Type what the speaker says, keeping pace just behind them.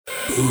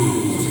Hello,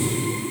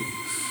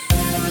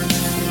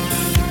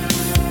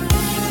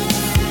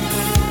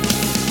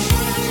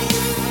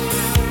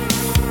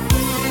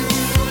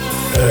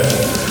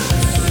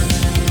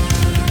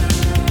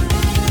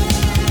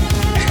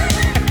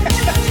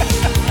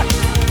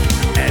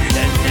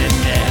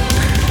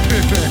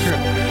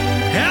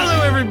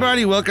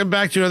 everybody. Welcome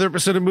back to another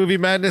episode of Movie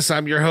Madness.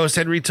 I'm your host,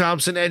 Henry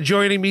Thompson, and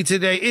joining me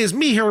today is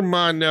mi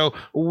hermano,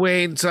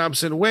 Wayne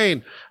Thompson.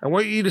 Wayne, I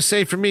want you to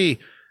say for me,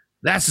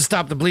 that's to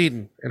stop the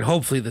bleeding and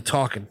hopefully the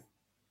talking.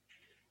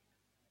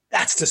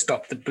 That's to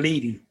stop the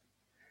bleeding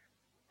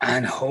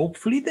and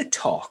hopefully the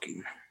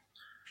talking.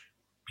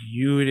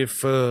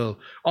 Beautiful.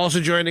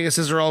 Also joining us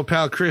is our old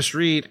pal, Chris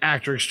Reed,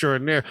 actor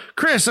extraordinaire.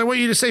 Chris, I want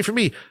you to say for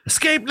me,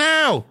 escape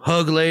now,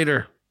 hug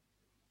later.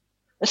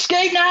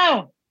 Escape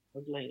now,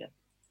 hug later.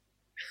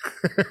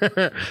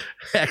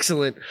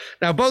 Excellent.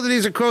 Now, both of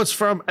these are quotes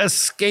from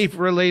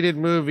escape-related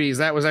movies.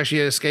 That was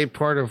actually an escape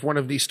part of one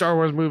of the Star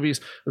Wars movies.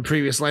 The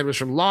previous line was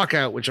from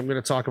Lockout, which I'm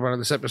going to talk about on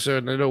this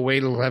episode. And I know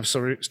Wade will have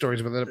some stories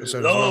about that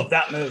episode. Love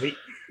that movie.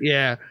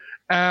 Yeah.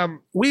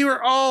 We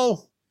were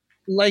all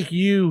like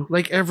you,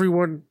 like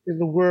everyone in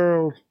the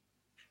world.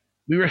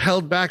 We were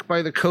held back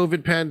by the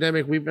COVID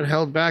pandemic. We've been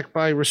held back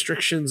by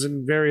restrictions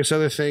and various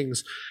other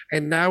things.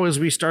 And now as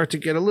we start to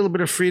get a little bit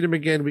of freedom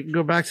again, we can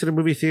go back to the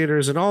movie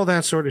theaters and all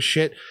that sort of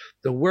shit.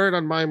 The word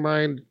on my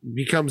mind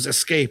becomes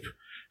escape.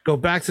 Go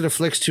back to the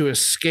flicks to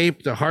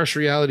escape the harsh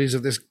realities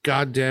of this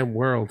goddamn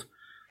world.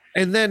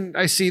 And then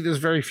I see there's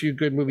very few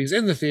good movies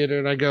in the theater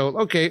and I go,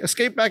 okay,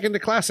 escape back into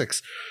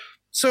classics.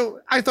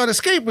 So I thought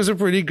escape was a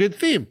pretty good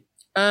theme.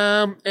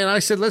 And I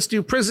said, let's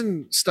do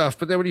prison stuff.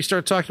 But then when you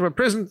start talking about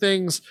prison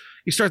things,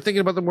 you start thinking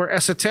about the more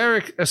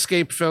esoteric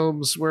escape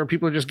films where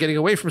people are just getting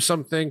away from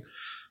something.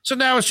 So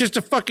now it's just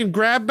a fucking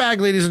grab bag,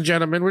 ladies and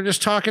gentlemen. We're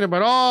just talking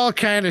about all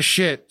kind of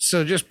shit.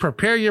 So just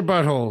prepare your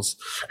buttholes.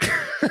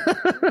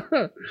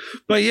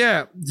 But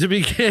yeah, to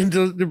begin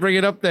to bring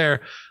it up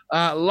there,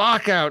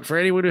 Lockout, for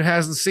anyone who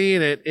hasn't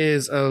seen it,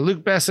 is a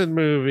Luc Besson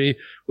movie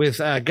with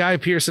Guy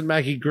Pearce and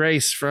Maggie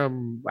Grace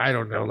from, I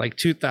don't know, like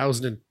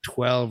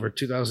 2012 or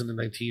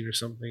 2019 or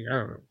something. I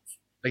don't know,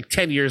 like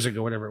 10 years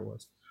ago, whatever it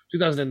was.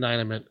 2009,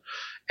 I meant.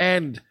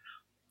 And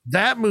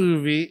that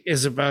movie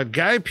is about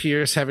Guy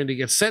Pearce having to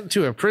get sent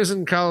to a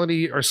prison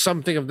colony or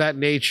something of that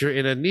nature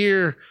in a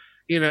near,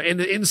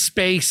 in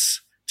space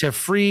to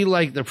free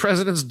like the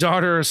president's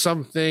daughter or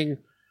something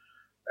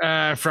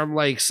from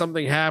like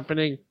something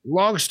happening.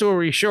 Long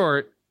story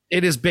short,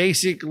 it is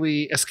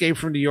basically Escape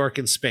from New York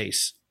in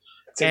space.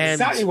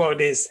 That's exactly what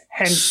it is.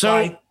 Hence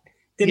why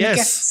didn't he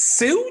get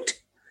sued?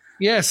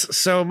 Yes,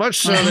 so much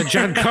so that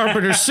John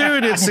Carpenter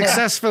sued it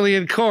successfully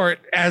in court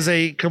as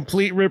a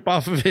complete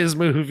ripoff of his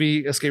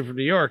movie Escape from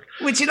New York.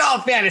 Which, in all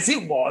fairness,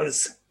 it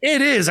was.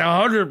 It is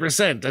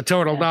 100% a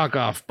total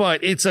knockoff,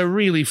 but it's a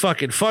really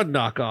fucking fun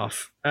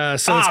knockoff.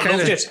 So it's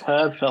kind of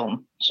superb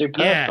film.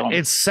 Film.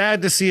 It's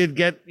sad to see it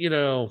get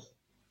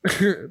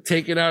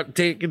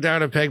taken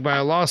down a peg by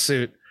a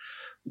lawsuit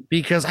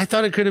because I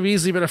thought it could have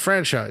easily been a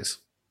franchise.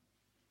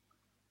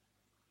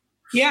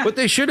 Yeah. What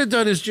they should have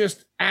done is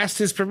just asked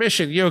his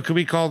permission. Yo, can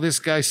we call this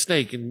guy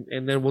Snake? And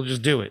then we'll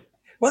just do it.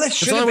 Well, it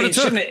should have been.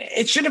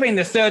 It should have been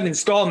the third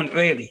installment,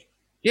 really.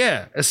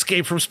 Yeah,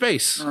 Escape from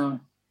Space. I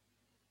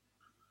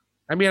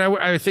mean,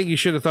 I think you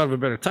should have thought of a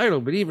better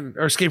title, but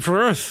or Escape from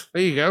Earth.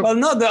 There you go. Well,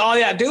 no, all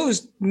you had to do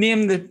was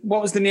name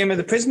what was the name of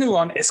the prison we were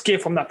on?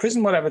 Escape from that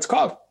prison, whatever it's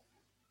called.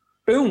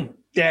 Boom.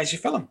 There's your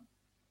film.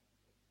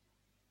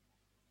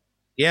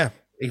 Yeah.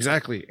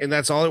 Exactly. And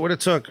that's all it would have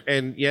took.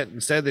 And yet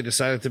instead they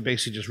decided to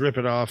basically just rip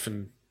it off.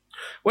 And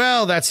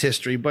well, that's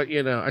history. But,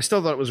 I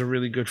still thought it was a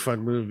really good,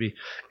 fun movie.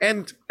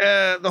 And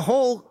I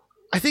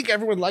think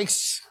everyone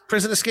likes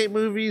prison escape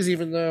movies,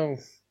 even though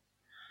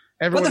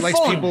everyone likes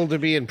people to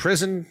be in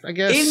prison, I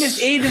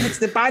guess. Even if it's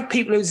the bad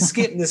people who's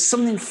escaping, there's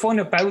something fun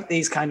about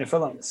these kind of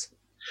films.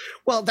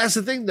 Well, that's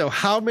the thing, though.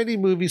 How many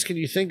movies can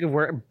you think of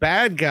where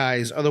bad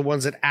guys are the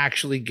ones that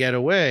actually get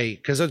away?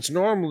 Because it's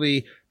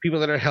normally people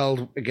that are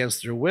held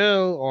against their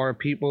will or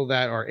people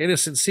that are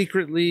innocent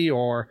secretly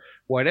or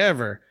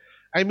whatever.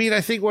 I mean,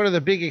 I think one of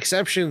the big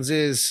exceptions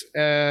is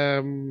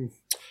in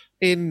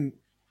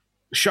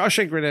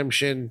Shawshank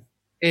Redemption,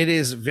 it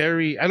is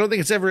I don't think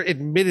it's ever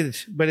admitted,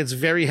 but it's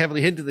very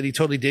heavily hinted that he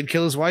totally did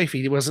kill his wife.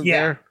 He wasn't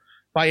there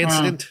by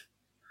incident.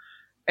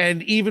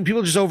 And even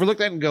people just overlook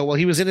that and go, well,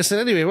 he was innocent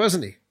anyway,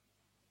 wasn't he?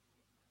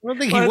 I don't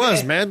think he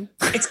was, man.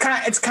 It's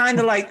kind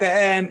of like the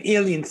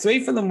Alien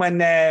 3 film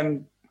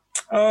when,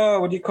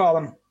 what do you call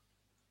him?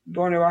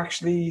 Going to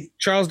actually...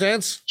 Charles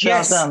Dance?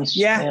 Charles Dance.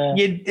 Yeah.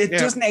 It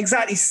doesn't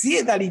exactly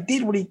say that he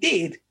did what he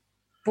did,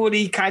 but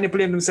he kind of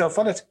blamed himself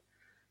for it.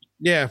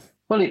 Yeah.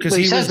 Well, he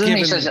says, doesn't he?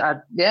 He says,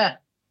 yeah.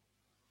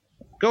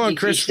 Go on,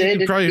 Chris.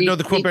 You probably know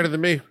the quote better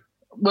than me.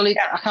 Well, I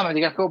can't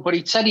remember the quote, but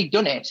he said he'd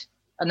done it,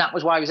 and that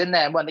was why he was in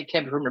there. And when they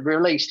came from the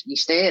release, he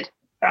stayed.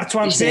 That's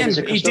what I'm saying.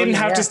 He didn't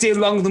have to stay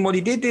longer than what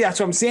he did. That's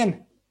what I'm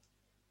saying.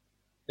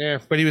 Yeah,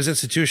 but he was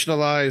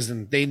institutionalized,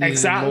 and they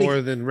needed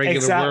more than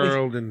regular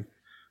world and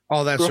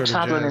all that Brooks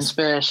sort of Hadlin jazz. in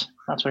space.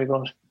 That's what he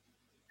got.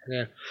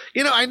 Yeah.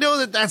 You know, I know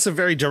that that's a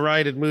very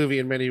derided movie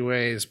in many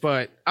ways,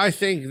 but I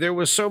think there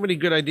was so many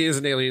good ideas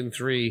in Alien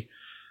 3.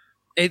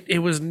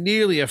 It was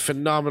nearly a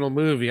phenomenal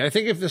movie. I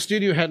think if the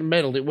studio hadn't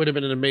meddled, it would have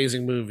been an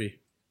amazing movie.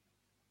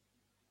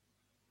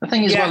 The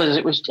thing as well is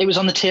it was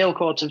on the tail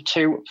court of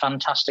two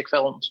fantastic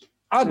films.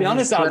 I'll be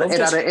honest, So it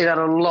had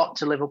a lot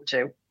to live up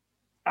to.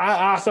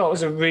 I thought it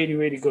was a really,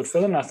 really good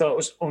film. I thought it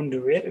was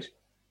underrated.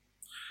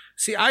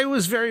 See, I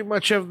was very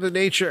much of the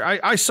nature.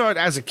 I saw it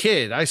as a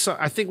kid. I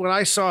think when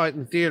I saw it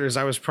in theaters,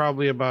 I was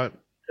probably about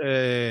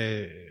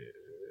 10.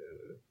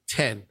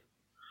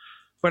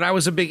 But I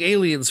was a big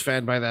Aliens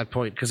fan by that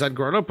point because I'd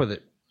grown up with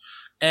it.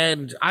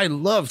 And I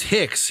loved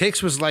Hicks.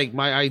 Hicks was like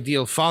my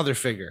ideal father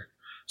figure.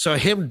 So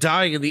him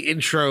dying in the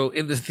intro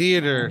in the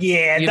theater,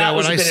 when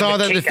I saw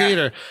that in the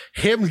theater,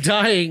 him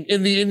dying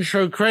in the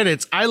intro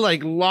credits, I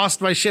like lost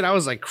my shit. I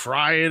was like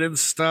crying and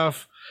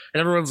stuff. And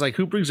everyone's like,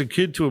 who brings a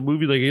kid to a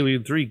movie like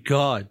Alien 3?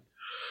 God.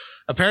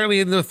 Apparently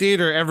in the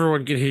theater,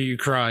 everyone can hear you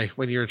cry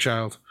when you're a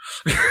child.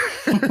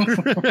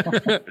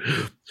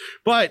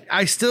 But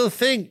I still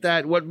think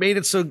that what made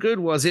it so good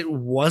was it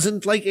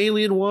wasn't like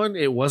Alien 1.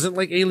 It wasn't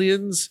like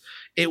Aliens.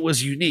 It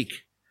was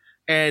unique.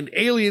 And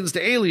Aliens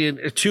to Alien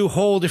are two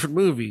whole different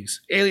movies.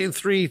 Alien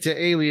 3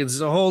 to Aliens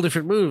is a whole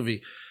different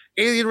movie.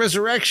 Alien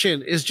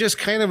Resurrection is just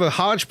kind of a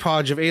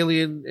hodgepodge of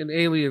Alien and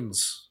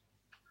Aliens.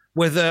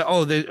 With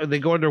they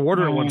go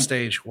underwater at one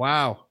stage.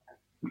 Wow.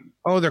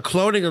 Oh, they're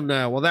cloning them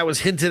now. Well, that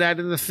was hinted at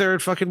in the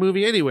third fucking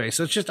movie anyway.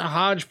 So it's just a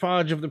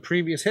hodgepodge of the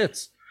previous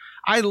hits.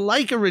 I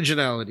like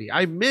originality.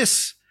 I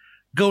miss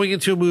going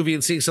into a movie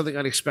and seeing something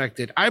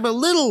unexpected.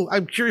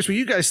 I'm curious what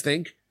you guys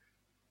think.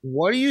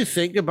 What do you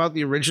think about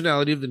the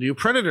originality of the new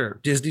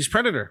Predator, Disney's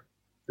Predator?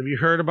 Have you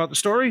heard about the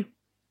story?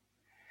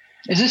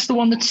 Is this the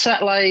one that's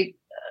set like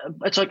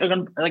it's like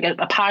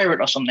a pirate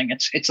or something?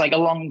 It's like a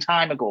long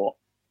time ago.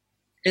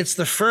 It's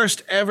the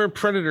first ever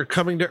Predator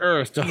coming to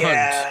Earth to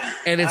hunt,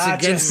 and it's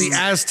against the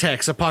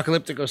Aztecs,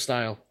 Apocalyptico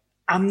style.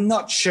 I'm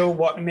not sure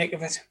what to make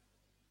of it.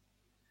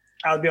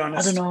 I'll be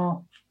honest. I don't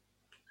know.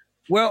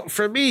 Well,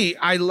 for me,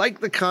 I like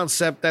the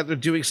concept that they're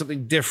doing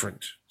something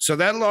different. So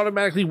that'll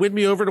automatically win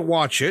me over to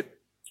watch it.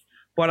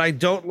 But I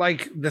don't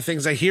like the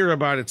things I hear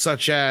about it,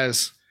 such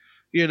as,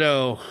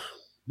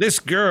 this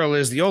girl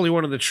is the only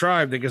one in the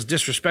tribe that gets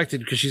disrespected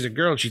because she's a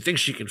girl and she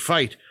thinks she can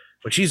fight,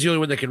 but she's the only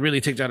one that can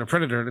really take down a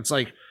predator. And it's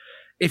like,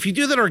 if you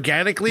do that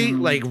organically,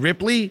 like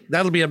Ripley,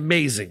 that'll be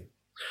amazing.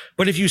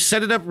 But if you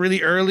set it up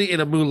really early in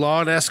a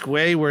Mulan-esque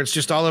way where it's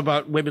just all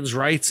about women's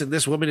rights and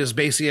this woman is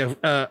basically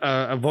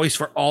a voice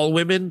for all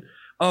women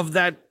of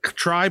that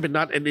tribe and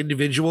not an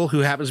individual who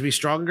happens to be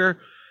stronger,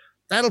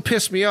 that'll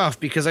piss me off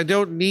because I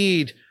don't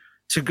need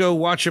to go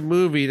watch a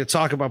movie to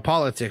talk about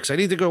politics. I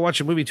need to go watch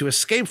a movie to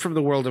escape from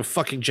the world of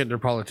fucking gender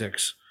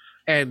politics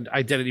and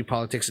identity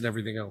politics and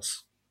everything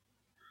else.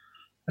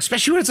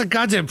 Especially when it's a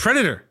goddamn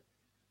predator.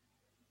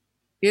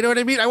 You know what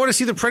I mean? I want to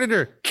see the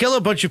predator kill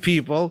a bunch of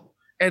people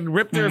and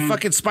rip their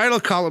fucking spinal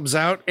columns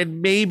out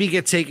and maybe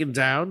get taken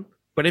down.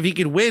 But if he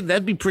could win,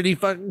 that'd be pretty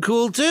fucking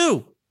cool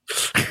too.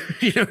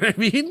 You know what I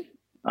mean?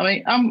 I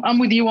mean, I'm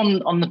with you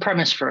on the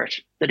premise for it,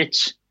 that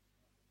it's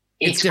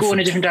going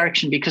a different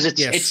direction because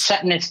it's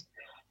setting it.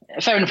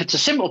 Fair enough, it's a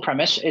simple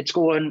premise. It's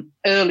going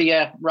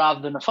earlier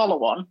rather than a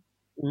follow-on.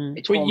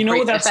 It's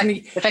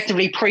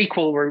effectively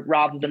prequel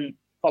rather than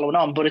following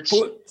on. But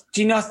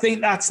do you not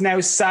think that's now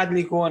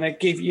sadly going to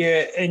give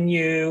you a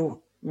new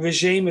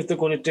regime if they're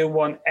going to do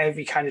one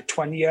every kind of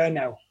 20 years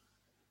now?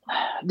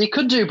 They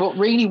could do, but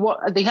really,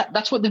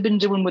 that's what they've been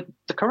doing with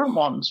the current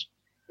ones.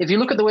 If you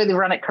look at the way they've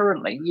ran it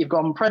currently, you've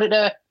gone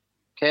Predator.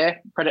 Okay,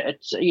 Predator.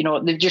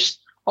 They've just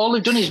all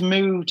they've done is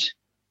moved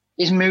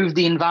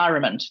the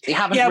environment. They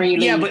haven't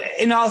really. Yeah, but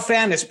in all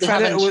fairness,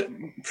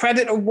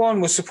 Predator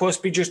 1 was supposed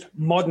to be just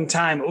modern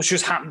time. It was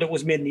just happened. It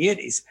was made in the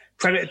 80s.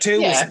 Predator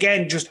 2 was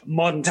again just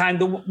modern time.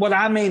 What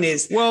I mean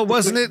is,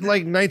 wasn't it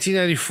like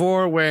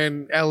 1994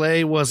 when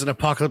LA was an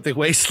apocalyptic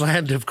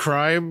wasteland of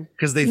crime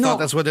because they thought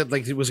that's what it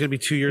was going to be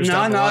 2 years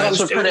down the line. That's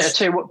what Predator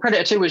 2.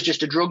 Predator 2 was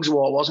just a drugs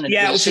war, wasn't it?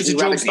 Yeah, it was just a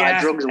drugs war.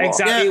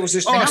 Exactly. Yeah. It was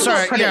just. Oh,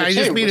 sorry. Yeah, I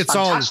just mean it's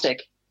fantastic.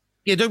 all.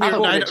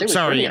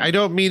 Yeah, I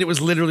don't mean it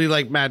was literally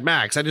like Mad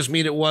Max. I just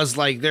mean it was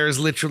like there's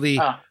literally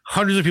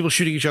hundreds of people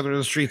shooting each other in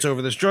the streets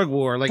over this drug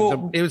war. Like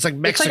it was like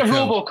Mexico. It's like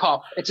a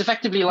RoboCop. It's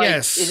effectively like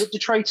is it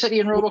Detroit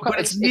City and RoboCop? But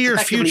it's near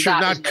future,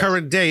 not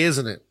current day,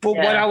 isn't it? But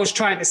what I was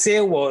trying to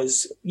say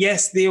was,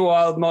 yes, they were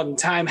all modern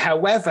time.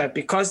 However,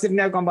 because they've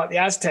now gone back to the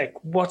Aztec,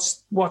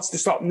 what's to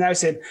stop them now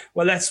saying,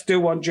 well, let's do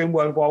one during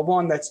World War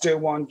One, let's do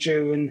one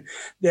during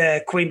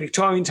the Queen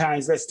Victorian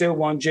times, let's do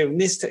one during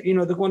this. They're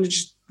going to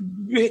just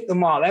rip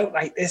them all out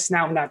like this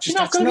now and that. Just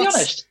that's not going to be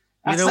honest.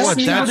 You know what?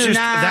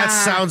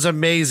 That sounds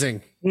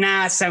amazing.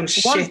 Nah, it sounds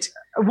shit.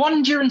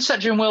 One during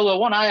World War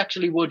One, I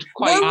actually would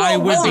quite. I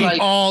would be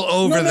all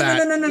over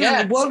that. No.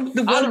 Yeah.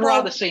 I'd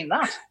rather seen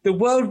that. The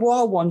World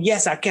War One,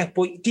 yes, I get.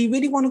 But do you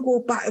really want to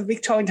go back to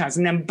Victorian times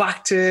and then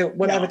back to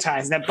whatever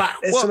times, and then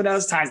back to some of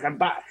those times, and then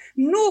back?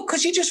 No,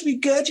 because you're just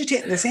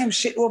regurgitating the same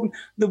shit.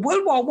 The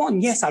World War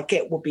One, yes, I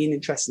get, would be an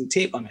interesting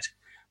take on it.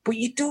 but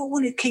you don't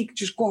want to keep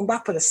just going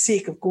back for the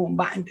sake of going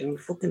back and doing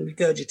fucking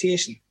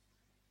regurgitation.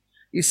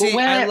 You see,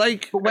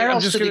 but where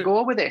else did they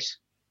go with it?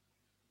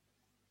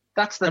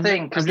 That's the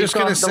thing, because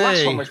the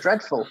last one was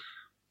dreadful.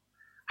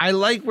 I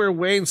like where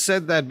Wayne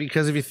said that,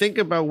 because if you think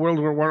about World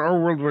War I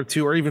or World War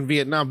II or even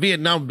Vietnam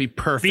would be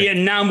perfect.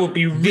 Vietnam would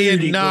be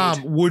really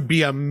good. Would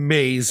be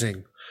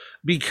amazing.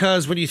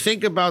 Because when you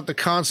think about the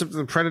concept of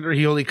the Predator,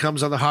 he only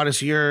comes on the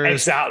hottest years.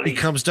 Exactly. He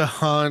comes to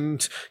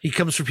hunt. He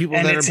comes for people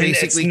that are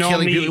basically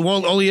killing people. He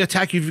won't only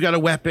attack you if you've got a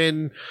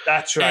weapon.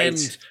 That's right.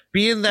 And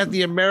being that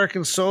the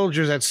American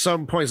soldiers at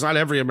some points, not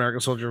every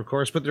American soldier, of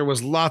course, but there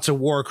was lots of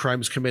war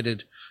crimes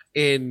committed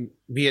in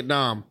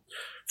Vietnam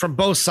from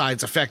both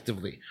sides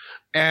effectively.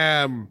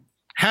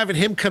 Having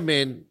him come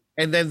in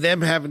and then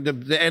them having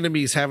the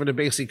enemies having to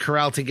basically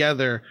corral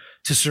together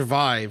to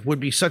survive would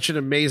be such an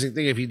amazing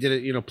thing if he did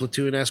it,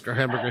 Platoon-esque or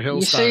Hamburger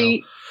Hill style.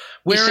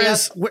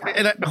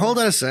 Hold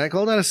on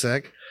a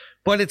sec.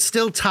 But it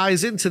still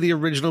ties into the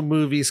original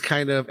movie's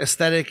kind of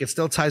aesthetic. It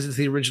still ties into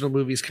the original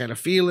movie's kind of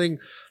feeling,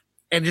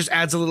 and just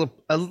adds a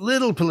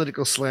little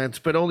political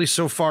slant, but only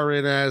so far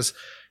in as,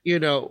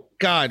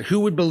 God,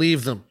 who would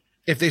believe them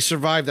if they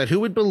survived that?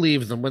 Who would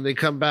believe them when they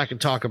come back and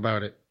talk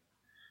about it?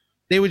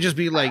 They would just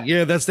be like,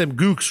 yeah, that's them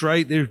gooks,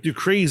 right? They're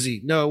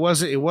crazy. No, it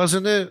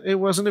wasn't a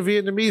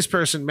Vietnamese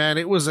person, man.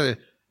 It was a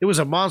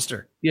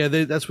monster. Yeah,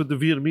 that's what the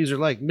Vietnamese are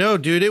like. No,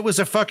 dude, it was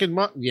a fucking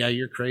yeah,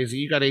 you're crazy.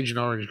 You got Agent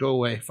Orange. Go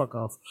away. Fuck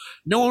off.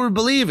 No one would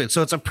believe it.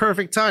 So it's a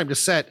perfect time to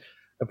set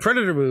a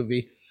Predator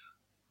movie.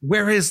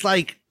 Whereas,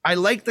 I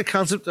like the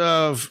concept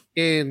of,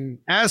 in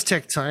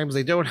Aztec times,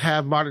 they don't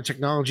have modern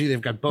technology. They've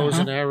got bows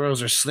and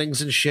arrows or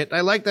slings and shit.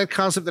 I like that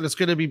concept that it's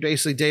going to be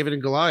basically David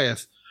and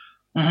Goliath.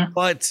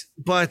 But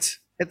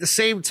at the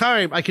same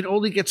time, I can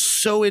only get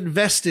so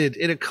invested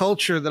in a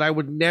culture that I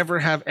would never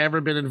have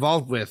ever been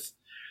involved with.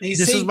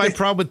 This is my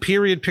problem with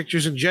period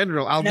pictures in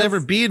general. I'll never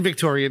be in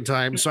Victorian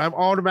times, so I'm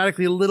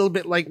automatically a little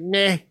bit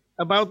meh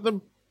about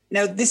them.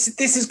 Now, this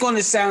is going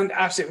to sound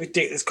absolutely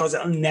ridiculous because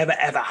it'll never,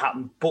 ever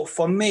happen. But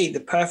for me, the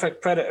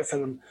perfect Predator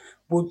film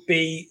would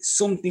be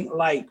something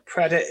like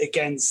Predator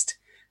against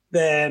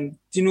do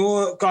you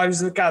know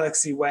Guardians of the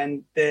Galaxy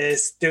when they're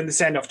doing the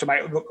send-off to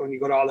Michael Rooker and you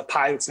got all the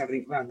pirates and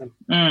everything around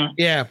them?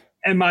 Yeah.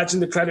 Imagine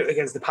the Predator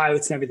against the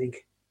pirates and everything.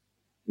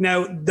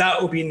 Now,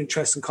 that would be an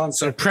interesting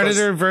concept. So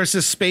Predator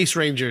versus Space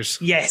Rangers.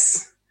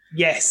 Yes.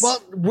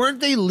 Well, weren't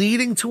they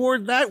leading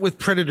toward that with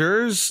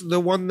Predators, the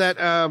one that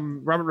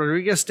Robert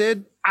Rodriguez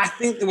did? I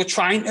think they were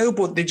trying to,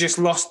 but they just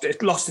lost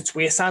its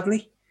way,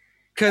 sadly.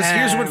 Because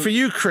here's one for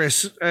you,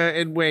 Chris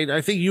and Wayne.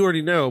 I think you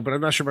already know, but I'm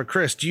not sure about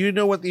Chris. Do you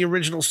know what the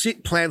original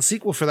planned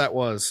sequel for that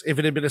was, if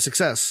it had been a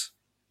success?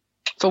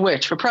 For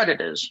which? For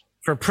Predators?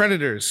 For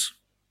Predators.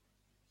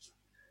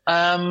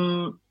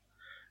 No.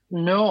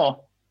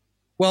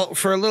 Well,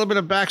 for a little bit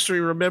of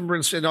backstory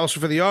remembrance and also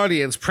for the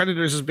audience,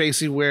 Predators is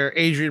basically where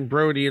Adrian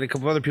Brody and a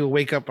couple of other people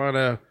wake up on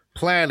a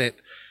planet.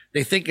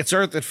 They think it's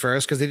Earth at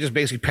first because they're just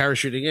basically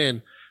parachuting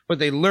in, but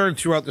they learn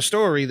throughout the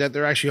story that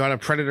they're actually on a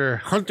predator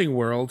hunting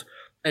world,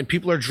 and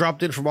people are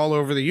dropped in from all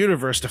over the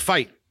universe to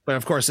fight. But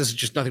of course, this is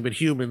just nothing but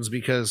humans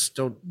because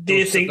don't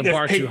set the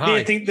bar too high. Do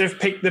you think they've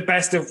picked the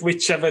best of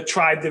whichever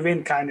tribe they're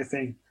in, kind of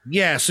thing?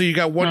 Yeah, so you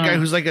got one guy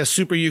who's like a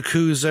super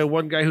Yakuza,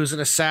 one guy who's an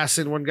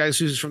assassin, one guy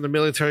who's from the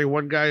military,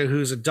 one guy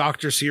who's a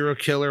doctor serial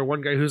killer,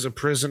 one guy who's a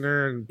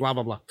prisoner, and blah,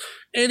 blah, blah.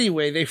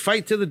 Anyway, they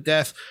fight to the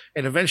death,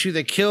 and eventually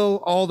they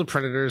kill all the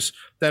predators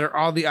that are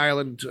on the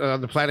island,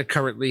 on the planet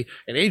currently,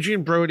 and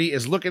Adrian Brody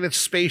is looking at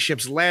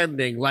spaceships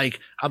landing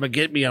like, I'm going to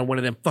get me on one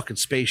of them fucking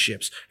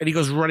spaceships. And he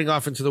goes running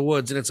off into the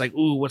woods, and it's like,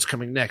 ooh, what's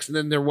coming next? And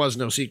then there was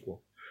no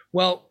sequel.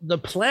 Well, the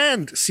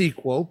planned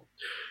sequel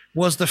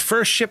was the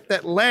first ship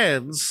that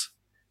lands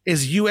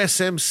is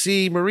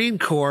USMC Marine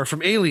Corps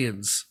from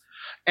Aliens.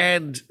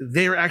 And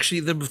they're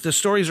actually, the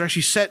stories are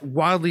actually set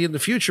wildly in the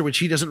future, which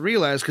he doesn't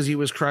realize because he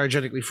was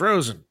cryogenically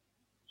frozen.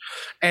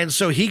 And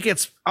so he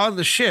gets on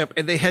the ship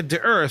and they head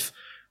to Earth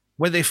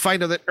when they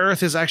find out that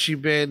Earth has actually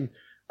been,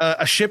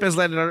 a ship has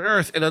landed on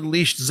Earth and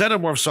unleashed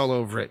xenomorphs all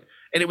over it.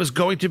 And it was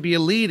going to be a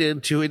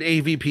lead-in to an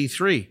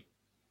AVP3.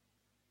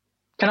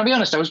 Can I be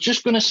honest? I was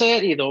just going to say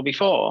to you, though,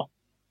 before,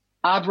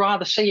 I'd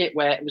rather see it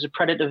where it was a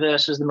Predator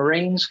versus the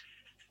Marines.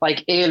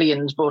 Like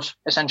Aliens, but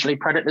essentially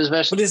Predators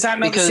versus. But is that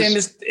not the same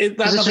as?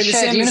 That's not the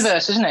same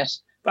universe, isn't it?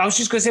 I was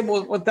just going to say,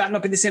 well, would that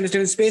not be the same as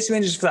doing Space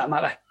Rangers for that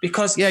matter?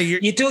 Because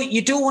you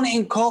don't want to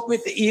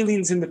incorporate the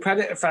Aliens in the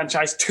Predator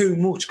franchise too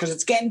much because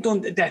it's getting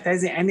done to death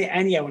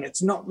anyhow, and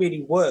it's not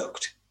really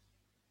worked.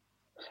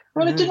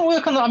 Well, it didn't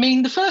work on that. I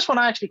mean, the first one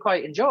I actually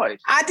quite enjoyed.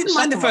 I didn't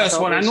mind the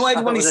first one. I know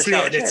everybody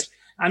slated it.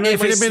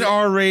 If it had been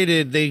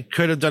R-rated, they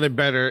could have done it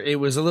better. It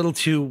was a little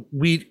too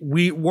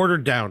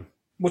watered down.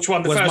 Which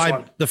one?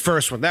 The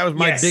first one. That was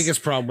my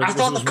biggest problem with it.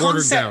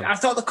 I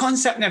thought the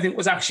concept and everything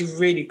was actually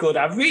really good.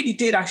 I really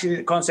did actually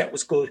think the concept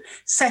was good.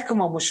 Second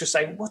one was just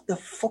like, what the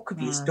fuck have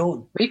you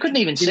done? You couldn't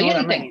even see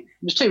anything. I mean?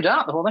 It was too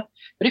dark, the whole thing.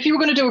 But if you were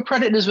going to do a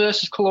Predators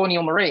versus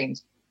Colonial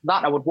Marines,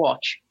 that I would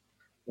watch.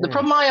 The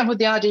problem I have with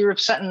the idea of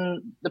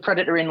setting the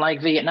Predator in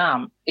like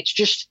Vietnam, it's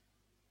just,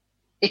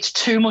 it's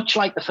too much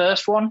like the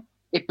first one.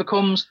 It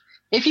becomes,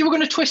 if you were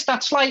going to twist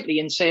that slightly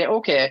and say,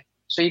 okay,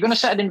 so you're going to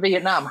set it in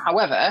Vietnam.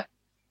 However,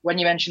 when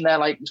you mention there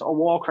like sort of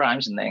war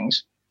crimes and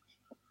things,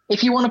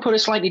 if you want to put a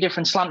slightly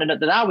different slant in it,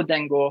 that I would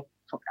then go,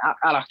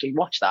 I'll actually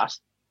watch that.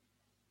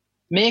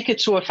 Make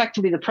it so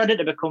effectively the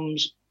Predator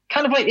becomes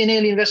kind of like in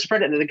Alien vs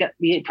Predator.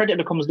 The Predator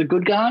becomes the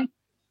good guy.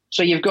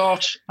 So you've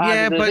got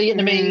either the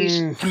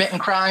Vietnamese committing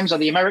crimes or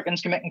the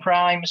Americans committing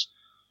crimes,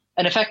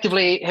 and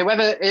effectively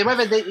whoever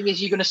it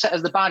is you're going to set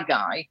as the bad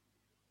guy,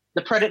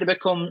 the Predator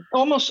becomes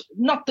almost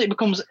not that it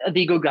becomes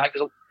the good guy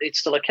because it's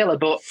still a killer,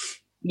 but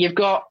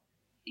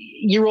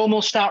you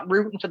almost start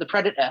rooting for the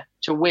Predator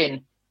to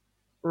win.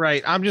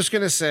 Right. I'm just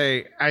going to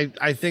say,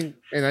 I think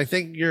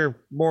you're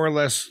more or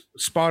less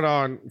spot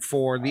on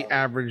for the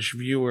average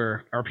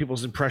viewer or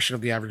people's impression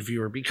of the average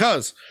viewer,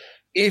 because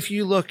if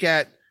you look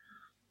at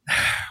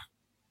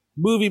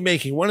movie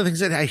making, one of the things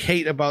that I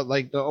hate about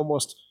like the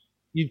almost,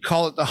 you'd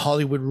call it the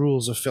Hollywood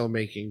rules of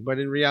filmmaking, but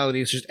in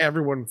reality, it's just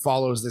everyone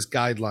follows this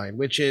guideline,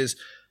 which is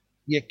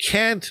you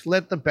can't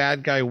let the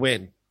bad guy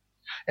win.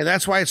 And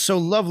that's why it's so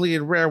lovely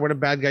and rare when a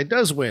bad guy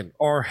does win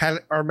or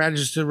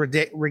manages to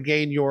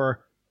regain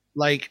your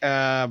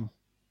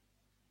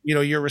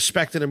your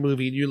respect in a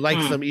movie and you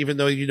like them even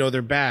though you know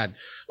they're bad.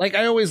 Like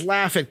I always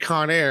laugh at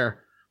Con Air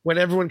when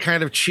everyone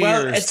kind of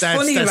cheers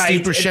that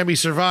Steve Buscemi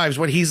survives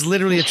when he's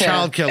literally a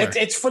child killer.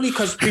 It's funny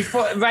because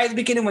right at the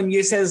beginning when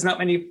you said there's not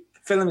many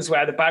films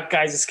where the bad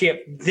guys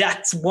escape,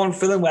 that's one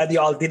film where they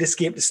all did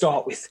escape to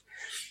start with.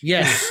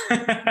 Yes.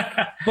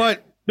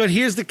 But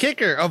here's the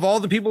kicker. Of all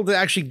the people to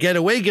actually get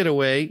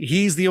away,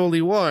 he's the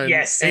only one.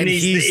 Yes. And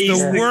he's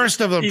the worst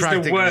of them, practically.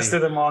 He's the worst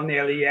of them all,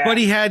 nearly, yeah. But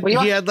he had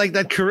like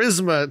that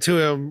charisma to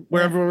him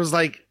where everyone was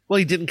like, well,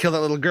 he didn't kill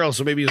that little girl,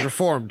 so maybe he's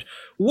reformed.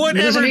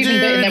 Whatever, dude. You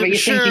think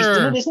he's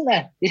done it, isn't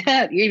there?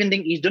 Yeah, you even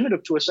think he's done it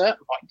up to a certain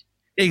point.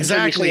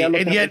 Exactly.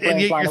 And yet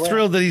you're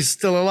thrilled that he's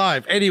still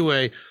alive.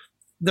 Anyway,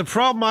 the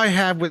problem I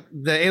have with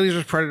the Aliens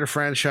vs Predator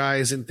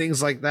franchise and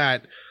things like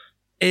that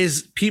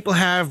is people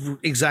have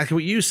exactly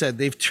what you said.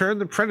 They've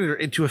turned the Predator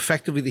into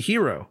effectively the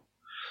hero.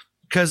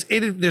 Because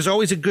there's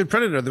always a good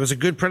Predator. There was a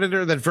good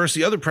Predator that versed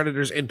the other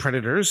Predators in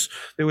Predators.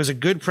 There was a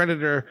good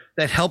Predator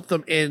that helped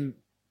them in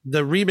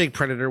the remake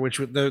Predator, which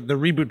was the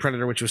reboot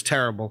Predator, which was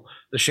terrible.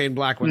 The Shane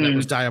Black one that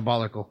was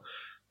diabolical.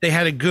 They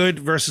had a good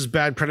versus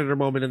bad Predator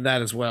moment in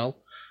that as well.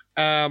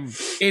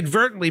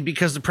 Inadvertently,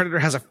 because the Predator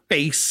has a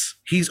face,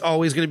 he's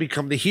always going to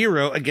become the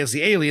hero against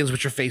the aliens,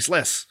 which are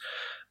faceless.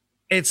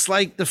 It's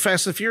like the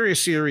Fast and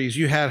Furious series.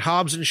 You had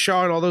Hobbs and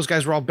Shaw and all those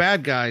guys were all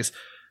bad guys.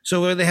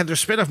 So when they had their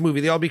spin-off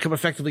movie, they all become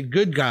effectively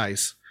good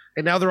guys.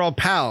 And now they're all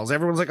pals.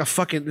 Everyone's like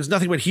there's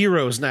nothing but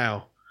heroes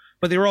now.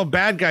 But they were all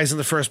bad guys in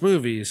the first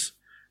movies.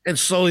 And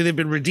slowly they've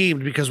been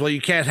redeemed because, well, you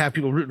can't have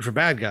people rooting for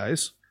bad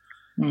guys.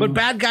 But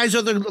bad guys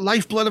are the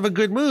lifeblood of a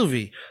good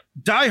movie.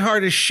 Die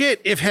Hard is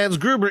shit if Hans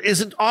Gruber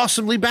isn't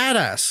awesomely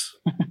badass.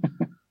 Do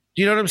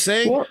you know what I'm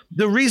saying?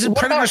 The reason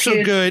Predator's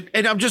so good,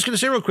 and I'm just going to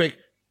say real quick,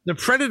 the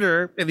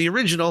Predator in the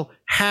original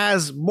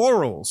has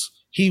morals.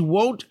 He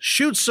won't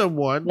shoot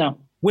someone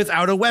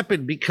without a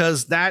weapon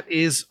because that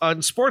is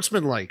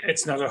unsportsmanlike.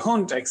 It's not a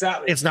hunt,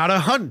 exactly. It's not a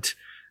hunt.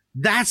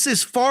 That's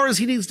as far as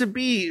he needs to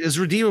be is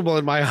redeemable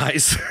in my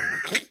eyes.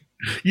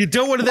 You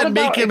don't want to then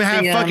make him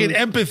have fucking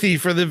empathy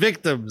for the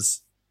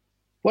victims.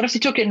 What if he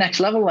took it next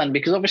level then?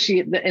 Because obviously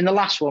in the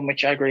last one,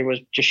 which I agree was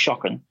just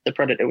shocking, the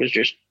Predator was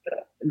just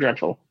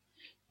dreadful.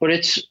 But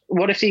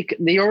what if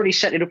they already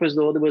set it up as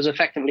though there was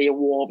effectively a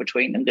war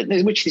between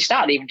them, which they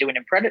started even doing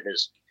in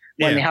Predators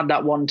when they had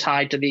that one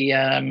tied to the,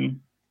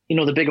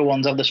 the bigger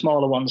ones of the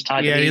smaller ones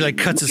tied. Yeah, to he like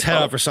cuts his head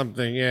off or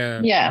something.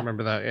 Yeah, I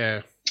remember that.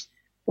 Yeah.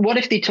 What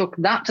if they took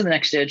that to the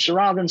next stage? So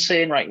rather than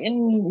saying, right,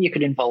 you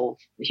could involve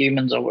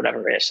humans or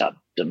whatever it is, that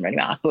doesn't really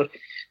matter. But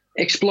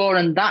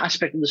exploring that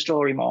aspect of the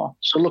story more.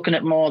 So looking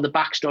at more the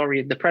backstory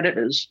of the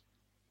Predators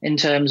in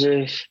terms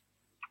of,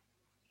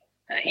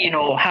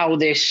 how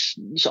this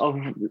sort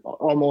of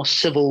almost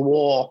civil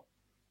war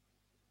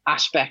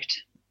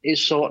aspect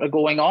is sort of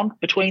going on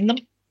between them.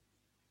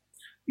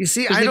 You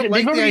see, I don't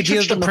like the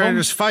idea that the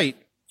Predators fight.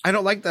 I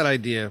don't like that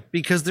idea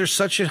because there's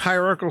such a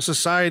hierarchical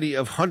society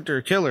of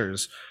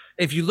hunter-killers.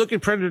 If you look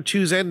at Predator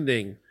 2's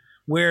ending,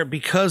 where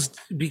because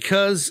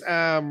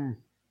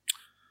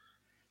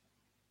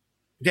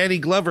Danny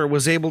Glover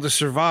was able to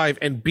survive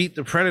and beat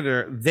the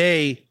Predator,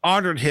 they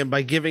honored him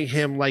by giving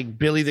him like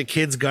Billy the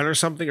Kid's gun or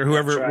something,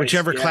 or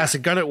whichever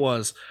classic gun it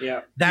was.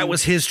 Yeah. That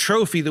was his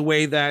trophy, the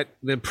way that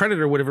the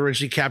Predator would have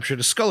originally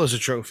captured a skull as a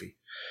trophy.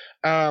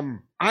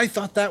 I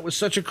thought that was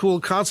such a cool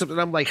concept, and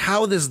I'm like,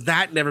 how has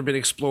that never been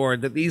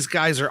explored, that these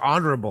guys are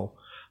honorable?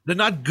 They're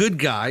not good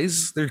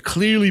guys. They're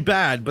clearly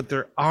bad, but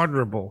they're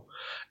honorable.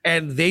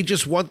 And they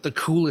just want the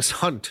coolest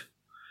hunt.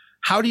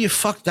 How do you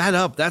fuck that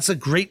up? That's a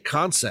great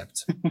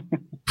concept.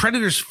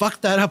 Predators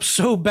fucked that up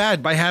so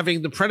bad by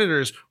having the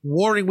Predators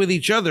warring with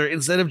each other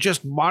instead of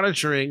just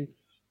monitoring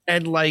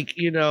and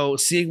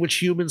seeing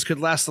which humans could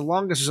last the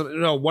longest or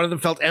something. No, one of them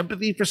felt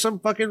empathy for some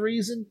fucking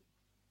reason.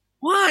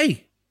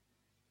 Why?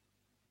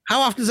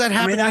 How often does that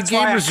happen in the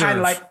game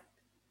reserve?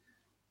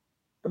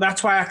 But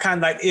that's why I kind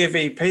of like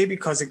AVP,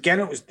 because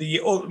again, it was the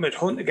ultimate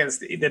hunt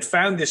against they'd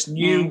found this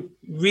new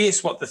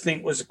race, what they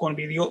think was going to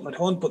be the ultimate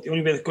hunt, but the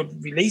only way they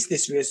could release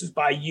this race was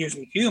by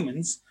using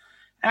humans.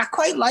 And I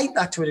quite like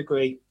that to a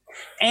degree.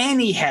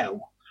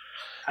 Anyhow,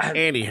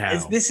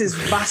 this is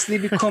vastly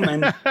becoming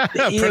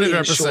the Alien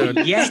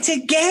episode yet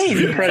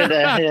again.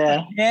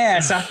 Predator, yeah.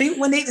 So I think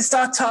we need to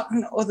start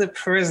talking other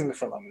prison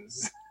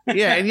films.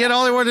 Yeah, and yet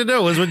all I wanted to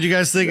know was what you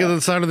guys think of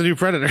the sound of the new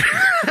Predator.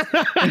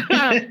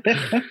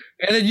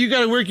 And then you got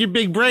to work your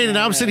big brain, and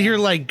I'm sitting here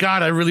like,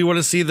 God, I really want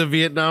to see the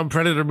Vietnam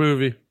Predator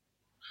movie.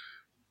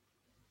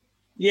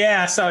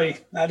 Yeah, sorry,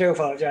 I do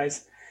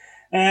apologize.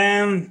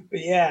 But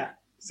yeah,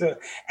 so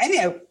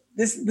anyhow,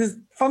 this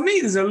for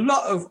me, there's a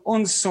lot of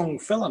unsung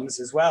films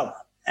as well.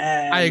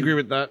 I agree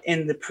with that.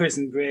 In the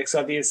prison breaks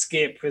or the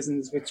escape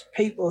prisons, which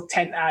people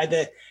tend to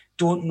either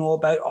don't know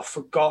about or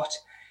forgot.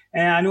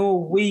 And I know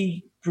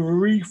we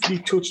briefly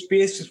touched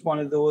base with one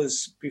of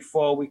those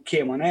before we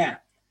came on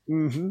air.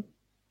 Mm-hmm.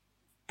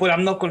 But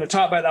I'm not going to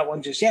talk about that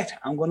one just yet.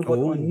 I'm going to go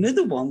to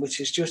another one,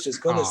 which is just as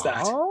good as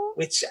that,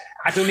 which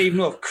I don't even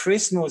know if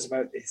Chris knows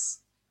about this.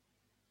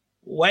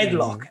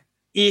 Wedlock,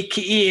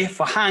 a.k.a.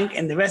 for Hank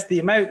and the rest of the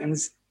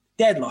Americans,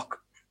 Deadlock.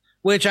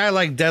 Which I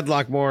like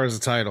Deadlock more as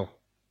a title.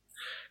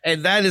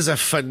 And that is a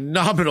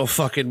phenomenal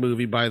fucking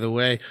movie, by the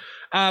way.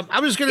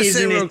 I'm just going to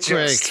say real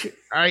quick.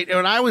 All right,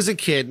 when I was a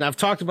kid, and I've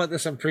talked about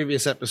this on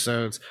previous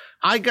episodes,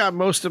 I got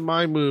most of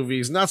my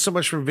movies, not so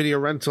much from video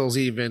rentals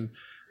even,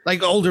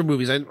 like older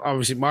movies, and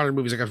obviously modern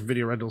movies I got from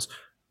video rentals.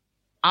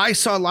 I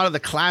saw a lot of the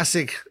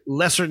classic,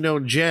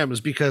 lesser-known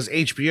gems because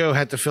HBO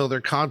had to fill their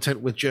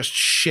content with just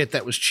shit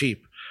that was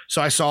cheap.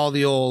 So I saw all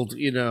the old,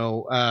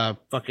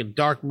 fucking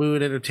Dark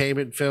Moon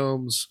Entertainment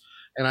films,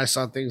 and I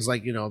saw things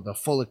like, The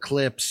Full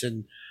Eclipse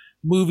and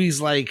movies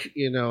like,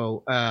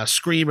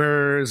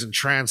 Screamers and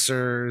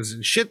Trancers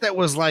and shit that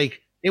was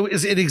like,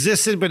 it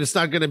existed, but it's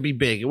not going to be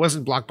big. It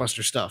wasn't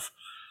blockbuster stuff.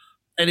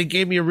 And it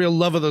gave me a real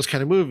love of those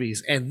kind of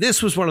movies. And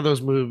this was one of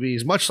those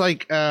movies, much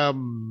like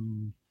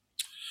Blind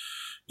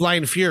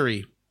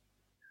Fury.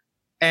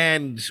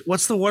 And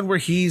what's the one where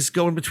he's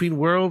going between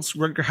worlds?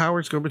 Rutger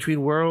Hauer's going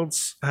between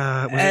worlds.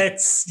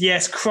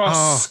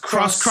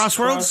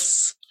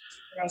 Crossworlds.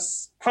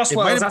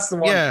 Crossworlds, that's the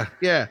one.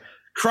 Yeah.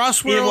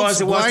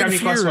 Crossworlds, Blind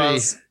Fury.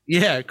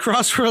 Yeah,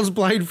 Crossworlds,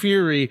 Blind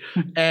Fury,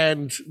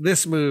 and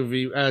this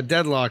movie,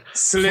 Deadlock,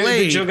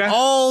 played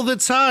all the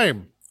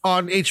time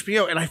on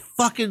HBO, and I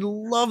fucking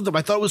loved them.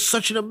 I thought it was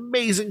such an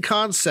amazing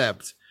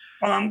concept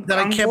I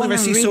can't believe I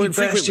see so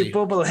infrequently. Your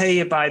bubble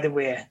here, by the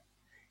way,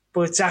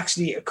 but it's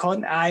actually,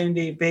 according to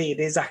IMDb, it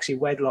is actually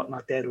Wedlock,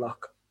 not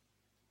Deadlock.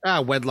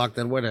 Wedlock,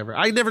 then whatever.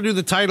 I never knew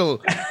the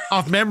title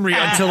off memory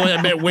until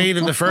I met Wayne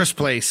in the first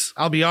place.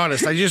 I'll be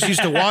honest. I just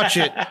used to watch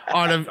it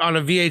on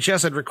a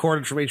VHS I'd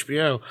recorded from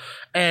HBO,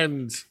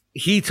 and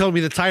he told me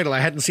the title. I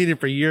hadn't seen it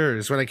for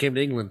years when I came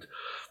to England.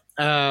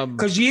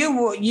 Because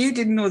you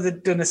didn't know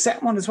they'd done a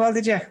second one as well,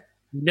 did you?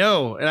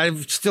 No, and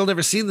I've still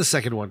never seen the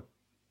second one.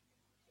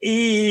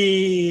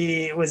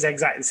 It was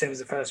exactly the same as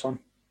the first one.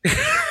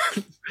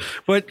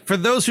 But for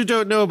those who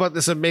don't know about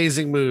this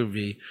amazing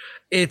movie,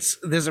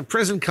 there's a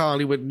prison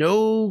colony with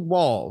no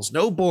walls,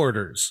 no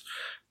borders.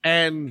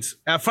 And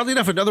funnily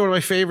enough, another one of my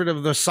favorite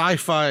of the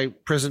sci-fi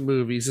prison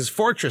movies is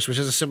Fortress, which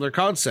is a similar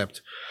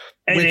concept.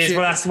 Well,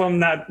 that's the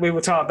one that we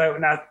were talking about,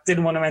 and I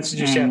didn't want to mention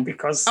just yet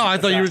because... I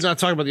thought you were not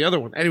talking about the other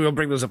one. Anyway, we'll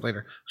bring those up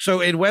later. So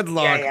in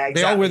Wedlock, exactly.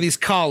 They all wear these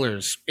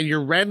collars, and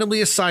you're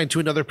randomly assigned to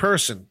another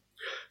person.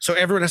 So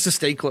everyone has to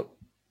stay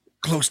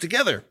close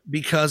together,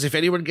 because if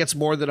anyone gets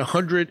more than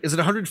 100... Is it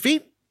 100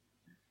 feet?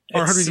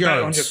 Or 100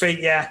 yards? 100 feet,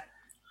 yeah.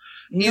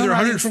 Either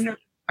 100...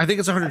 I think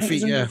it's 100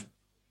 feet, yeah.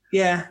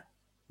 Yeah.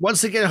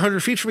 Once they get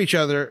 100 feet from each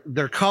other,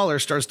 their collar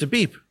starts to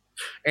beep.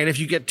 And if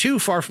you get too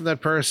far from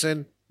that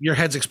person... your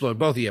heads explode,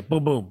 both of you.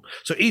 Boom, boom.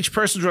 So each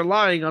person's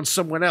relying on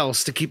someone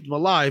else to keep them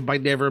alive by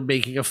never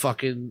making a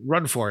fucking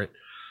run for it.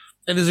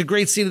 And there's a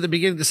great scene at the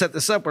beginning to set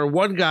this up where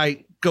one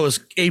guy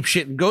goes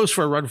apeshit and goes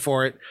for a run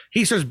for it.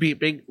 He starts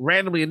beeping.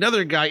 Randomly,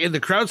 another guy in the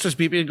crowd starts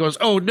beeping and goes,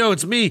 "Oh, no,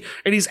 it's me."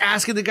 And he's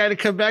asking the guy to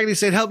come back, and he's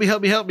saying, "Help me,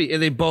 help me, help me."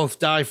 And they both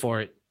die for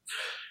it.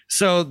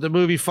 So the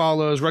movie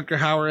follows Rutger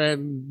Hauer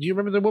and... do you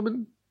remember the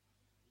woman?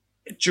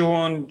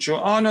 Joan.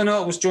 Oh,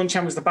 no, it was Joan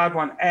Chen was the bad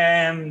one.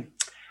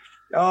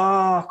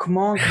 Oh, come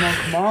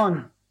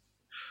on.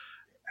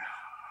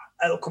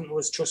 It'll come to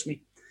us, trust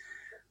me.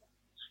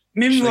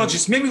 Mimi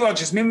Rogers.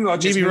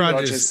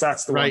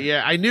 That's the one. Right,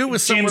 yeah. I knew it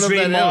was James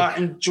someone of that ilk.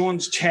 And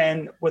Jones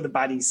Chen were the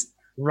baddies.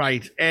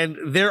 Right. And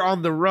they're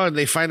on the run.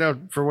 They find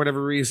out for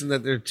whatever reason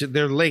that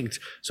they're linked.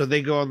 So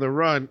they go on the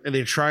run and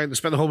they spend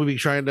the whole movie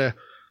trying to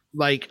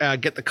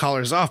get the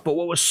collars off. But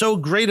what was so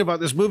great about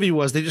this movie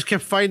was they just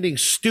kept finding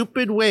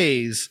stupid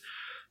ways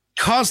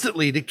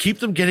constantly to keep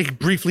them getting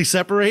briefly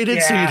separated,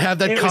 so you'd have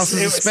that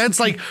constant suspense.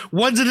 Like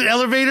one's in an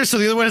elevator, so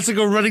the other one has to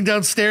go running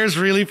downstairs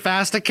really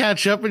fast to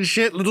catch up and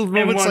shit. Little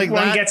moments like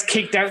that. One gets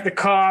kicked out the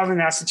car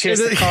and has to chase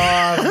the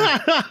car.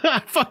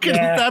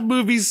 That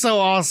movie's so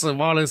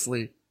awesome,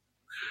 honestly.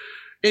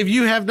 If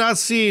you have not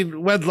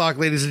seen Wedlock,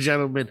 ladies and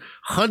gentlemen,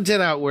 hunt it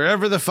out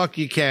wherever the fuck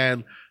you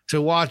can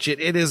to watch it.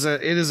 It is a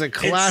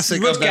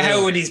classic. Rutger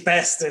Hauer is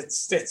best.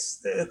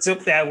 It's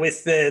up there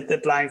with the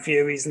Blind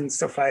Furies and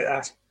stuff like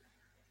that.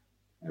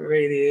 It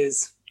really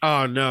is.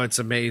 Oh no, it's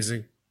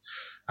amazing.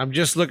 I'm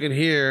just looking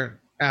here.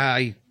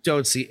 I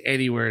don't see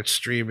anywhere it's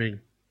streaming.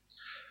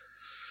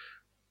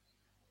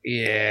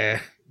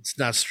 Yeah, it's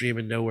not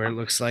streaming nowhere, it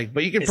looks like.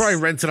 But you can probably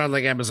rent it on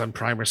like Amazon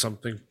Prime or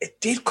something.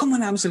 It did come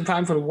on Amazon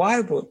Prime for a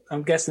while, but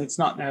I'm guessing it's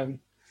not now.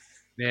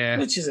 Yeah.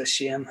 Which is a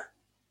shame.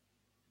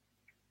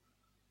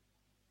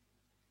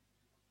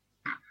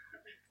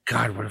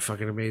 God, what a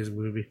fucking amazing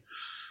movie.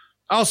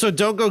 Also,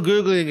 don't go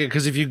Googling it,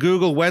 because if you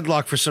Google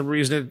Wedlock for some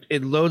reason,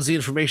 it loads the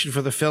information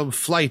for the film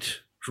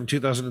Flight from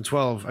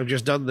 2012. I've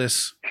just done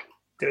this.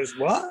 There's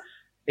what?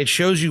 It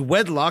shows you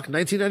Wedlock,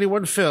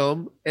 1991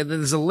 film, and then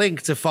there's a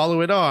link to follow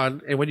it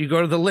on. And when you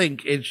go to the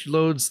link, it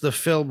loads the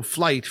film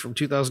Flight from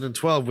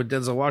 2012 with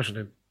Denzel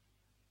Washington.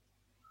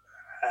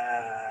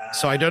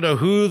 So I don't know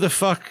who the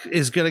fuck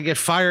is going to get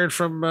fired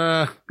from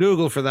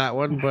Google for that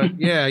one. But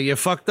yeah, you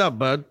fucked up,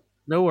 bud.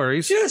 No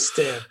worries. Just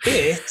a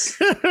bit.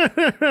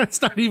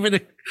 It's not even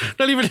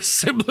a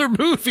similar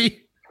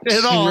movie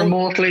at all.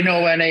 Remotely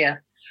nowhere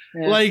near.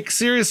 Yeah. Like,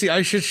 seriously,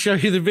 I should show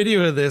you the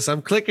video of this.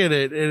 I'm clicking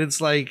it, and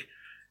it's like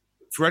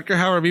Rutger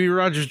Hauer, Mimi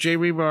Rogers, Jay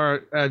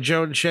Remar,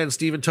 Joan Chen,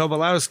 Stephen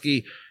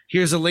Tobolowsky.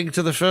 Here's a link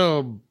to the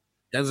film.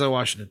 Denzel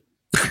Washington.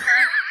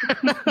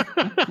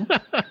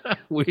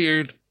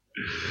 Weird.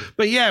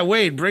 But yeah,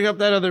 Wade, bring up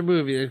that other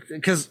movie.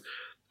 Because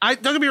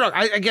don't get me wrong.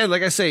 Again,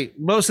 like I say,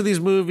 most of these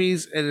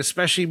movies, and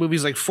especially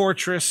movies like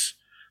Fortress,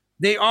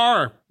 they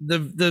are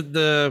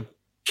the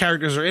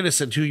characters are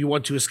innocent who you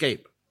want to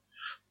escape.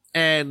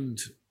 And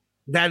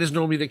that is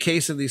normally the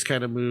case in these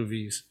kind of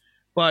movies.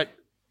 But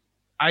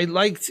I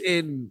liked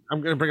I'm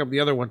going to bring up the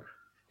other one.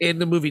 In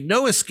the movie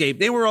No Escape,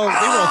 they were all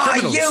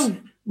criminals.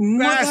 You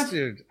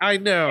bastard. I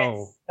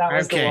know. Yes, that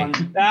was the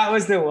one. That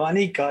was the one.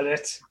 He got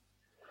it.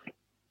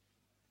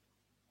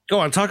 Go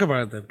on, talk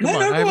about it then. Go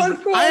on.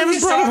 I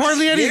haven't brought up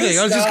hardly anything.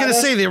 I was just going to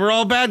say they were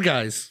all bad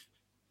guys.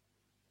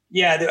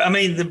 Yeah, I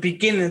mean, the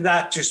beginning of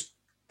that just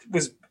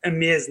was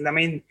amazing. I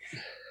mean,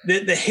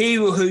 the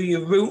hero who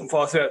you're rooting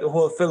for throughout the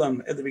whole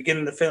film, at the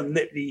beginning of the film,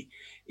 literally,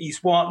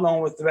 he's walking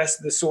along with the rest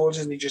of the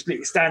soldiers and he just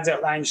literally stands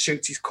out line and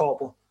shoots his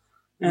corporal.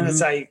 And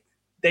it's like,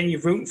 then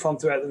you're rooting for him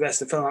throughout the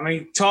rest of the film. I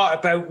mean, talk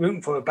about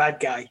rooting for a bad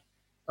guy.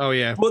 Oh,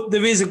 yeah. But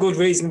there is a good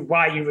reason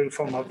why you root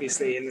for him,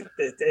 obviously, and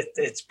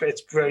it's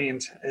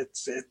brilliant.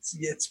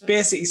 It's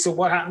basically, so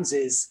what happens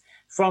is,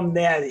 from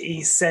there,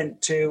 he's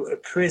sent to a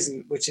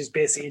prison, which is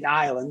basically an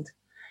island,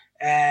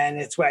 and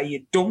it's where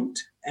you're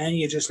dumped and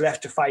you're just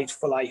left to fight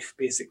for life,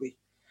 basically.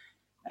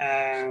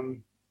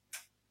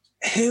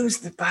 Who's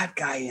the bad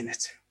guy in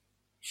it?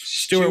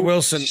 Stuart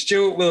Wilson.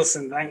 Stuart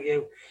Wilson, thank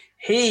you.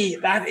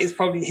 That is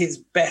probably his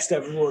best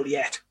ever role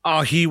yet.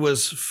 Oh, he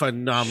was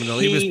phenomenal.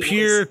 He was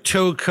pure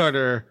toe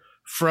cutter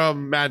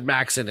from Mad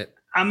Max in it.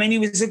 I mean, he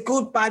was a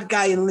good bad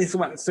guy in Lethal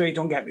Weapon 3,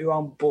 don't get me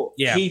wrong, but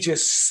he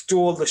just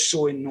stole the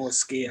show in No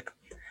Escape.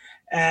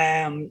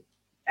 And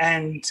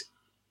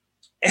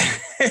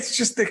it's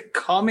just the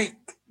comic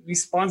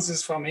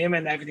responses from him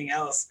and everything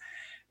else.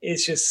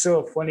 It's just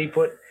so funny,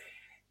 but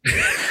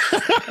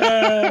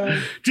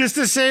just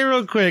to say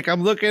real quick,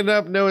 I'm looking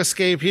up No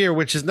Escape here,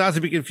 which is not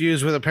to be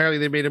confused with, apparently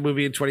they made a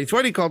movie in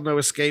 2020 called No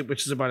Escape,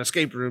 which is about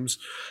escape rooms.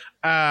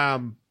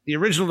 The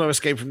original No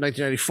Escape from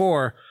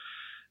 1994.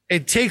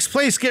 It takes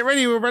place, get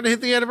ready, we're about to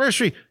hit the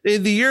anniversary.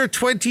 In the year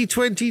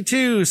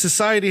 2022,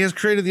 society has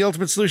created the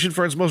ultimate solution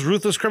for its most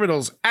ruthless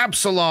criminals,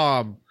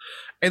 Absalom.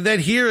 And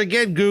then here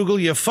again, Google,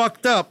 you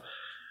fucked up.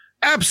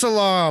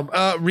 Absalom,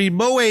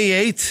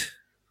 Remoate,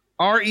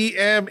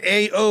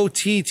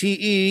 Remaotte,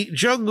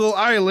 Jungle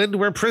Island,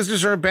 where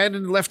prisoners are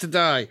abandoned and left to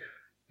die.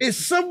 Is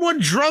someone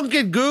drunk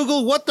at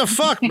Google? What the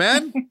fuck,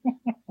 man?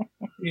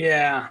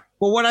 Yeah.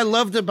 Well, what I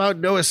loved about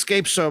No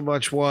Escape so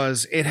much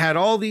was it had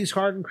all these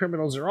hardened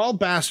criminals. They're all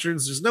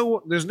bastards. There's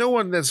no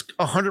one that's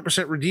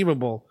 100%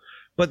 redeemable,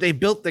 but they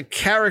built the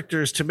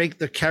characters to make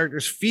the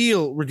characters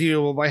feel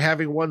redeemable by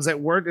having ones that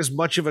weren't as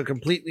much of a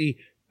completely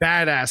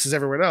badass as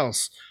everyone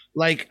else.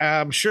 Like,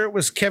 I'm sure it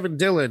was Kevin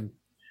Dillon.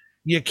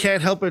 You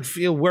can't help but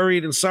feel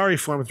worried and sorry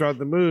for him throughout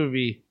the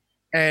movie.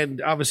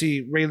 And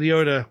obviously Ray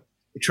Liotta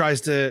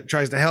tries to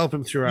help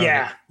him throughout.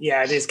 Yeah,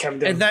 it is Kevin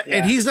Dillon.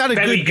 And he's not a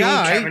good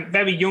guy.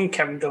 Very young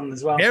Kevin Dillon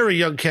as well. Very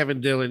young Kevin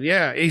Dillon,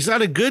 yeah. He's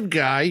not a good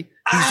guy.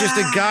 He's just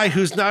a guy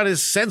who's not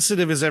as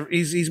sensitive as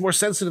he's more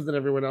sensitive than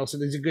everyone else,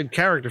 and he's a good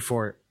character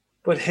for it.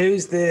 But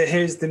who's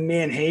the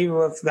main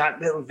hero of that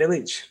little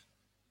village?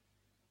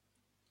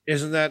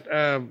 Isn't that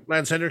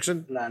Lance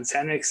Henriksen? Lance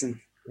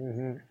Henriksen.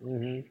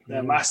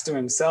 The master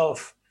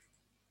himself.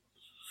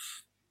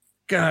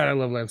 God, I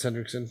love Lance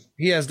Henriksen.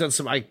 He has done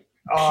some he's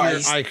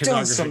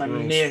done some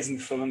amazing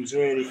films,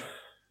 really.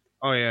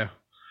 Oh, yeah.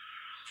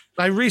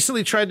 I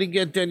recently tried to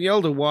get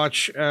Danielle to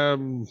watch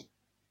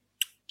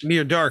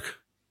Near Dark.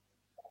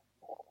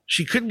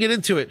 She couldn't get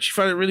into it. She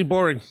found it really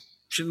boring.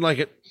 She didn't like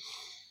it.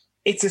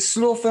 it's a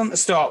slow film to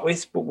start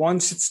with, but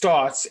once it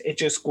starts, it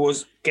just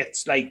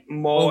gets like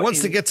more. Well,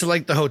 once they get to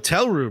like the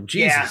hotel room,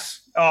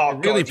 Jesus, yeah.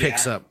 It really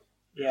picks up.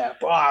 Yeah,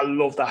 but I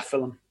love that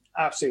film.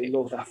 Absolutely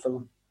love that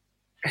film.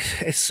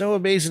 It's so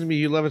amazing to me.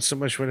 You love it so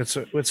much when it's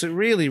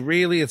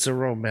really it's a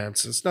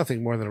romance. It's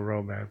nothing more than a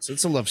romance.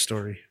 It's a love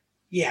story.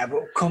 Yeah,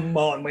 but come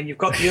on, when you've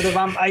got the other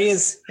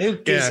vampires, who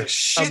gives a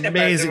shit about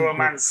the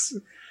romance?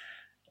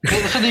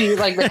 Well, for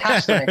the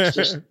cast on it's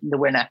just the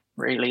winner,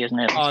 really, isn't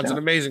it? Oh, it's an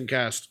amazing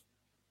cast.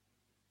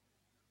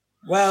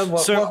 Well,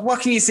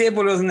 what can you say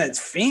about it? Isn't it? It's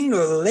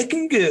finger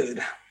licking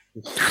good.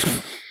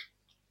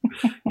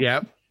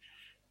 Yeah.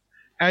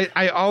 I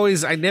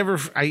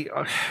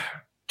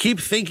keep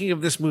thinking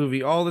of this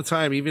movie all the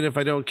time, even if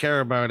I don't care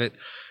about it,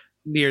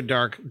 Near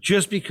Dark,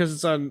 just because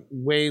it's on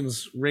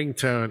Wayne's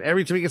ringtone.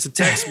 Every time he gets a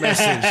text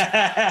message,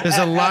 there's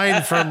a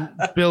line from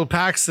Bill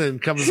Paxton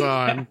comes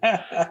on,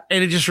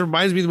 and it just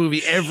reminds me of the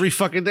movie every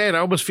fucking day. And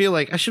I almost feel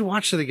like I should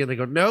watch it again. They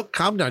go, no,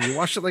 calm down. You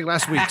watched it like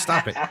last week.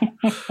 Stop it.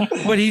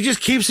 But he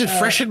just keeps it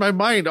fresh in my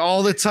mind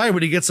all the time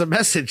when he gets a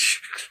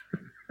message.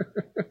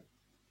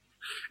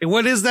 And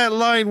what is that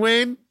line,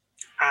 Wayne?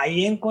 I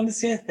ain't going to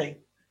say a thing.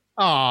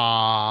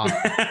 Aww.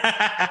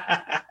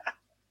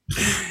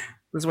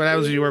 That's what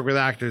happens when you work with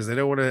actors. They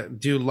don't want to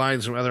do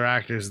lines from other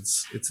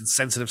actors. It's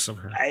insensitive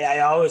somehow. I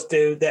always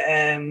do.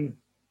 The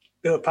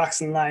Bill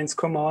Paxton lines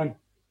come on.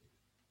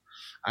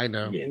 I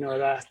know. You know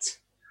that.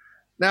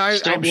 Now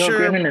I'm your sure.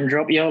 grinning and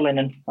drop your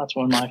linen. That's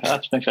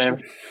my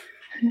favorite.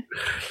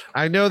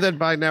 I know that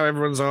by now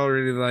everyone's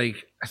already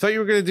like, I thought you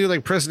were going to do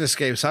like Prison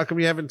Escapes. How come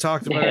you haven't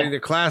talked about any of the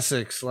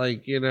classics?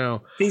 Like, you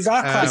know, these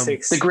are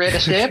classics. The Great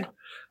Escape.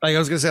 Like I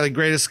was gonna say, like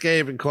Great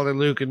Escape and Cold and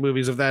Luke and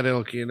movies of that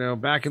ilk, you know,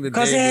 back in the day.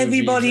 Because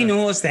everybody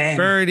knows them.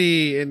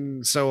 Birdie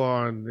and so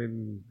on,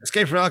 and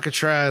Escape from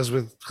Alcatraz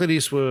with Clint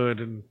Eastwood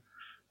and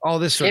all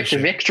this sort of shit.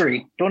 Escape to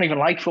Victory. Don't even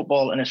like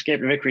football, and Escape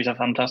to Victory is a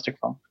fantastic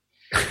film.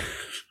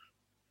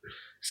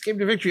 Escape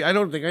to Victory. I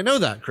don't think I know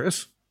that,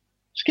 Chris.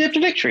 Escape to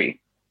Victory.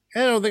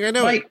 I don't think I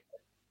know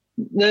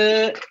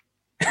it.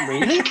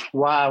 Really?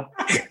 Wow.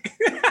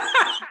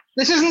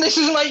 This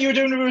isn't like you were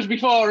doing the movies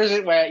before, is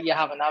it? Where you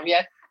haven't, have you?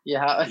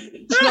 Yeah,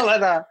 it's not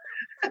like that.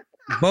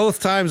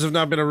 Both times have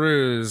not been a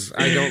ruse.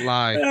 I don't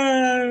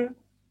lie.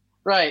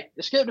 Right,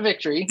 Escape to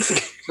Victory.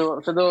 So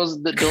for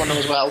those that don't know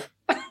as well,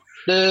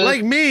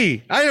 like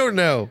me, I don't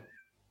know.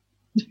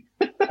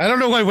 I don't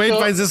know why Wayne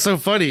finds this so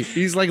funny.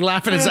 He's like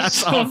laughing his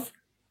ass off.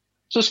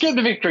 So Escape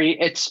to Victory,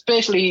 it's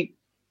basically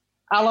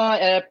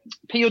POW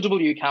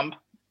camp.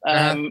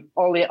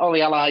 All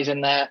the allies in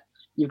there.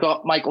 You've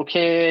got Michael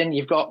Caine.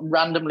 You've got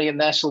randomly in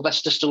there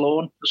Sylvester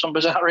Stallone for some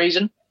bizarre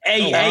reason.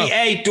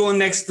 Hey, Dawn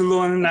next to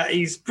Stallone. That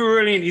he's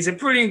brilliant. He's a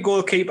brilliant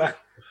goalkeeper.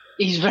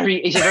 He's a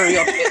very odd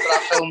fit for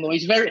that film though.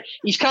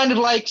 He's kind of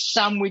like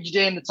sandwiched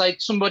in. It's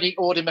like somebody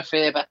owed him a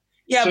favour.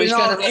 Yeah,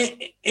 so but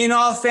in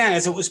all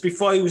fairness, it was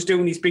before he was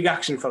doing these big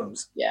action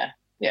films. Yeah.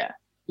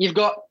 You've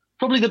got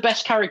probably the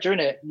best character in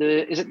it.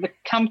 Is it the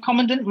camp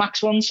commandant, Max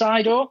von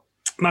Sydow?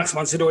 Max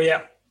von Sydow,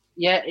 yeah.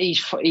 Yeah,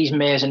 he's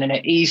amazing in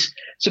it.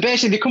 So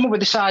basically they come up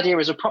with this idea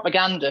as a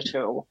propaganda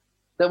tool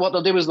that what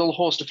they'll do is they'll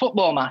host a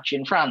football match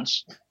in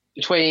France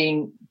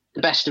between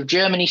the best of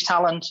Germany's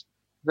talent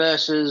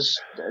versus,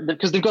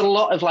 because they've got a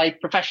lot of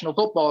like professional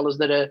footballers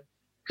that are,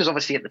 because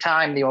obviously at the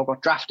time they all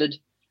got drafted.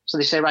 So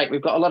they say, right,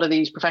 we've got a lot of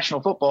these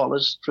professional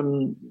footballers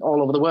from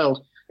all over the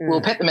world.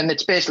 We'll pit them in.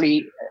 It's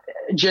basically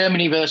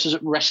Germany versus the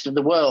rest of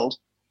the world.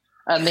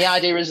 And the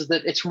idea is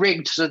that it's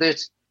rigged so that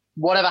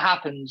whatever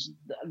happens,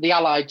 the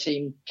Allied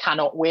team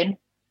cannot win.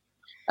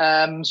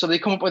 So they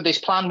come up with this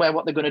plan where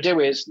what they're going to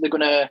do is they're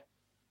going to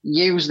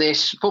use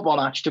this football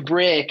match to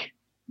break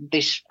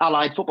this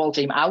Allied football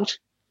team out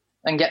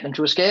and get them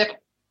to escape.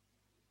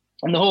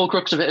 And the whole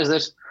crux of it is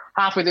that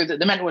halfway through,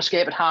 they're meant to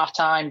escape at half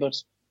time, but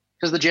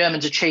because the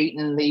Germans are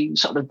cheating, they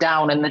sort of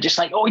down and they're just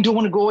like, oh, we don't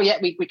want to go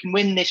yet. We can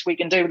win this. We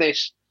can do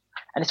this.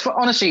 And it's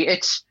honestly,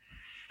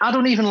 I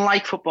don't even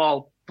like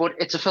football, but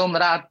it's a film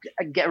that I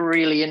get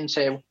really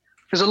into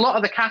because a lot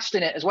of the cast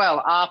in it as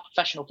well are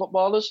professional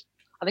footballers.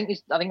 I think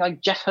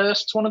like Jeff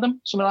Hurst's one of them,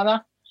 something like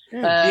that.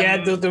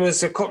 Yeah, there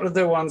was a couple of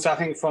the ones I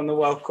think from the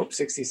World Cup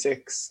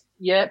 '66.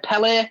 Yeah,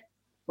 Pele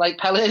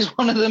is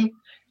one of them.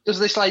 There's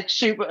this like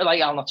super,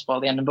 like I'll not spoil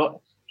the ending, but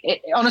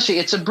honestly,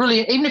 it's a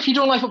brilliant. Even if you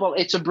don't like football,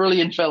 it's a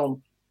brilliant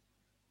film.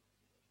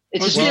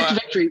 It's Escape to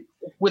Victory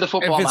with a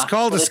football match. If it's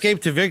called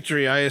Escape to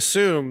Victory, I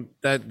assume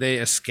that they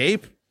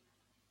escape.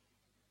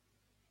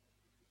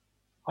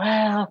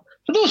 Well,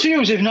 for those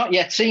viewers who've not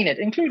yet seen it,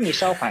 including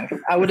yourself, Hank,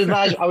 I would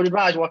advise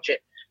watch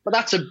it.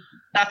 But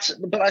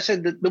but I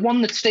said the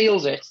one that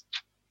steals it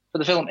for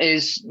the film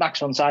is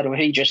Max von Sydow.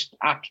 He's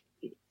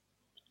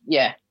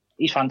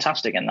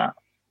fantastic in that.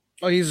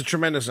 Oh, he's a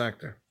tremendous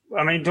actor.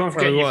 I mean, don't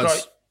forget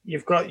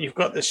you've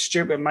got the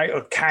stupid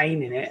Michael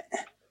Caine in it.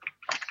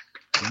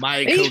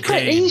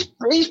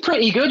 He's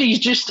pretty good. He's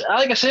just,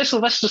 like I say,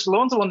 Sylvester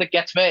Stallone's the one that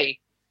gets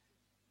me.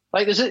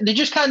 Like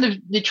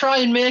they try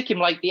and make him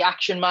like the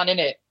action man in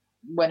it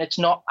when it's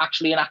not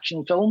actually an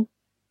action film.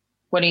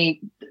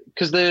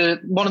 Because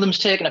one of them's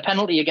taking a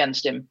penalty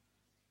against him,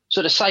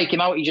 So to psych him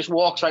out, he just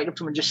walks right up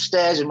to him and just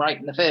stares him right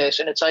in the face.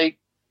 And it's like,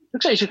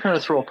 looks like he's just going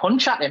to throw a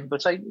punch at him, but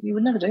it's like, you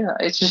would never do that.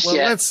 It's just,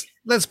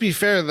 let's be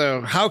fair,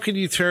 though. How can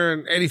you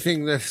turn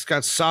anything that's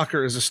got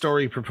soccer as a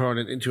story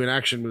proponent into an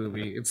action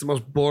movie? It's the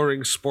most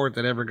boring sport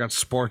that ever got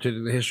sported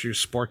in the history of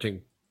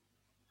sporting.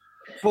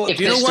 Well,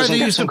 do you know why they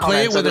used to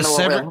play it with a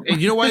severed?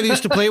 You know why they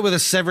used to play it with a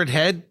severed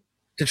head?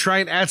 To try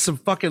and add some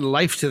fucking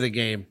life to the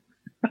game.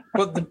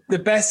 But the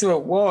best of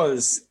it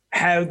was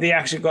how they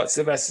actually got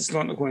Sylvester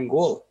Stallone to go in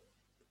goal.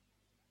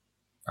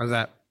 How's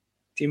that?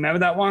 Do you remember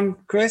that one,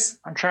 Chris?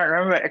 I'm trying to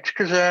remember. It's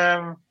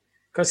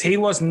because he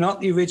was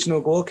not the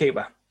original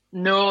goalkeeper.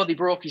 No, they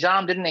broke his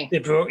arm, didn't he? They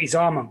broke his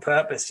arm on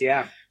purpose.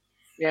 Yeah.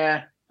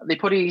 Yeah, they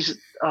put his.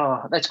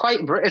 Oh, it's quite.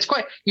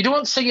 You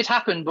don't see it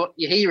happen, but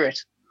you hear it,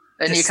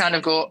 and you kind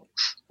of go,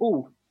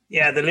 "Ooh."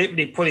 Yeah, they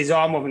literally put his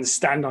arm up and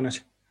stand on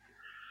it.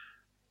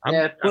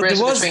 Yeah,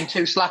 race between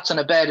two slats on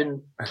a bed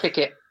and kick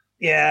it.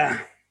 Yeah,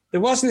 there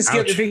was an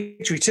Escape to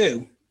Victory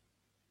too.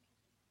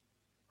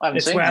 I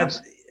haven't seen that.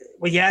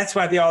 Well, yeah, that's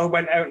why they all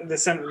went out in the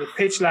centre of the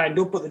pitch, lined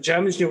up, but the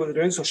Germans knew what they're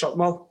doing, so shot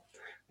them all.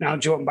 Now I'm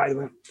joking, by the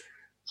way.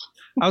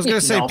 I was going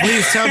to say,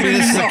 please tell me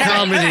this is a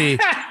comedy.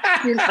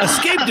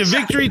 Escape to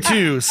Victory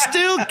 2,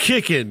 still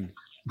kicking.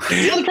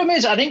 The other problem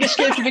is, I think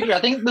Escape to Victory,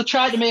 I think they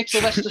tried to make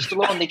Sylvester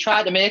Stallone, they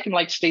tried to make him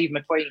like Steve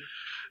McQueen.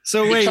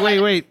 So wait.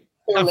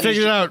 I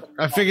figured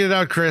it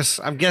out, Chris.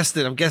 I've guessed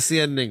it. I've guessed the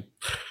ending.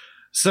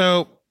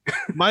 So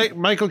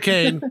Michael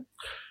Caine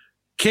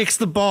kicks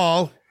the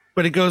ball,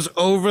 but it goes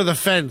over the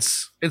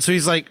fence. And so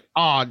he's like,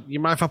 you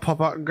mind if I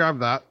pop out and grab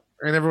that?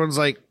 And everyone's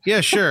like,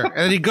 yeah, sure. And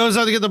then he goes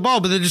out to get the ball,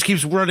 but then just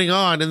keeps running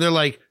on. And they're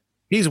like,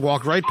 he's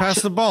walked right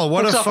past the ball.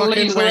 What a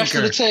fucking wanker. The rest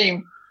of the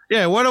team.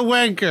 Yeah, what a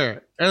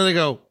wanker. And they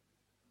go,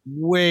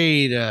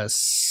 wait a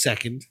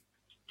second.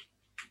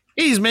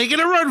 He's making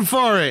a run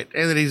for it.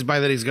 And then he's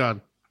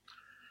gone.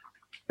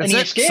 That's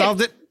it. Escaped.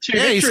 Solved it.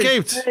 Yeah, he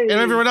escaped. Hey. And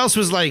everyone else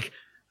was like,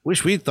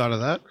 wish we'd thought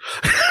of that.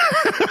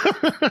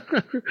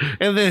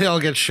 And then they all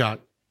get shot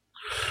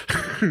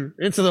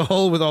into the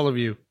hole with all of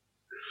you.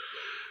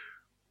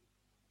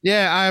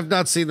 Yeah, I have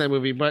not seen that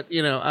movie, but,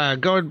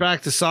 going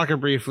back to soccer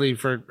briefly,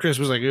 for Chris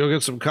was like, you'll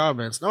get some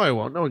comments. No, I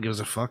won't. No one gives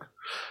a fuck.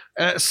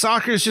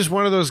 Soccer is just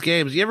one of those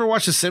games. You ever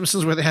watch The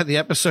Simpsons where they had the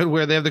episode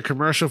where they have the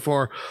commercial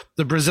for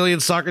the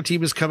Brazilian soccer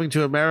team is coming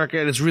to America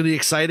and it's really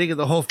exciting and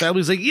the whole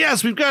family's like,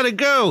 yes, we've got to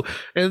go.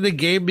 And the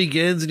game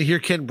begins and you hear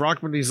Ken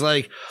Brockman. He's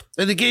like,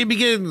 and the game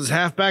begins.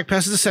 Halfback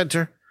passes to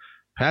center,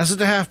 passes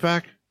to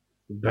halfback,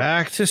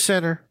 back to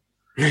center.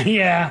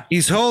 Yeah.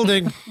 He's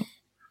holding.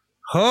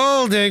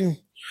 And then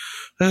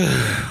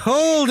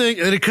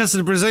it cuts to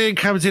the Brazilian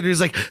commentator.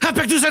 He's like,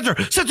 halfback to center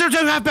to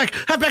halfback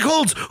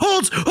holds.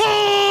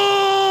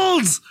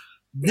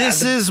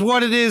 This is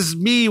what it is,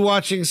 me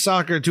watching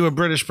soccer to a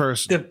British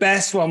person. The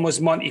best one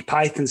was Monty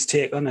Python's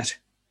take on it.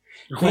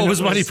 What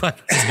was Monty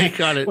Python's take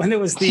on it? When it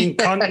was the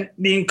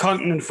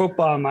incontinent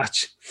football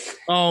match.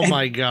 Oh,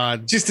 my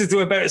God. Just to do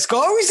a better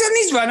score,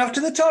 he's run off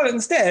to the toilet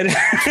instead.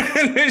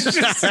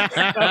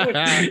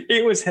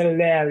 It was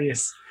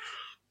hilarious.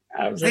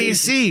 Hey, you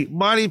see,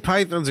 Monty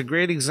Python's a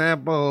great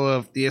example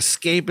of the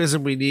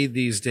escapism we need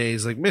these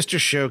days. Like Mr.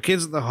 Show,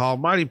 Kids in the Hall,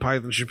 Monty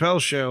Python,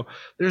 Chappelle's Show.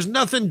 There's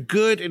nothing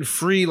good and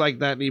free like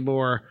that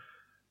anymore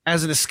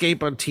as an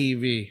escape on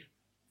TV.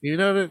 You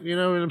know what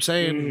I'm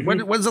saying?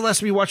 Mm-hmm. When's the last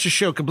time you watched a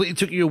show completely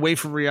took you away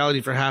from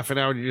reality for half an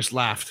hour and you just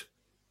laughed?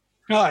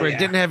 Where it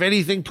didn't have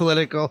anything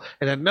political.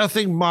 It had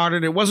nothing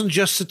modern. It wasn't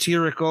just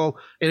satirical.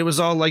 And it was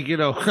all like,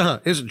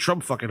 isn't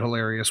Trump fucking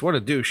hilarious? What a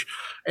douche.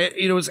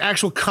 It was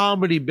actual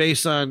comedy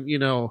based on,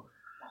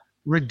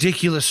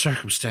 ridiculous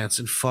circumstance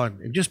and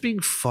fun and just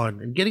being fun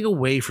and getting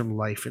away from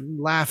life and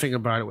laughing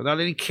about it without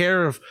any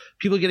care of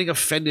people getting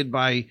offended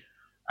by,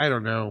 I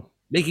don't know,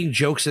 making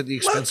jokes at the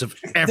expense of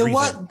everything.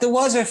 There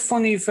was a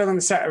funny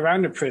film set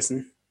around a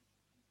prison.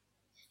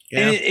 Yeah.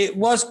 And it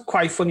was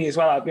quite funny as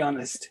well, I'll be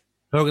honest.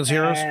 Hogan's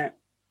Heroes?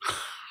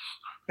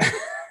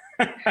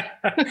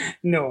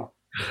 No.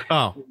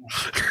 Oh.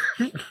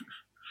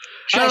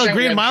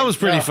 Green Mile was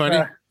pretty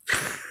funny.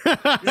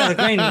 The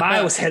Green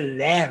Mile was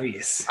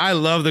hilarious. I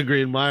love the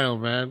Green Mile,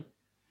 man.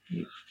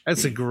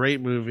 That's a great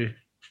movie.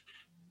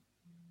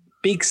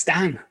 Big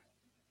Stan.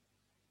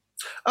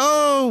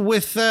 Oh,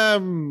 with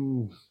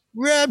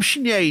Rob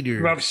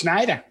Schneider. Rob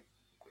Schneider.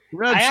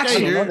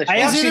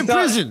 Is in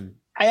prison.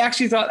 I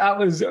actually thought that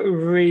was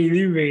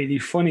really, really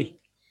funny.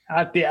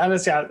 I'll be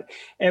honest,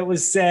 it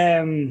was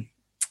the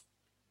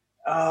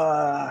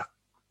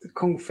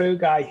Kung Fu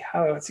guy.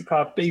 What's he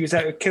called? He was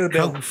out with Kill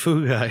Bill. Kung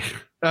Fu guy.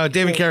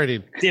 David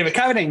Carradine. David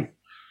Carradine.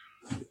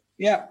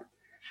 Yeah.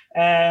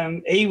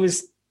 He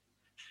was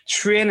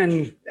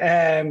training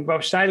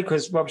Rob Schneider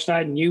because Rob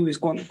Schneider knew he was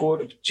going to go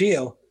to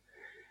jail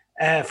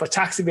for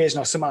tax evasion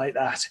or something like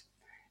that.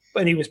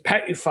 But he was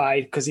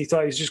petrified because he thought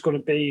he was just going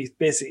to be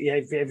basically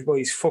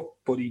everybody's fuck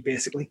buddy,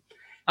 basically.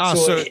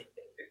 So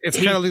It's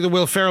kind of like the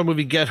Will Ferrell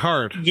movie Get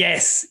Hard.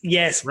 Yes.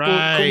 Right.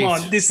 But come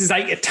on, this is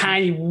like a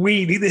tiny,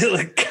 weedy little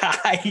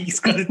guy.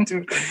 He's got to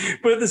do,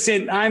 but at the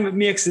same time, it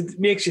makes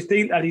you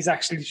think that he's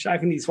actually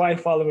shagging his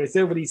wife all the way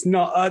through, but he's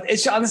not.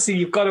 It's honestly,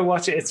 you've got to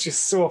watch it. It's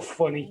just so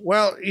funny.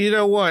 Well, you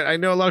know what? I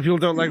know a lot of people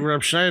don't like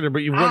Rob Schneider, but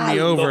you won me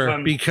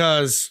over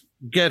because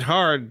Get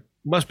Hard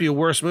must be a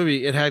worse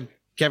movie. It had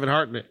Kevin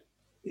Hart in it.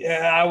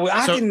 Yeah,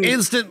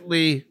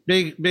 instantly,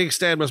 Big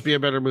Stan must be a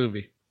better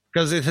movie.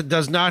 Because it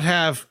does not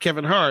have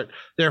Kevin Hart.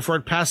 Therefore,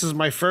 it passes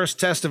my first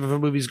test of if a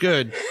movie's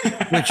good,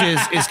 which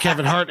is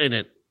Kevin Hart in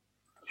it.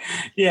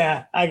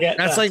 Yeah, I get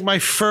that. That's like my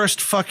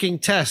first fucking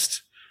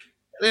test.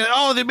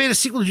 Oh, they made a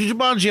sequel to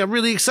Jumanji. I'm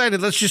really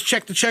excited. Let's just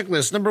check the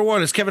checklist. Number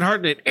 1 is Kevin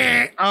Hart in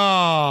it.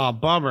 Oh,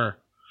 bummer.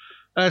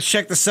 Let's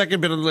check the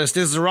second bit on the list.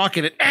 Is The Rock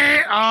in it?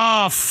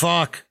 Oh,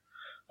 fuck.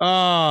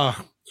 Oh.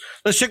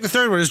 Let's check the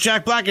third one. Is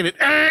Jack Black in it?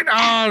 Oh,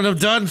 I'm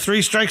done.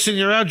 3 strikes and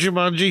you're out,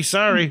 Jumanji.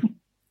 Sorry.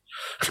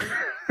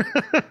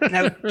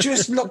 Now,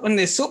 just looking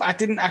this up, I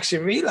didn't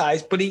actually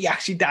realize, but he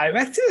actually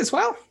directed as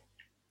well.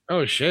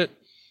 Oh, shit.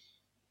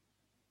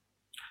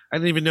 I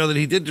didn't even know that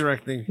he did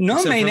directing.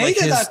 No, me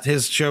neither. Like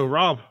his show,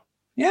 Rob.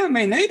 Yeah,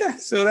 me neither.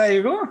 So there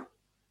you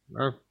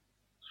go.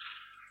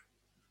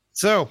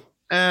 So,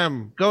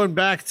 going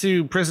back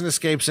to Prison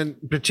Escapes, and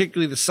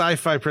particularly the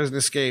sci-fi Prison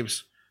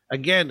Escapes,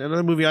 again,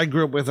 another movie I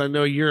grew up with. I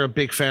know you're a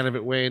big fan of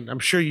it, Wayne. I'm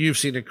sure you've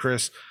seen it,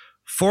 Chris.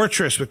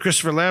 Fortress with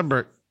Christopher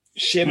Lambert.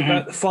 Shame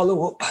about the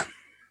follow-up.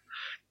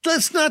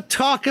 Let's not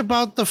talk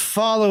about the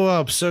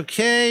follow-ups,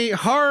 okay?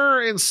 Horror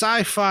and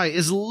sci-fi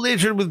is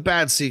littered with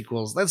bad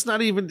sequels. Let's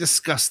not even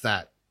discuss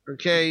that,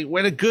 okay?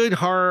 When a good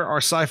horror or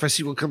sci-fi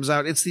sequel comes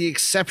out, it's the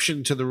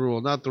exception to the rule,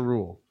 not the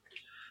rule.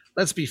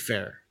 Let's be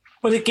fair.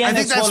 But again,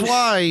 I think that's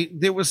why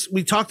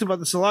we talked about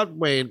this a lot,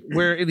 Wayne,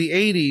 where in the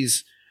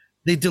 80s,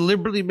 they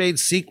deliberately made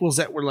sequels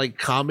that were like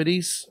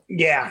comedies.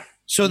 Yeah.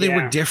 So they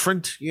were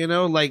different,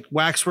 like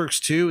Waxworks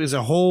 2 is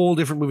a whole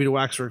different movie to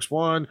Waxworks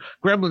 1.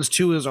 Gremlins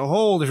 2 is a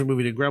whole different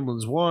movie to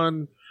Gremlins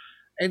 1.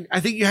 And I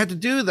think you had to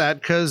do that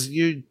because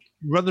you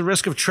run the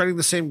risk of treading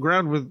the same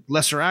ground with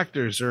lesser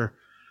actors or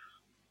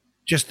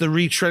just the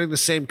retreading the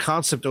same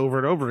concept over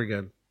and over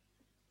again.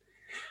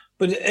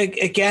 But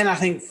again, I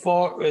think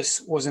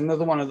Fortress was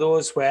another one of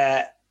those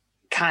where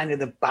kind of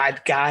the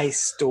bad guys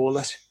stole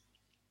it.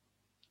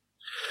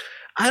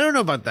 I don't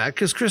know about that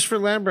because Christopher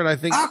Lambert, I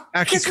think,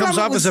 actually comes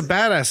off as a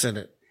badass in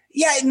it.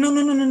 Yeah,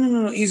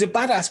 no. He's a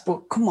badass,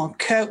 but come on,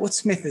 Kurtwood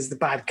Smith is the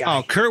bad guy.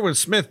 Oh, Kurtwood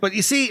Smith. But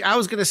you see, I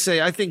was going to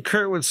say, I think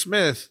Kurtwood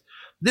Smith,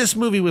 this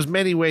movie was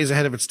many ways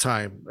ahead of its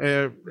time.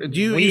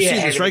 You've seen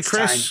this, right,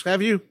 Chris?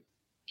 Have you?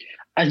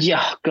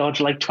 Yeah, God,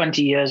 like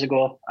 20 years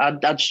ago.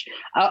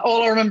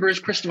 All I remember is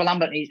Christopher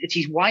Lambert. It's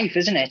his wife,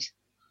 isn't it?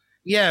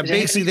 Yeah,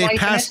 basically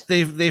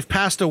they've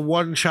passed a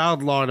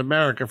one-child law in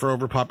America for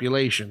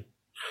overpopulation.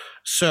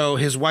 So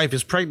his wife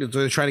is pregnant, so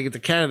they're trying to get to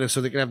Canada so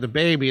they can have the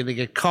baby, and they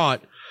get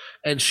caught,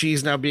 and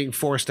she's now being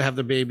forced to have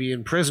the baby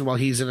in prison while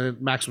he's in a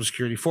maximum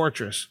security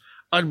fortress.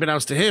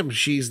 Unbeknownst to him,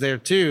 she's there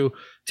too,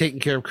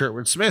 taking care of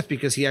Kurtwood Smith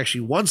because he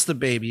actually wants the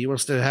baby. He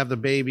wants to have the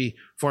baby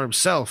for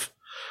himself.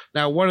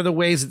 Now, one of the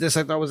ways that this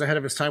I thought was ahead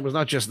of its time was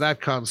not just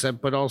that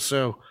concept, but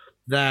also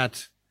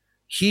that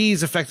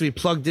he's effectively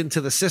plugged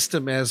into the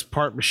system as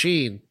part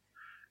machine,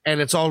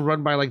 and it's all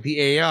run by like the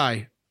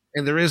AI,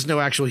 and there is no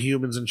actual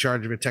humans in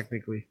charge of it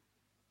technically.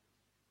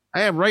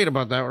 I am right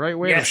about that, right?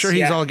 Wayne? Yes, I'm sure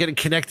he's all getting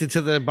connected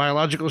to the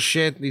biological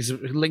shit. And he's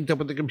linked up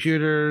with the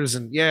computers,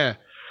 and I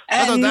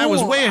thought that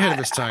was way ahead of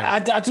his time. I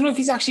don't know if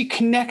he's actually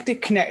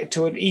connected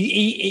to it.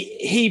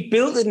 He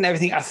built it and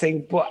everything, I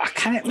think, but I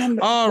can't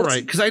remember. All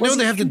right, because I know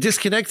they have to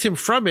disconnect him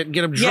from it and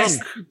get him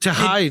drunk to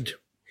hide.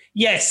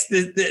 Yes,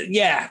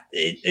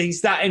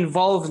 he's that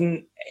involved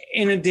and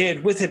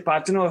inundated with it, but I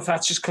don't know if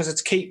that's just because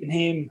it's keeping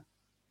him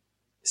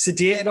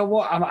sedated or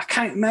what. I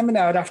can't remember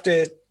now. I'd have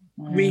to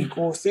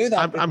go through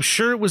that. I'm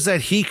sure it was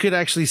that he could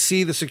actually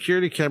see the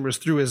security cameras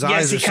through his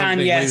eyes or something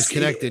when he was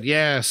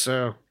connected.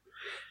 So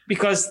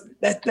because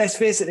let's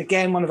face it,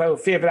 again, one of our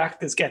favorite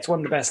actors gets one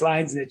of the best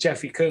lines in it,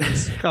 Jeffrey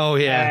Combs. Oh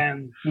yeah.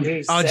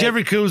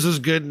 Jeffrey Combs was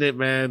good in it,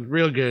 man,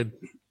 real good.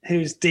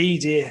 Who's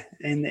DJ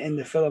in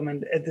the film,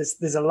 and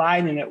there's a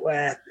line in it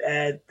where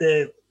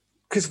the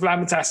Christopher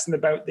Lambert's asking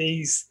about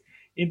these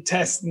in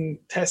testing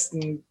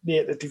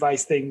the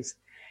device things,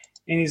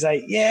 and he's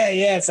like, yeah,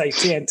 it's like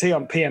TNT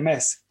on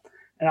PMS.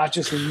 And I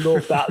just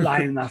love that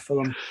line in that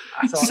film.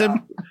 I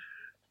thought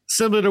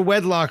similar to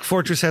Wedlock,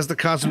 Fortress has the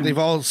concept they've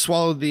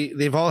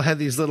all had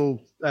these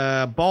little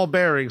ball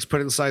bearings put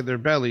inside their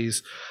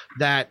bellies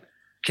that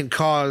can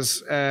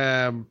cause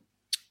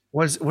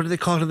what do they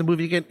call it in the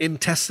movie again?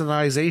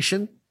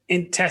 Intestinization?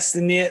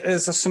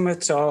 Intestinators or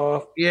something.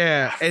 Or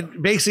yeah,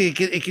 and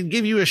basically it can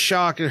give you a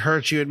shock and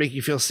hurt you and make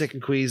you feel sick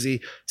and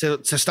queasy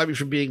to stop you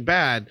from being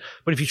bad.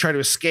 But if you try to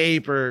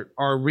escape or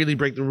really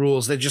break the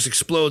rules, that just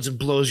explodes and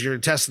blows your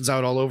intestines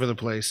out all over the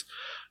place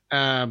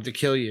to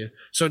kill you.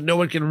 So no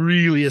one can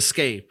really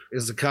escape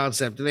is the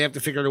concept, and they have to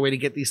figure out a way to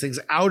get these things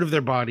out of their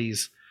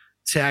bodies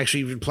to actually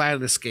even plan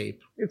an escape.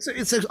 It's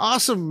an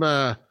awesome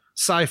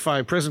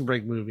sci-fi Prison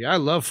Break movie. I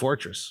love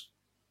Fortress.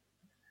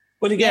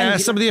 But again, yeah,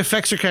 some of the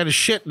effects are kind of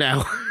shit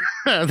now.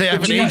 They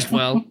haven't aged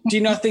well. Do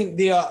you not think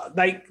they are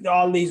like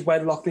all these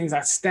wedlock things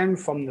that stem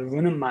from the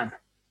Running Man?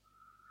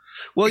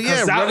 Well,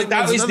 because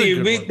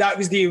that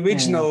was the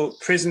original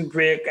Prison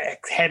Break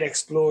head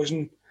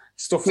explosion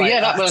stuff.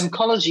 Well, like that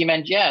colours you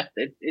meant. Yeah,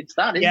 it's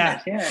that,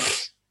 isn't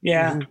it?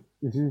 Yeah.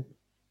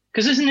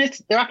 Because isn't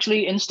it? They're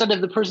actually, instead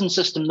of the prison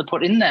system, they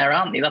put in there,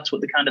 aren't they? That's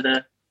what the kind of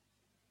the.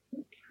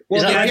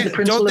 Well,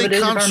 don't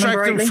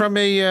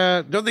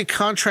they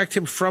contract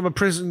him from a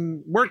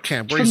prison work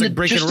camp where he's like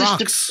breaking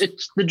rocks?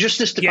 It's the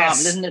Justice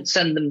Department, isn't it?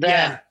 Send them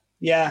there.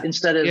 Yeah.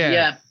 Instead of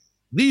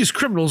These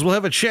criminals will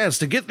have a chance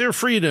to get their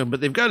freedom,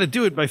 but they've got to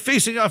do it by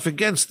facing off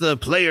against the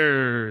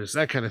players.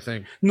 That kind of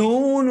thing.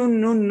 No.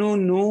 Am I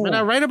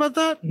not right about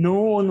that?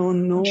 No.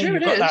 I'm sure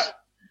it is. That.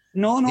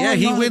 No. Yeah,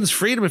 he wins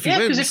freedom if he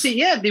wins. Because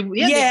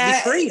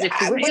they're free.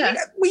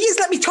 Will you just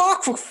let me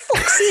talk, for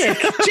fuck's sake?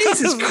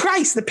 Jesus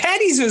Christ, the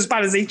pennies are as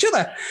bad as each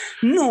other.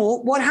 No,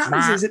 what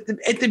happens is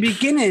at the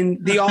beginning,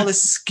 they all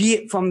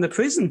escape from the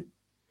prison.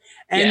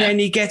 And then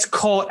he gets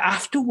caught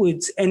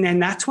afterwards. And then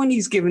that's when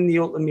he's given the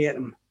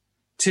ultimatum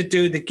to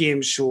do the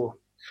game show.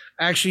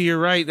 Actually, you're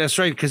right. That's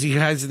right, because he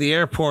hides at the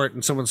airport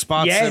and someone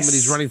spots him and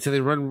he's running to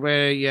the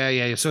runway.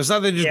 Yeah. So it's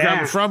not that they just grab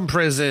him from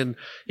prison.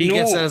 He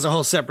gets that as a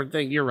whole separate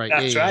thing. You're right.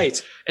 That's right.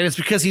 And it's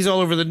because he's all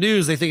over the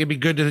news. They think it'd be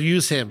good to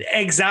use him.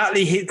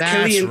 Exactly.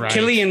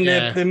 Killian,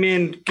 the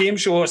main game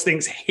show host,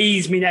 thinks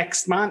he's my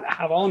next man to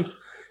have on.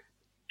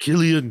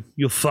 Killian,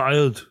 you're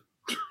fired.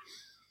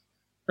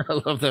 I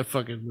love that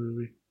fucking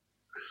movie.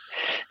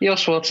 Your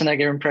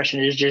Schwarzenegger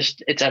impression is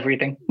just, it's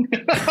everything.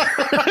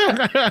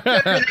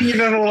 Everything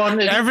you've ever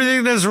wanted.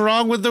 Everything that's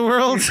wrong with the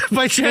world,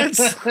 by chance.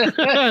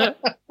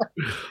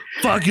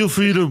 Fuck your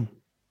freedom.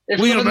 If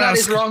something that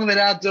is wrong, then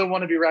I don't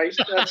want to be right.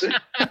 That's it.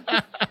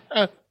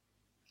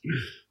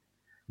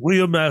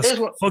 Wear a mask.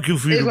 Fuck your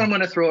freedom. Here's what I'm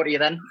going to throw at you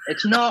then.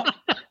 It's not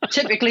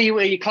typically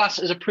where you class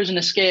as a prison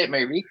escape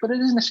movie, but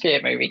it is an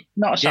escape movie,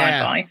 not a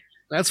sci-fi. Yeah,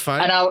 that's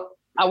fine. And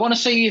I want to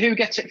see who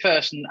gets it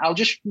first, and I'll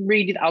just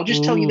read it. I'll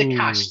just tell you the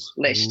cast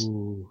list.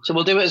 So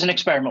we'll do it as an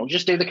experiment. We'll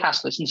just do the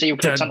cast list and see who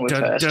clicks onto it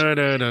first.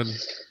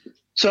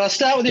 So I'll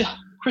start with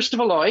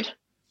Christopher Lloyd.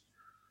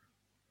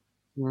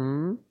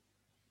 No?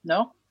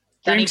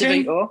 Danny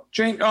DeVito.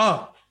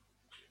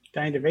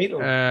 Danny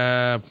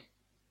DeVito.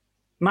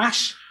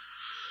 MASH.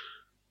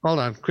 Hold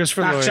on.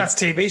 Christopher Lloyd. That's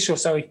TV show,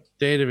 sorry.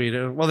 Danny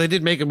DeVito. Well, they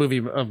did make a movie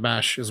of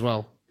MASH as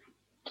well.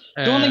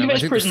 Don't think of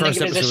it as prison, think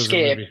of it as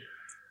escape.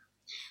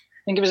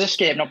 Think of it as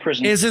escape, not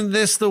prison. Isn't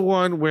this the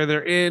one where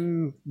they're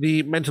in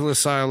the mental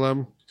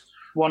asylum?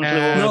 One flew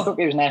over the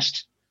cuckoo's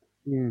nest.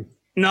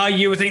 No,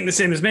 you were thinking the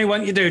same as me.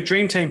 What you do?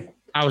 Dream Team.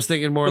 I was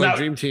thinking more like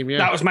Dream Team, yeah.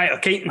 That was Michael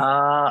Keaton.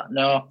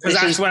 No.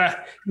 Because that's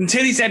where,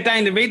 until he said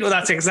Danny DeVito,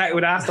 that's exactly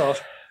what I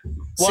thought.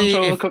 One flew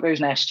over the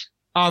cuckoo's nest.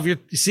 Oh,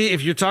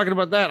 if you're talking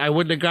about that, I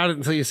wouldn't have got it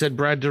until you said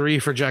Brad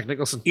Dourif for Jack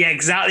Nicholson. Yeah,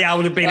 exactly. I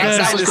would have been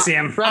exactly the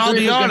same. I'll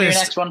be honest.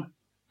 Next one.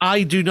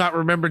 I do not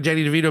remember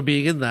Danny DeVito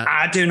being in that.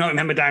 I do not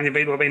remember Danny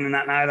DeVito being in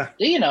that neither.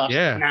 Do you not?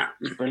 Yeah. Nah.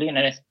 He's brilliant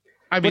in it.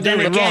 I mean, don't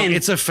get me wrong,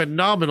 it's a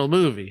phenomenal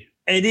movie.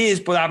 It is,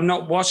 but I've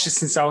not watched it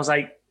since I was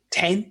like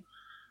 10.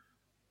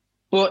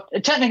 But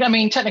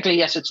technically,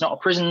 yes, it's not a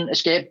prison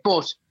escape,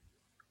 but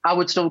I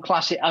would still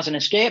class it as an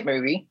escape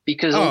movie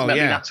because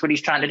ultimately that's what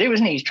he's trying to do,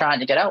 isn't he? He's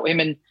trying to get out. Him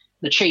and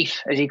the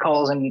chief, as he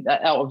calls him,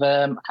 out of,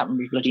 I can't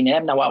remember his bloody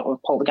name now, out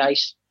of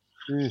Poltergeist.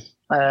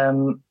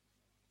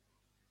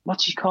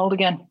 What's he called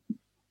again?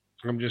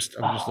 I'm just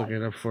looking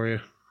it up for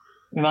you.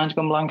 My mind's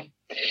gone blank.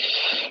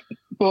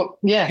 But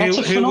yeah,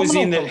 who was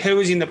in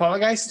the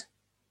Poltergeist?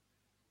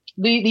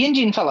 The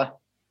Indian fella.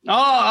 Oh,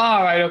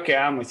 all right, okay,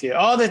 I'm with you.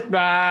 Oh,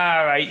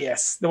 right,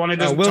 yes, the one who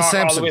doesn't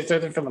talk all the way through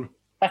the film.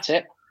 That's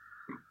it.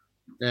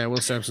 Yeah, Will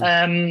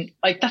Sampson.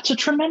 That's a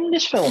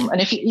tremendous film,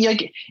 and if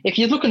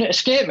you're looking at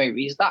escape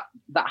movies, that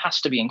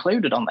has to be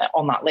included on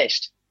that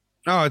list.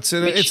 Oh, it's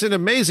an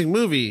amazing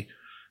movie.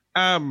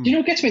 Do you know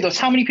what gets me though? It's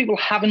how many people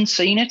haven't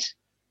seen it.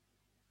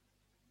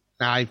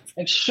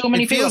 So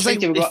many people. It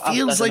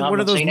feels like one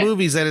of those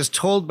movies that is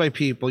told by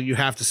people, you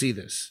have to see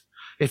this.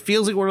 It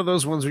feels like one of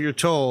those ones where you're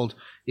told,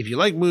 if you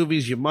like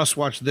movies, you must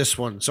watch this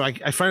one. So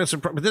I find it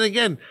surprising. But then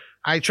again,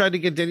 I tried to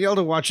get Danielle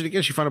to watch it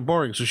again. She found it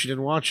boring, so she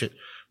didn't watch it.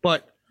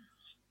 But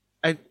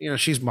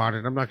she's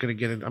modern. I'm not going to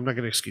get it. I'm not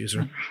going to excuse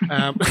her.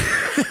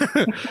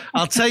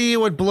 I'll tell you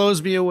what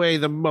blows me away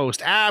the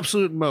most,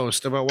 absolute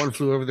most, about One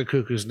Flew Over the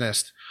Cuckoo's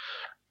Nest.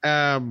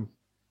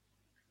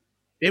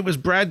 It was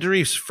Brad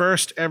Dourif's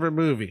first ever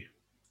movie.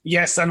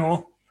 Yes, I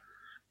know.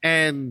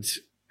 And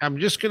I'm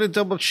just going to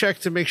double check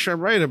to make sure I'm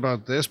right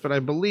about this, but I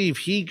believe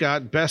he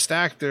got Best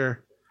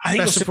Actor,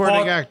 Best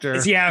Supporting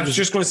Actor. Yeah, I was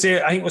just going to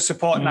say, I think it was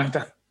Supporting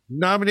Actor.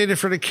 Nominated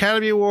for an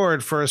Academy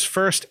Award for his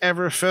first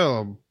ever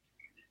film.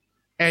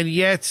 And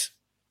yet,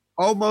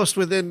 almost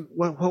within,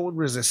 what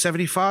was it,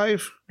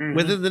 75? Mm-hmm.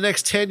 Within the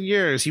next 10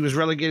 years, he was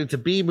relegated to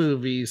B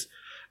movies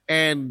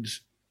and,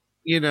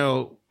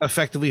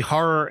 effectively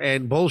horror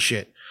and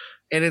bullshit.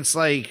 And it's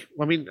like,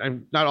 I mean,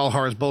 I'm not all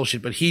horror is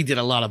bullshit, but he did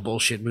a lot of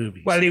bullshit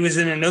movies. Well, he was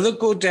in another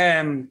good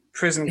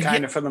prison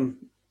kind of film.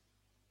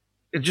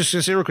 And just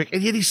to say real quick,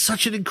 and yet he's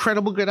such an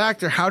incredible good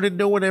actor. How did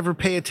no one ever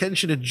pay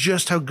attention to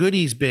just how good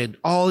he's been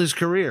all his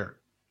career?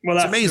 Well,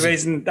 that's the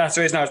reason. That's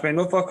the reason I was bringing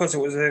up for, because it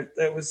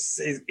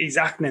was his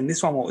acting in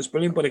this one what was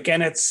brilliant. But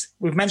again,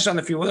 we've mentioned on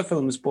a few other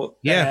films, but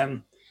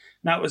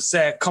that was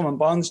Common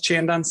Bonds,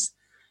 Chain Dance.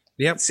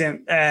 Yep.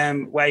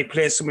 Where he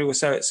plays somebody with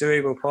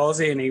cerebral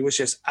palsy, and he was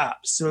just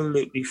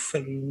absolutely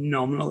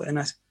phenomenal in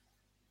it.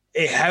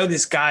 How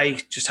this guy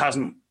just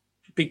hasn't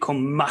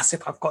become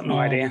massive, I've got no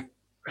idea.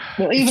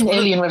 Well, even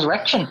Alien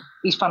Resurrection,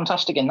 he's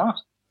fantastic in that.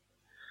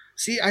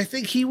 See, I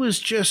think he was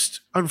just,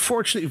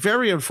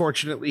 very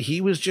unfortunately, he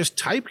was just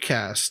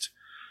typecast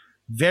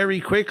very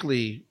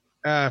quickly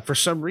for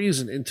some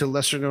reason into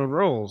lesser known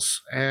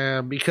roles.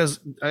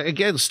 Because,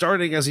 again,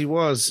 starting as he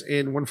was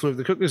in One Flew Over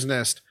the Cuckoo's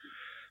Nest,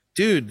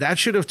 dude, that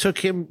should have took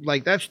him,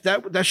 like,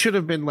 that should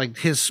have been, like,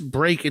 his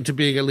break into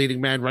being a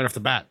leading man right off the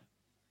bat.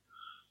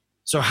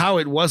 So how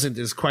it wasn't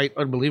is quite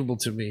unbelievable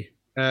to me.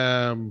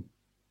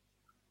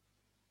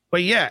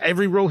 But yeah,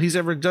 every role he's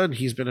ever done,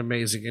 he's been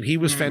amazing. And he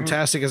was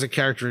fantastic as a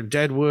character in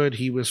Deadwood.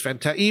 He was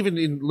fantastic. Even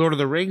in Lord of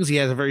the Rings, he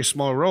has a very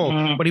small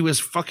role, but he was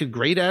fucking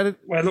great at it.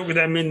 Well, look at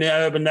him in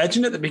Urban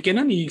Legend at the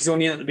beginning. He's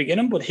only in at the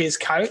beginning, but his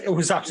character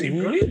was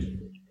absolutely brilliant.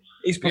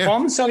 His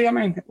performance,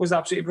 was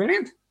absolutely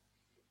brilliant.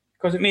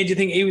 Because it made you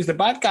think he was the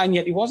bad guy, and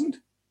yet he wasn't.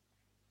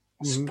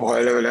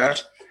 Spoiler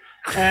alert.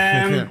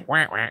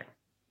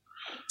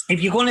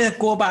 If you're going to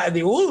go back to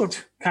the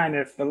old kind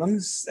of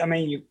films, I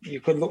mean, you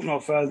could look no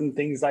further than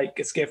things like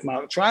Escape from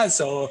Alcatraz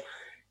or,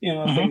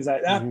 things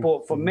like that.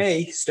 But for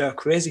me, Stir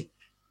Crazy.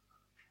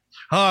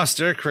 Oh,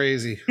 Stir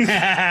Crazy.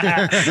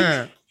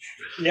 Yep.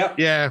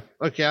 Yeah.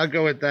 Okay, I'll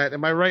go with that.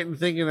 Am I right in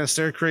thinking that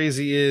Stir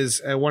Crazy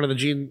is one of the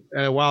Gene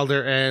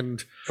Wilder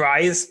and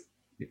Fryers?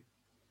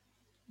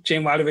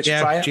 Gene Wilder, Richard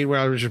Pryor. Gene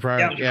Wilder, Richard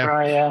Pryor.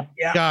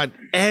 Yeah. God,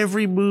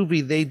 every movie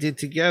they did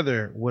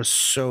together was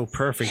so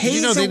perfect.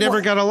 They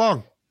never got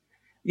along.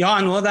 Yeah,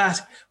 I know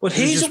that. But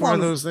he's one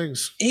of those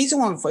things. He's the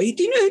one for you.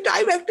 Do you know who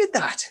directed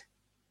that?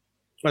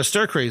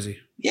 Stir Crazy.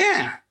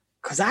 Yeah.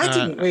 Because I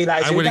didn't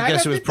realize I would have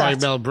guessed it was probably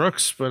Mel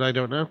Brooks, but I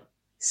don't know.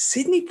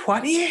 Sidney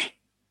Poitier.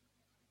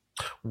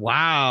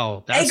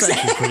 Wow. That's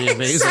actually pretty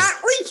amazing.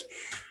 Exactly.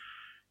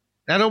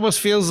 That almost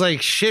feels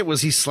like shit.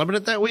 Was he slumming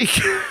it that week?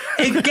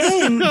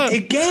 Again, a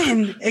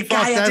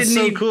guy I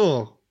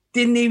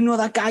didn't even know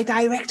that guy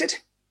directed.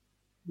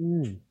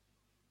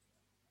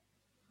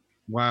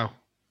 Wow.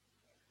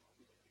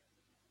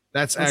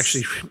 That's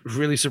actually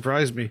really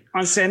surprised me.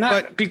 I'm saying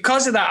that, but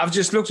because of that, I've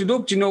just looked it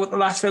up. Do you know what the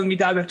last film he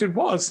directed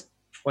was?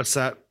 What's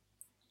that?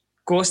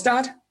 Ghost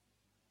Dad.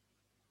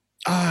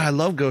 Oh, I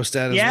love Ghost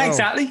Dad as well. Yeah,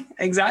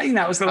 exactly.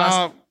 That was the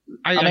last.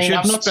 I mean,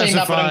 I've not seen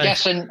that, but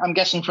I'm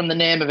guessing from the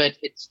name of it,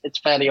 it's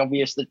fairly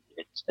obvious that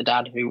it's a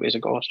dad who is a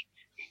ghost.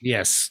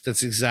 Yes,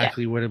 that's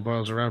exactly what it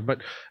boils around.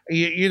 But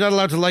you're not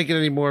allowed to like it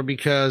anymore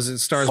because it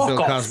stars Bill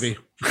Cosby.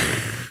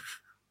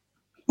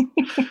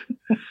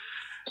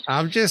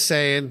 I'm just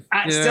saying.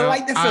 I still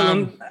like the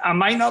film. I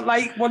might not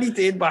like what he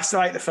did, but I still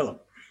like the film.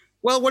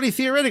 Well, what he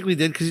theoretically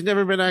did, because he's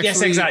never been actually.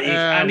 Yes, exactly.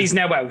 And he's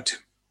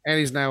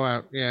now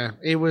out. Yeah.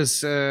 It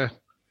was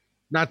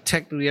not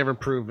technically ever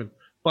proven.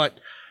 But,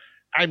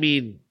 I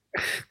mean,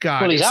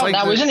 God. Well, he's out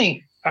now, isn't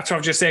he? That's what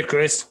I've just said,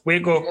 Chris. We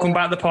go. Come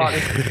back to the party.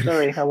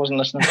 Sorry, I wasn't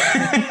listening.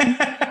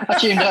 I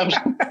tuned out.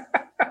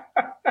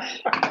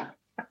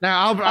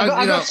 Now,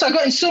 I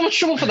got in so much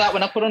trouble for that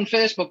when I put on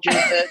Facebook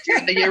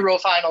during the Euro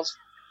finals.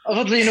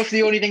 Oddly enough,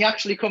 the only thing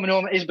actually coming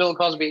home is Bill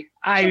Cosby.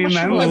 I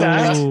remember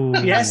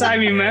that. Yes, I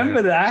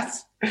remember that.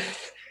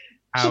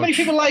 So many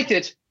people liked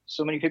it.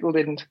 So many people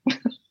didn't.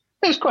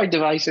 It was quite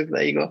divisive.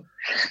 There you go.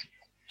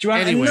 Do you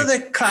want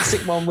another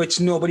classic one which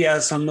nobody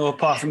else will know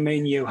apart from me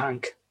and you,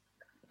 Hank?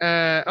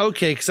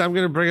 Okay, because I'm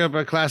going to bring up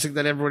a classic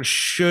that everyone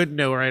should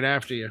know right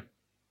after you.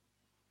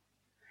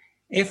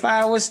 If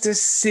I was to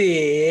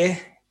say,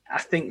 I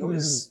think it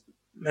was,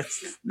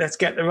 let's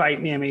get the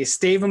right name here,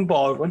 Stephen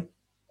Baldwin.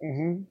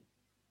 Mm-hmm.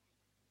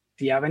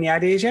 Do you have any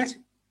ideas yet?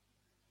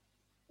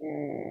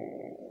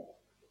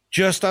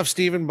 Just off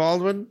Stephen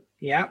Baldwin?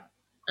 Yeah.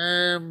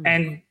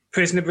 And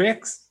Prisoner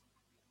Breaks?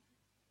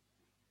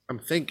 I'm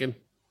thinking.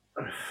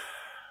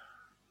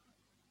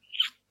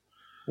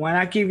 When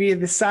I give you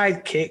the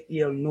sidekick,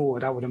 you'll know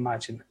it, I would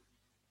imagine.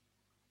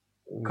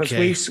 Because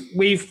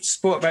we've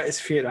spoke about this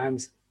a few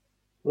times.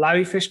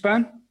 Larry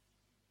Fishburne?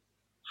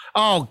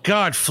 Oh,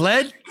 God,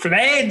 Fled?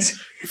 Fled!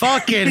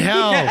 Fucking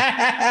hell.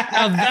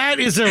 Now, that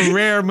is a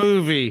rare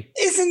movie.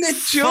 Isn't it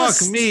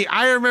just? Fuck me.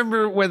 I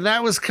remember when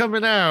that was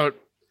coming out,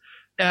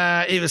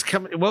 it was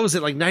coming, what was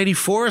it, like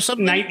 94 or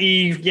something?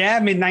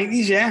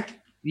 Mid-90s, yeah.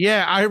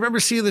 Yeah, I remember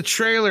seeing the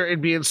trailer and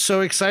being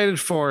so excited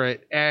for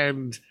it,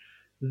 and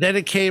then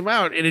it came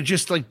out, and it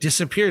just, like,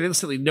 disappeared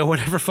instantly. No one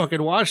ever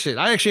fucking watched it.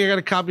 I got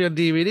a copy on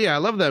DVD. I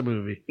love that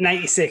movie.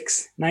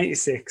 96.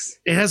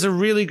 It has a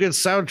really good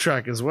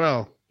soundtrack as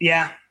well.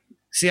 Yeah.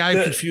 See, I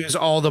confuse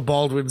all the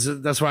Baldwins.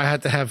 That's why I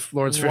had to have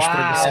Lawrence Fishburne.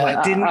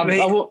 I'm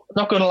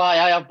not going to lie.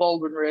 I have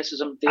Baldwin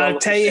racism. I'll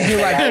tell you who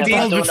I have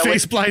Baldwin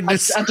face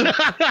blindness. I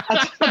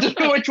don't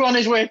know which one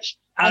is which.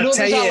 I'll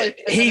tell you,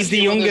 he's the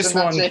youngest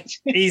one.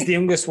 He's the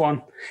youngest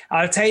one.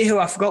 I'll tell you who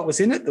I forgot was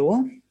in it,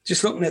 though.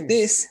 Just looking at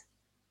this.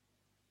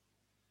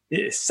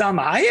 It's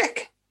Salma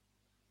Hayek.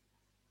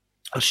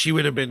 Oh, she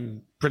would have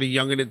been pretty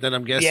young in it then,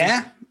 I'm guessing.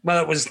 Yeah.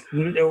 Well, it was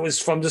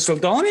from the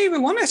Soldani, we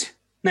won it.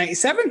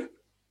 97.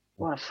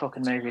 What a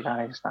fucking movie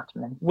that is. That's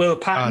amazing. Will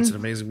Patton. Oh, it's an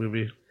amazing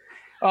movie.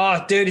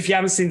 Oh, dude, if you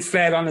haven't seen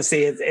Flair,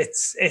 honestly,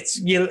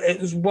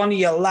 it was one of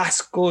your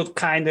last good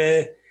kind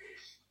of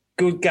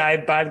good guy,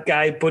 bad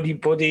guy,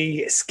 buddy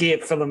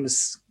escape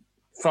films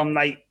from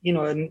like,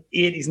 an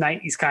 80s,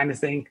 90s kind of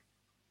thing.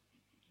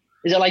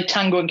 Is it like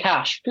Tango and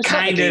Cash?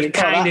 Kind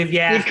of,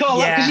 yeah. You'd call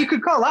that, because you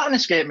could call that an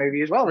escape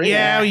movie as well, really.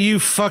 Yeah, you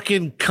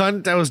fucking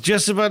cunt. I was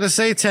just about to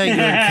say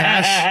Tango and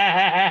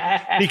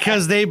Cash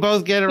because they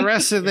both get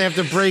arrested and they have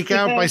to break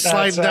out by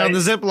sliding down the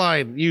zip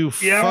line. You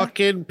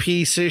fucking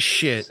piece of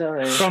shit.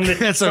 Sorry.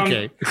 That's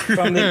okay.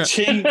 From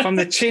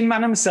the chin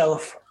man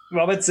himself,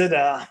 Robert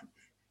Z'Dar.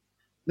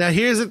 Now,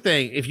 here's the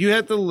thing. If you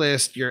had to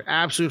list your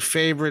absolute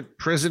favorite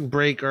prison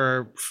break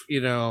or,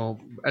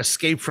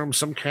 escape from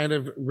some kind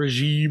of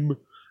regime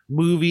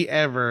movie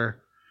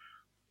ever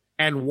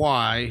and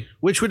why,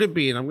 which would it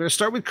be? And I'm going to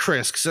start with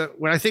Chris, because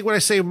when I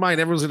say mine,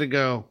 everyone's going to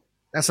go,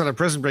 that's not a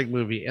prison break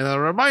movie. And I'll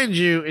remind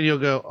you, and you'll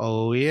go,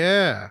 oh,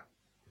 yeah.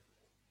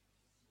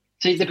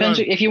 See, it depends.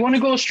 If you want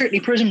to go strictly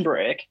prison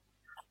break,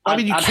 I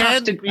mean, you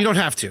don't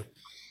have to.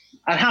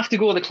 I'd have to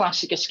go the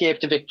classic Escape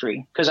to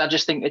Victory, because I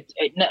just think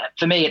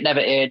for me, it never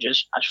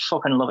ages. I just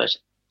fucking love it.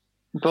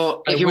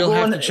 But if you're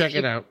going, have to check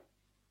it out.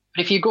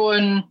 If you're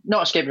going,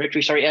 not Escape to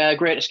Victory, sorry,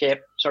 Great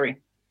Escape,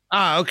 sorry.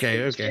 Ah, okay.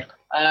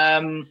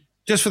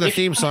 Just for the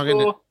theme song,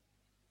 isn't it?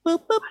 I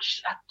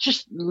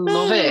just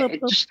love it.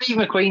 Just Steve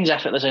McQueen's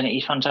effortless in it.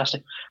 He's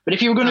fantastic. But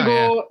if you were going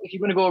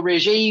to go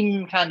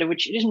regime kind of,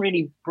 which isn't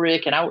really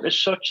breaking out as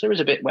such, there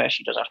is a bit where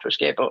she does have to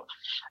escape. But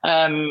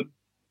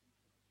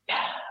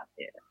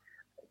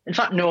in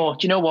fact, no.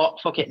 Do you know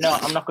what? Fuck it. No,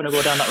 I'm not going to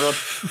go down that road.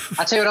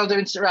 I'll tell you what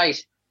I'll do.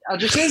 Right. I'll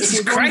just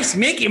Jesus Christ,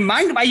 make your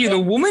mind. Are you the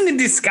woman in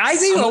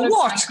disguise or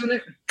what?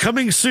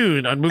 Coming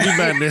soon on Movie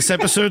Madness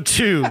episode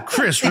 2,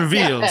 Chris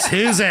reveals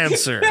his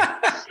answer.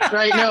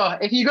 Right, no,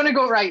 if you're gonna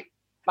go right,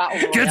 Battle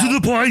Royale. Get to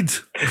the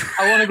point.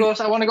 I want to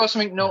go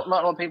something. No,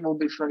 not a lot of people will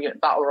be familiar.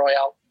 Battle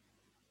Royale.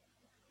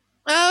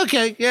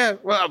 Okay, yeah.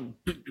 Well,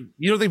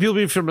 you don't think people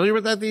will be familiar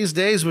with that these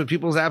days, with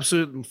people's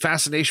absolute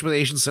fascination with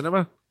Asian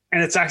cinema?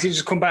 And it's actually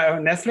just come back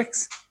on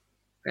Netflix.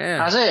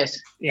 Yeah. Has it?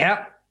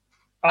 Yeah.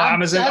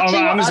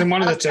 Amazon,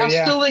 one of the two. I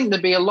still think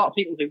there'd be a lot of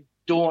people who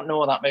don't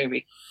know that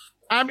movie.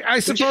 I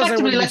suppose I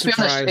wouldn't be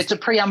surprised. Honest, it's a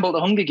preamble to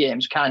Hunger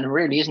Games, kind of,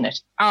 really, isn't it?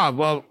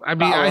 Well, I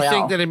mean, I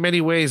think that in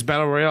many ways,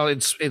 Battle Royale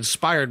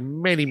inspired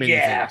many things.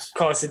 Yeah, of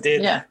course it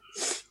did. Yeah,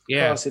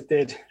 of course it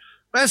did.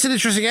 That's an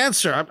interesting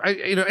answer.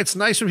 It's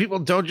nice when people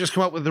don't just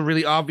come up with the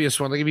really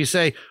obvious one. Like if you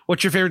say,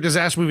 "What's your favorite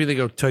disaster movie?" They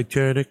go,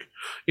 "Titanic."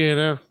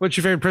 What's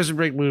your favorite Prison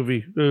Break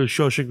movie?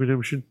 Shawshank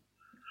Redemption.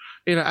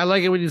 I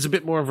like it when it's a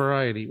bit more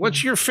variety.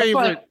 What's your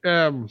favorite?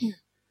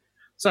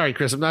 Sorry,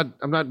 Chris, I'm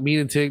not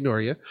meaning to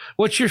ignore you.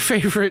 What's your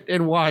favorite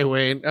and why,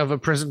 Wayne, of a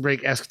Prison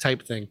Break-esque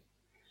type thing?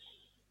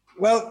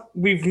 Well,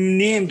 we've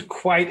named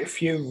quite a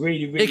few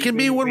really. It can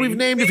be one we've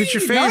named if it's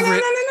your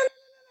favorite.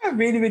 No,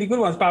 really, really good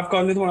ones. But I've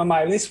got another one on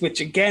my list, which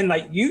again,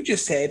 like you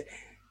just said,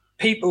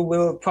 people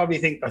will probably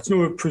think that's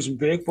not a Prison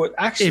Break, but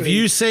actually, if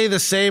you say the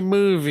same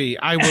movie,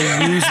 I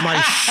will lose my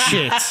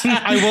shit.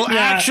 I will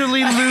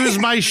actually lose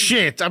my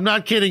shit. I'm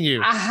not kidding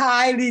you. I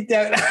highly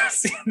doubt I've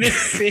seen this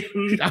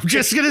film. I'm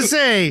just gonna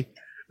say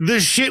the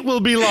shit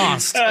will be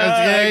lost.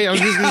 Okay, I'm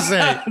just gonna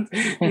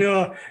say.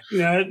 No.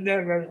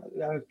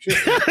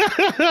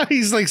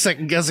 He's like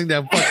second guessing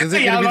now. Fuck, is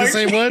it gonna be the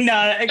same one?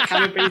 No, it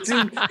can't be.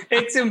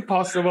 It's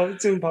impossible.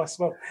 It's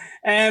impossible.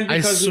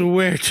 I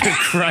swear to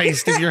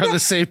Christ, if you're on the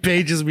same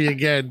page as me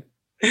again.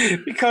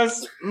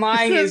 Because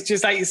mine is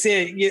just like you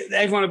say,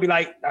 everyone will be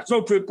like, "That's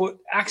no proof," but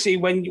actually,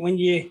 when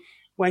you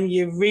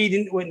read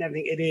into it and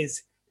everything, it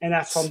is, and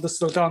that's from Dusk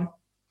Till Dawn.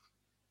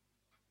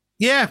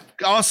 Yeah,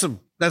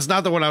 awesome. That's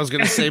not the one I was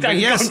going to say, but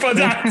yes,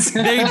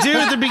 they do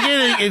at the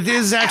beginning. It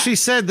is actually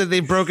said that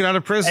they've broken out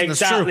of prison.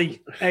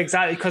 Exactly,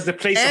 because the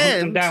police hunt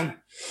them down.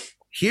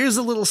 Here's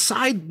a little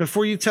side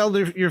before you tell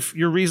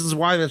your reasons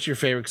why that's your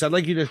favorite, because I'd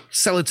like you to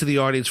sell it to the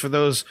audience for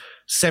those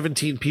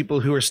 17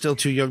 people who are still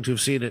too young to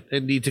have seen it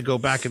and need to go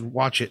back and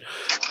watch it.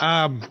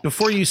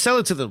 Before you sell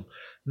it to them,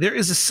 there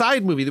is a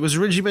side movie that was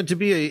originally meant to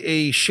be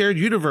a shared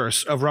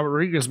universe of Robert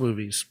Rodriguez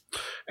movies.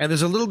 And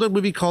there's a little known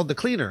movie called The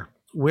Cleaner,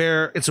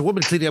 where it's a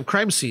woman cleaning up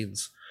crime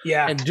scenes.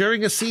 Yeah. And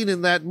during a scene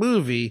in that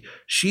movie,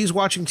 she's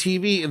watching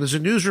TV and there's a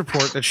news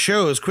report that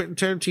shows Quentin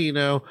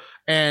Tarantino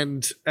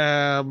and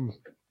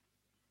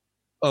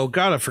Oh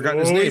God, I've forgotten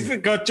his name. You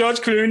forgot George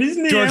Clooney's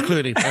name. George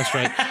Clooney, that's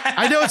right.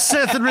 I know it's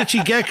Seth and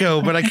Richie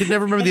Gecko, but I could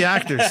never remember the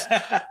actors.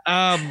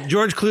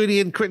 George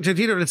Clooney and Quentin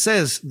Tarantino. And it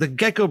says the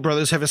Gecko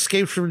brothers have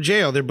escaped from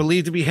jail. They're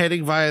believed to be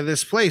heading via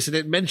this place, and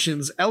it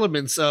mentions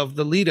elements of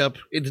the lead up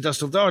into Dusk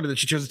Till Dawn, and then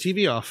she turns the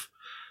TV off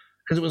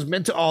because it was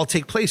meant to all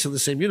take place in the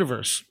same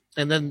universe.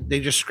 And then they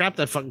just scrapped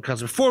that fucking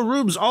concept. Four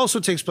Rooms also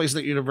takes place in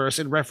that universe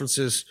and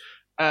references,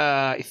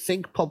 I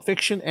think, Pulp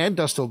Fiction and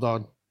Dusk Till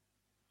Dawn.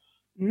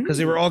 Because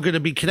they were all going to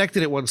be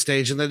connected at one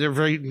stage, and then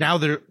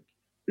they're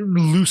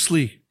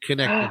loosely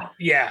connected.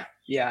 Yeah.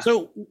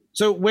 So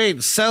Wayne,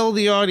 sell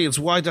the audience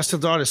why Dusk Till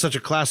Dawn is such a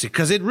classic,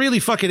 because it really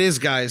fucking is,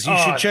 guys. You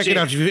should check it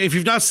out if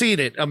you've not seen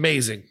it.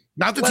 Amazing,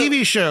 not the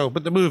TV show,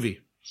 but the movie.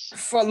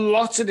 For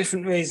lots of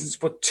different reasons,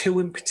 but two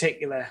in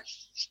particular,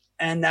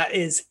 and that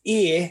is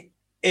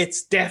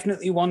it's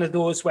definitely one of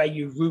those where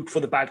you root for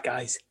the bad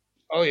guys.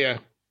 Oh yeah.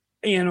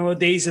 You know,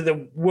 these are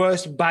the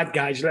worst bad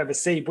guys you'll ever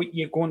see, but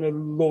you're going to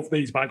love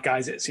these bad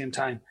guys at the same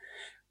time.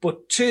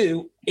 But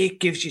two, it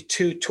gives you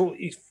two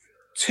totally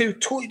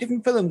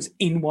different films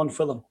in one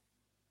film.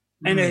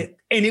 And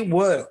it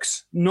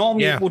works.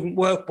 Normally it wouldn't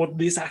work, but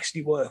this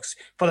actually works.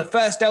 For the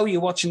first hour, you're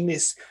watching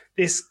this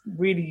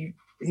really,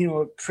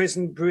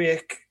 prison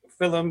break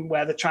film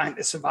where they're trying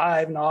to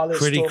survive and all this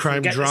pretty stuff.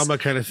 crime drama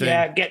kind of thing.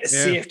 Yeah, get the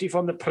safety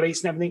from the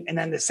police and everything. And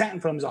then the second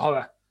film's a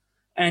horror.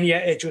 And yeah,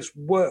 it just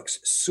works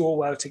so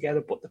well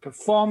together. But the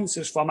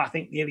performances from, I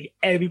think, nearly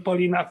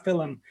everybody in that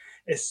film,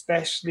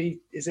 especially,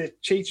 is it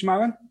Cheech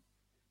Marin?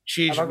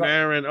 Cheech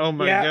Marin, oh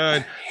my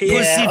God.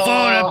 Pussy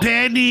for a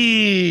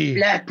penny.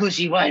 Black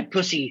pussy, white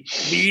pussy.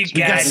 We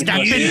got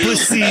snapping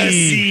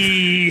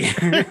pussy.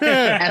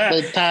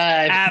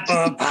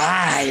 Apple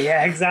pie.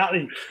 Yeah,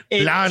 exactly.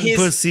 Blonde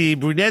pussy,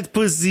 brunette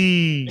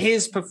pussy.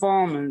 His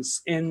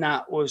performance in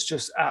that was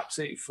just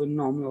absolutely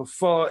phenomenal.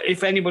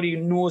 If anybody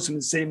who knows him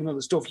and seen him and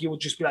other stuff, you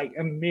would just be like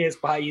amazed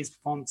by his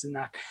performance in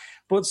that.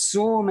 But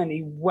so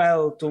many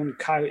well done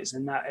characters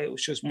in that. It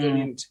was just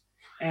brilliant.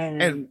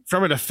 And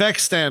from an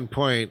effects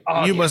standpoint,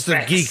 you must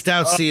have geeked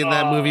out seeing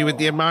that movie with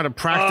the amount of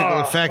practical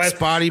effects,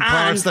 body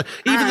parts,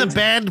 even the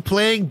band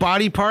playing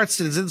body parts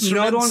and his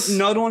instruments.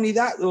 Not only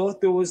that, though,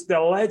 there was the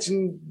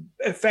legend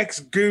effects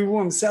guru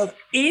himself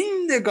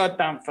in the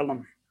goddamn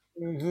film,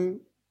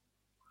 who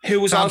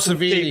was also in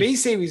the TV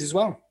series as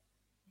well.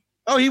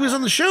 Oh, he was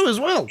on the show as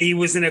well. He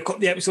was in a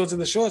couple of episodes of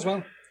the show as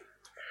well.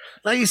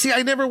 Now, you see,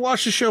 I never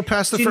watched the show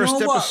past the first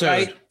episode.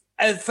 Right?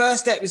 The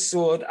first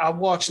episode I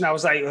watched and I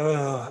was like,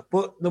 ugh.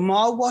 But the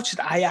more I watched it,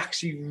 I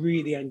actually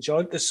really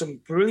enjoyed. There's some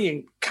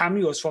brilliant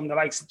cameos from the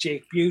likes of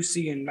Jake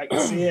Busey and like you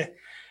say,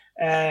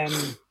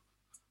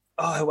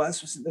 who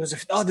else was it?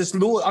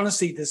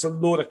 There's a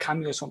load of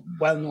cameos from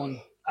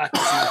well-known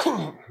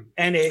actors.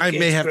 And I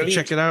may have to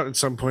check it out at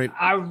some point.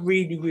 I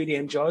really, really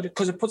enjoyed it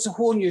because it puts a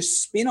whole new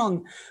spin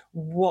on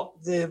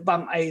what the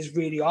vampires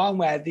really are and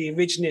where the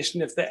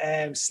origination of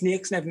the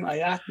snakes and everything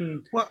like that.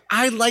 And well,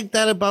 I like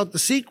that about the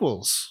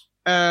sequels.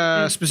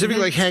 Specifically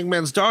like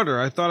Hangman's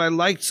Daughter. I thought I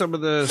liked some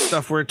of the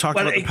stuff where it talked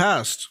about the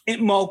past. It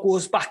more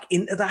goes back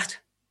into that.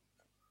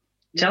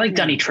 Is that like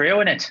Danny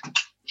Trejo in it?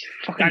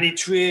 Danny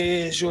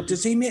Trejo.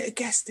 Does he make a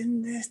guest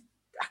in this?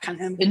 I can't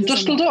remember. In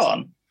Dusk Till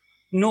Dawn?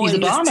 No, he's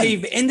in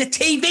the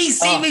TV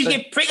series,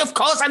 you prick. Of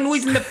course I know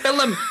he's in the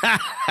film.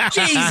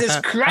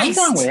 Jesus Christ.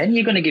 I'm Wayne.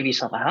 You're going to give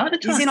yourself a heart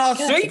attack. He's in all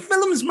three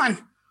films, man.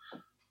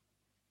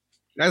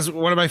 That's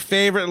one of my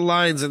favorite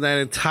lines in that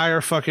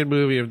entire fucking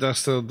movie of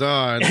Dusk Till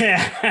Dawn.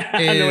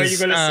 I know what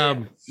you're going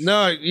to say.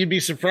 No, you'd be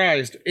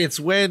surprised. It's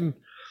when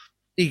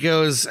he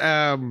goes,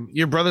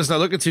 your brother's not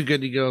looking too good.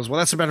 And he goes, well,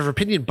 that's a matter of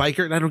opinion,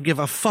 biker, and I don't give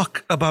a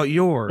fuck about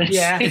yours.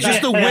 Yeah. It's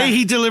just the way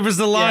he delivers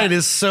the line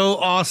is so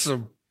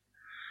awesome.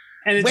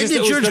 And when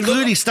did George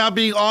Clooney stop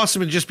being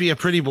awesome and just be a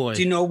pretty boy?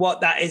 Do you know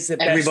what? That is the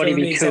best Everybody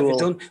film be he's cool. ever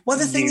done. Well,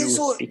 the thing is,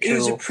 he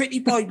was a pretty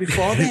boy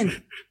before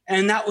then.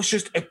 And that was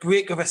just a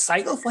break of a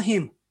cycle for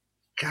him.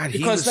 God,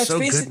 he was so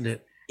good in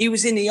it. He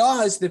was in the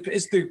ER as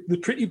the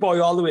pretty boy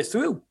all the way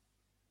through.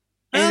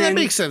 And that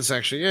makes sense,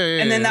 actually.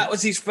 Yeah. And then that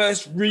was his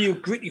first real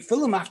gritty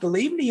film after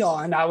leaving the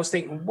ER. And I was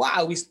thinking,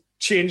 wow, he's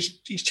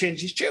changed his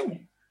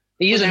tune.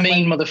 He is a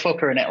mean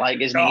motherfucker in it,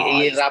 like, isn't he?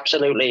 He is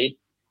absolutely.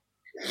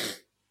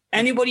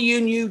 Anybody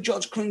who knew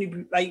George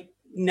Clooney like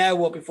now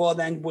or before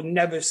then would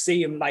never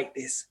see him like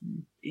this.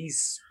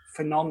 He's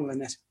phenomenal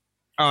in it.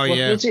 Oh,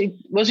 yeah.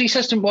 Was he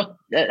system what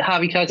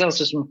Harvey Keitel's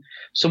system?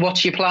 So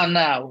what's your plan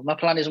now? My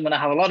plan is I'm going to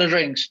have a lot of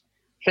drinks,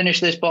 finish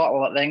this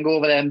bottle, then go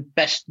over there and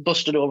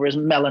busted over his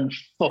melon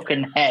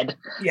fucking head.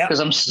 Yeah. Because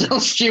I'm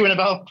still stewing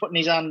about putting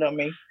his hand on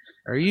me.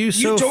 Are you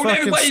so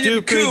fucking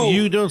stupid? Cool.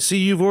 You don't see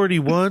you've already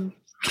won?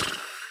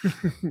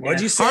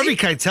 What'd you say? Harvey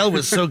Keitel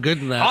was so good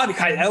in that. Harvey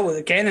Keitel was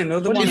again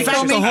another one. In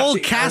fact, the whole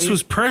cast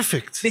was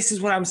perfect. This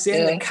is what I'm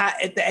saying.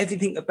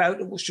 Everything about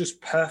it was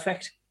just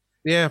perfect.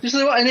 Yeah.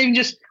 And even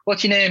just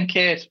what's your name,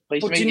 Kate?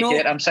 Please meet you,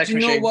 Kate. I'm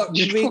secretary. Do you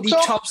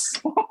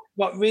know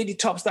what really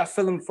tops that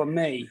film for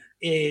me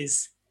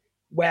is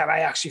where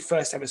I actually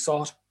first ever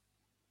saw it.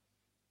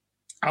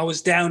 I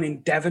was down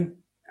in Devon.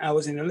 I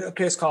was in a little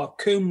place called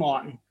Coombe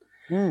Martin.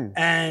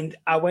 And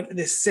I went to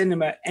this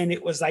cinema, and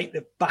it was like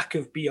the back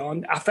of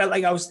beyond. I felt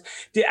like has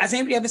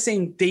anybody ever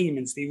seen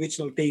Demons, the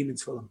original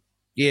Demons film?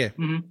 Yeah.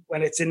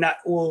 When it's in that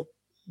old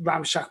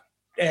ramshack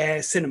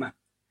cinema.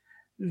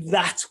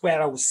 That's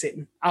where I was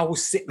sitting. I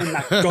was sitting in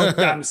that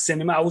goddamn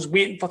cinema. I was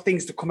waiting for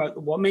things to come out the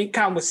wall. Me and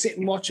Cam was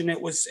sitting watching.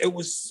 It was I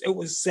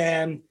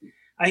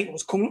think it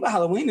was coming up to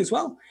Halloween as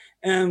well.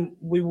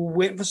 We were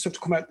waiting for stuff to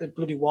come out the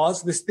bloody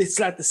walls. It's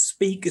like the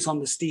speakers on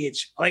the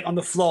stage, like on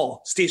the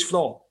floor, stage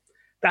floor.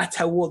 That's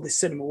how old the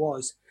cinema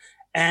was.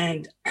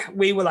 And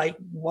we were like,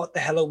 what the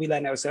hell are we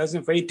letting ourselves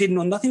in for? We didn't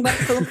know nothing about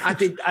the film. I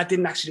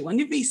didn't actually do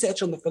any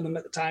research on the film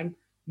at the time.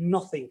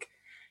 Nothing.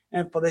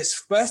 And for this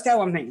first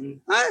hour, I'm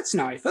thinking, it's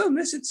not a film.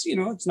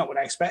 It's not what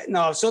I expect. And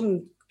all of a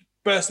sudden,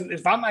 burst into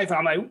this vampire film.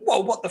 I'm like,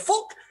 whoa, what the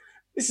fuck?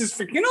 This is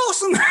freaking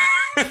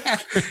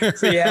awesome.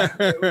 So yeah,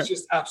 it was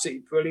just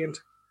absolutely brilliant.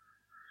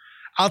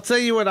 I'll tell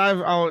you what I'm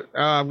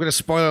going to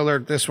spoiler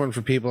alert this one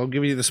for people. I'll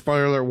give you the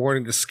spoiler alert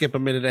warning to skip a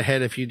minute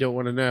ahead if you don't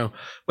want to know.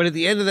 But at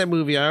the end of that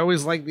movie, I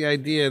always like the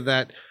idea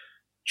that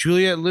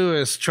Juliette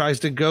Lewis tries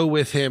to go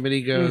with him, and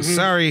he goes,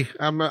 sorry,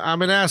 I'm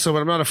an asshole,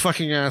 but I'm not a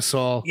fucking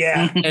asshole.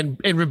 Yeah. and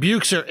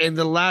rebukes her. And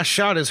the last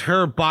shot is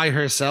her by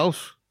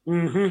herself.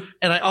 And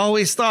I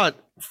always thought,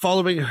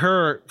 following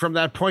her from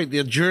that point,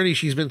 the journey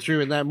she's been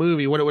through in that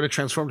movie, what it would have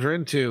transformed her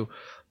into,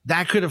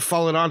 that could have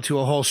fallen onto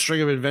a whole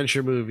string of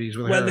adventure movies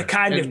with her. Well, they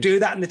kind of do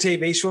that in the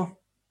TV show.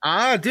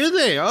 Ah, do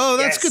they? Oh,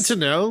 that's Yes. good to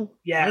know.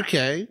 Yeah.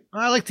 Okay.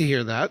 I like to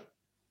hear that.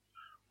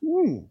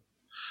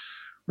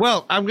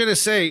 Well, I'm going to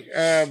say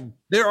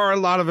there are a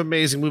lot of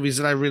amazing movies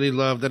that I really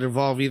love that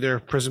involve either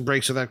Prison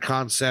Breaks or that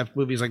concept.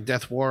 Movies like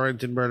Death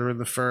Warrant and Murder in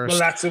the First. Well,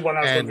 that's the one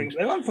I was going to think.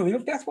 I'm familiar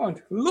with Death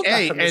Warrant. Look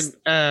at this.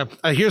 And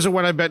here's the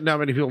one I bet not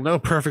many people know,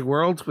 Perfect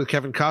World with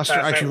Kevin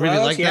Costner. I actually really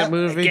like that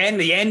movie. Again,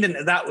 the ending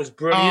of that was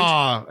brilliant.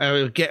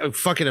 Oh,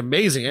 fucking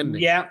amazing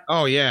ending. Yeah.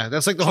 Oh, yeah.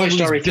 That's like the Toy whole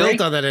Story movie's built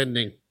 3. on that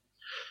ending.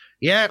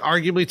 Yeah,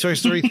 arguably Toy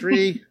Story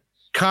 3,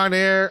 Con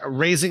Air,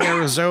 Raising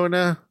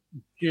Arizona.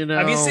 You know.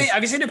 Have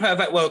you seen The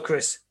Perfect World,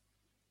 Chris?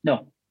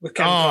 No. With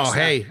Kevin Costner?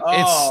 Hey,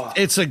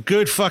 it's a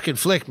good fucking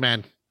flick,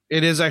 man.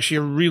 It is actually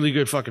a really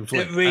good fucking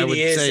flick. It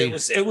really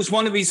is. It was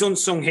one of his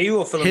unsung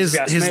hero films.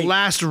 His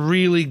last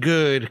really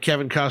good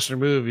Kevin Costner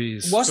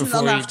movies. Wasn't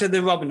long after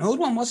the Robin Hood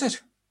one, was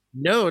it?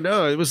 No.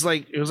 It was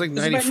like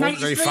 94,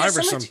 95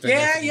 or something.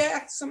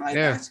 Yeah, something like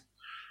that.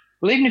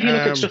 Well, even if you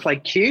look at stuff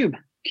like Cube,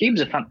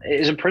 Cube's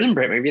is a prison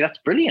break movie. That's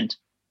brilliant.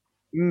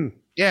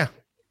 Yeah.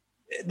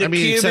 The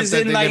Cube except is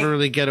that in they like, never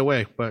really get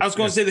away. But I was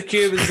going to say the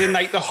Cube is in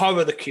like the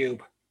horror of the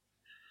Cube.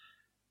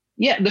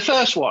 Yeah, the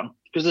first one.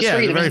 Because there's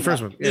three the of them. very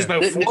first one. There's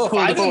about 4 or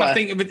 5 of them. I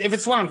think if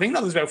it's one I'm thinking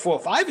of, there's about 4 or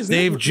 5, isn't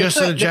They've just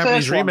done a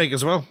Japanese remake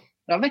as well.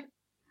 Have they?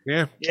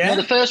 Yeah. No,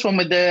 the first one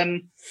with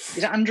is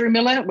it Andrew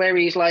Miller, where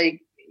he's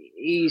like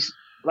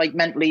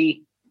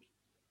mentally.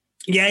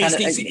 Yeah,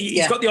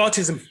 he's got the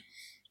autism.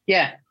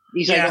 Yeah,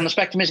 he's like on the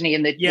spectrum, isn't he?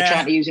 And they're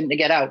trying to use him to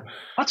get out.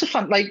 That's a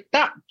fun, like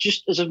that.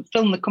 Just as a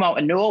film that come out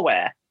of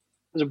nowhere,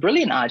 was a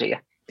brilliant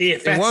idea. The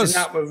effects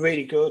in that were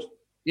really good.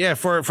 Yeah,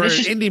 for an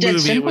indie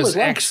movie, it was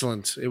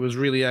excellent. It was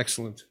really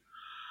excellent.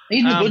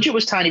 Even the budget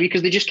was tiny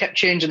because they just kept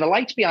changing the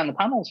lights behind the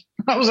panels.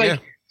 That was like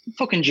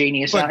fucking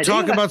genius. But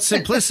talk about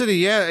simplicity.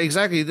 Yeah,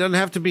 exactly. It doesn't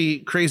have to be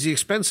crazy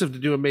expensive to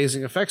do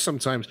amazing effects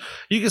sometimes.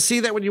 You can see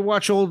that when you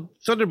watch old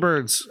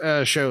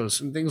Thunderbirds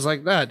shows and things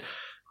like that.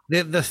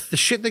 The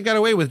shit they got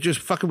away with just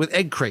fucking with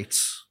egg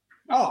crates.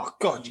 Oh,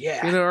 God,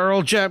 yeah. You know, our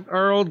old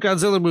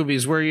Godzilla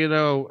movies where, you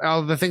know,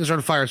 all the things are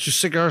on fire. It's just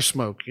cigar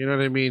smoke. You know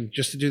what I mean?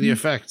 Just to do the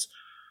effects.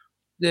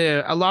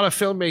 Yeah, a lot of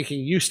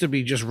filmmaking used to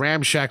be just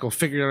ramshackle,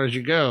 figuring out as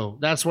you go.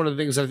 That's one of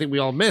the things that I think we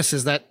all miss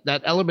is that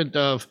element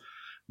of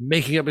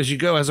making up as you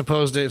go, as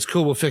opposed to it's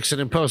cool, we'll fix it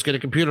in post, get a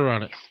computer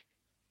on it.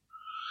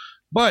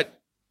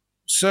 But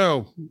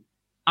so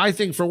I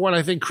think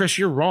Chris,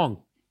 you're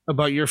wrong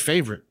about your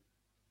favorite.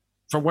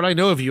 From what I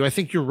know of you, I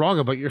think you're wrong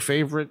about your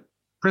favorite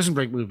Prison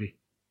Break movie.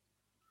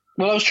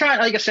 Well, I was trying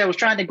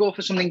to go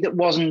for something that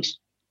wasn't,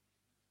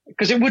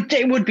 because it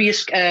would be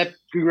a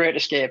Great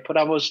Escape, but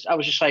I was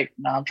just like,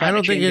 no, I'm trying. I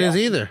don't think it is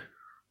either.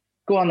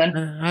 Go on then.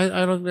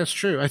 I don't think that's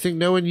true. I think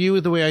knowing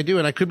you the way I do,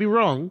 and I could be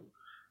wrong,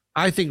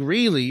 I think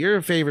really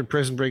your favorite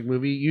Prison Break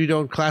movie you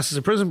don't class as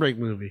a Prison Break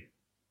movie.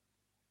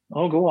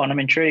 Oh, go on. I'm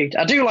intrigued.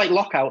 I do like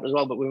Lockout as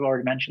well, but we've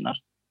already mentioned that.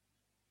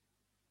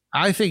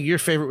 I think your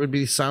favorite would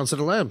be Silence of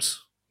the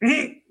Lambs.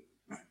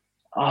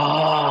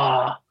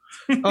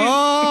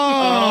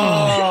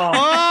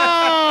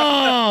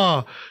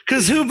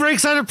 Because who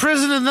breaks out of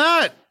prison in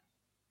that?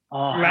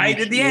 Right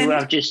at the end.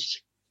 Have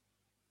just.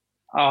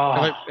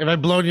 Have I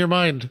blown your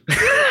mind?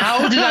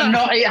 How did I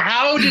not?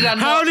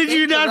 How did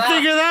you not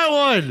figure that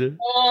one?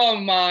 Oh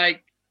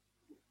my!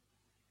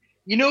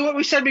 You know what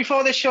we said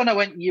before this show? And I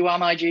went, "You are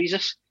my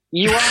Jesus.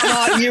 You are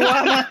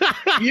my.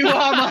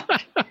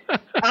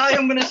 I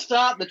am going to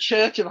start the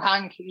Church of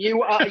Hank.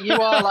 You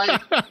are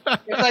like,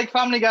 it's like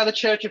Family Guy, the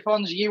Church of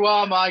Fonz. You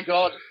are my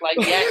God. Like,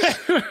 yes,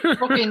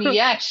 fucking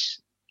yes.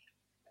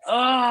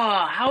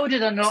 Oh, how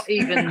did I not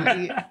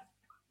even?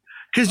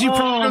 Because you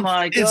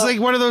my God. It's like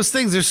one of those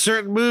things. There's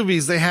certain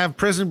movies they have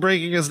prison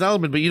breaking as an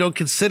element, but you don't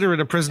consider it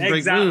a prison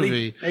break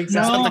movie. Exactly. It's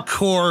not the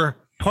core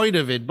point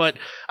of it. But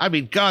I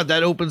mean, God,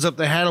 that opens up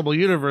the Hannibal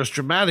universe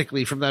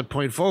dramatically from that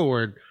point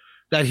forward.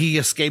 That he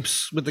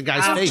escapes with the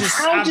guy's face.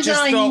 How did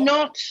I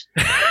not?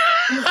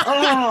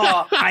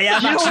 I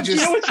am actually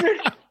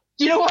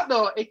you know what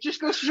though? It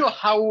just goes to show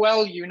how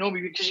well you know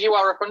me, because you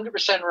are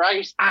 100%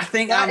 right. I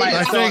think I might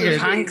have thought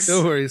of Hanks.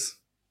 No worries.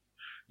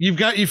 You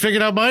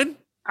figured out mine?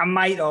 I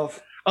might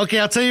have. Okay,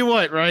 I'll tell you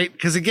what, right?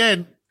 Because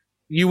again,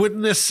 you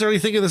wouldn't necessarily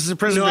think of this as a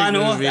prison break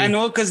movie. I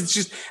know, because it's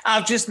just,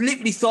 I've just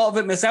literally thought of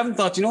it myself and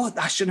thought, you know what,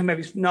 I shouldn't have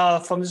maybe, no,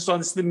 from just on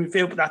the slimming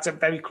field, but that's a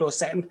very close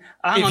second.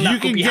 If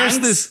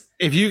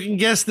you can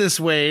guess this,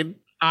 Wayne,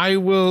 I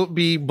will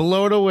be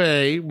blown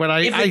away. But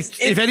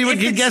if anyone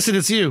can guess it,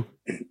 it's you.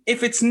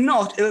 If it's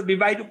not, it'll be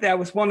right up there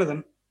with one of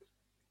them.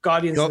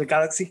 Guardians of the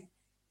Galaxy.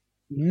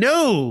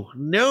 No,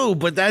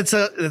 but that's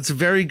a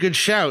very good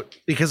shout,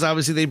 because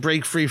obviously they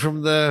break free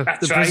from the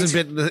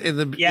prison bit in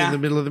the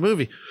middle of the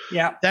movie.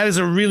 Yeah, that is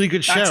a really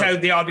good shout. That's how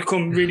they all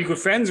become really good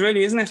friends,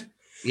 really, isn't it?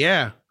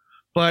 Yeah,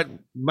 but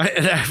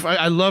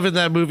I love in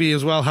that movie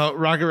as well how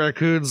Rocket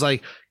Raccoon's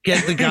like,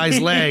 get the guy's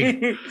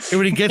leg, and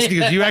when he gets it, he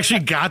goes, "You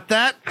actually got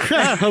that?"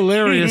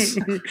 Hilarious.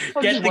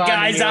 Get the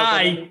guy's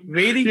eye,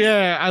 really?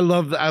 Yeah, I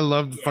love the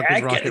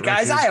fucking Rocket get the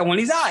guy's eye. I want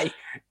his eye.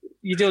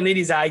 You don't need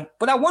his eye,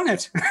 but I want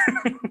it.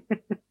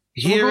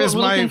 Here is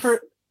my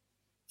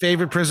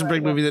favorite prison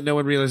break movie that no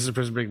one realizes is a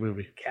prison break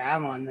movie.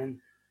 Come on,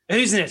 then.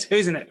 Who's in it? Do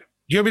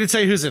you want me to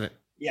tell you who's in it?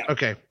 Yeah.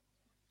 Okay.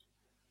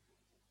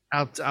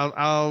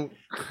 I'll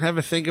have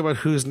a think about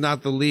who's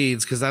not the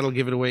leads, because that'll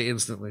give it away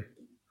instantly.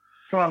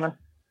 Come on, then.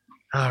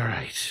 All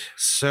right.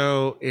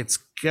 So it's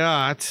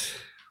got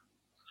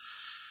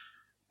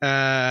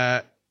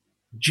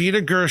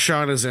Gina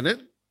Gershon is in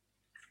it.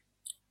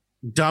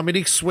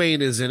 Dominique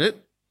Swain is in it.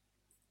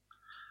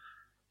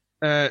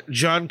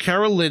 John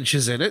Carroll Lynch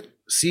is in it.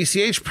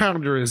 CCH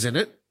Pounder is in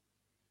it.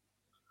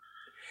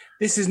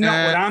 This is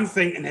not what I'm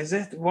thinking, is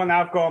it? The one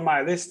I've got on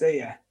my list there.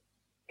 Yeah.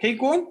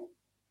 Keep going.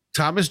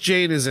 Thomas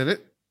Jane is in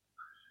it.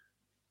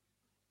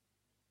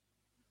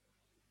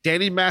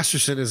 Danny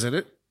Masterson is in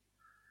it.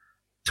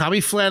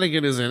 Tommy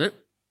Flanagan is in it.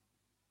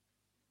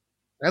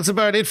 That's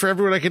about it for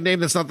everyone I can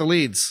name that's not the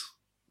leads.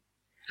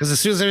 Because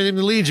as soon as I name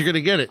the leads, you're going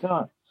to get it.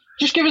 God.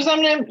 Just give us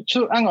them name.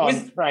 Hang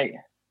on. Right.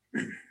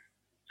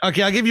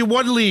 Okay, I'll give you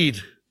one lead.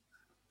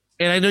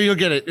 And I know you'll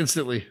get it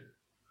instantly.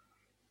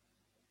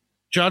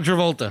 John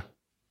Travolta.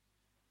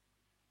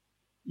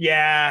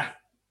 Yeah.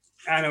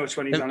 I know which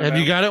one he's on about. Have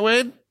you got it,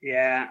 Wade?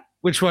 Yeah.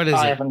 Which one is it?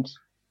 I haven't.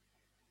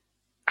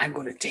 I'm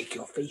going to take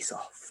your face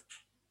off.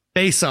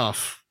 Face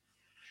Off.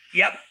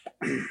 Yep.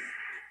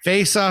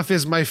 Face Off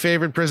is my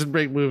favorite prison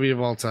break movie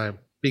of all time,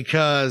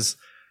 because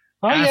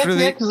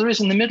because there is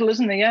in the middle,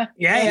 isn't there?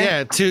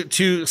 Yeah.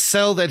 To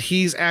sell that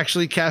he's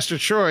actually Castor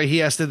Troy, he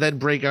has to then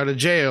break out of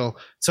jail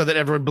so that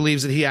everyone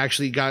believes that he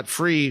actually got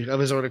free of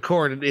his own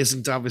accord and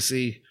isn't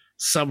obviously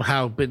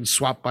somehow been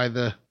swapped by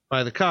the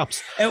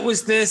cops. It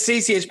was the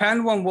CCH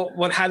Pound one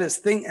what had us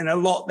thinking a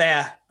lot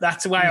there.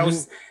 That's why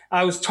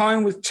I was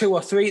toying with 2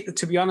 or 3.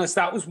 To be honest,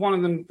 that was one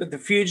of them. But The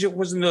Fugitive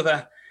was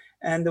another,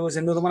 and there was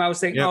another one I was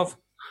thinking of.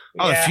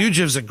 Oh, The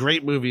Fugitive's a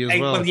great movie as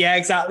well. Yeah,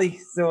 exactly.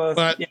 So,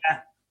 but,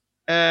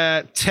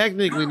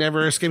 technically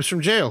never escapes from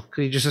jail,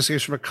 because he just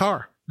escapes from a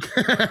car.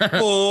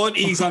 But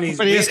he's on his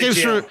but way to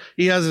jail.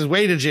 He has his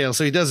way to jail,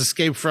 so he does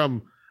escape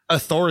from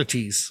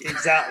authorities.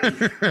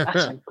 Exactly.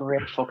 That's a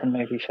great fucking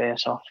movie,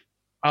 Face Off.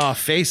 Oh,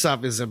 Face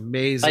Off is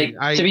amazing.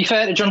 To be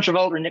fair to John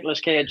Travolta and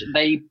Nicolas Cage,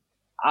 they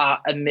are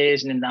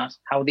amazing in that,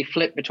 how they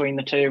flip between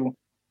the two.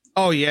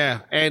 Oh,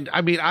 yeah. And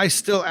I mean, I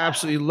still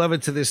absolutely love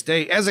it to this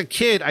day. As a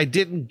kid, I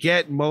didn't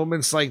get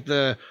moments like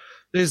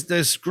there's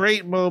this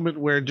great moment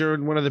where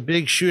during one of the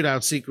big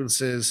shootout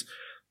sequences,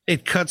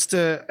 it cuts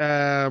to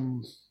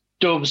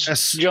Dubs.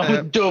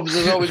 Dubs.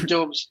 There's always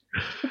dubs.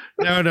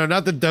 No,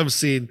 not the dub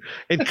scene.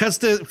 It cuts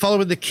to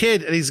following the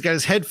kid, and he's got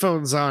his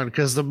headphones on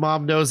because the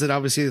mom knows that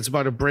obviously it's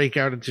about to break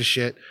out into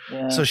shit.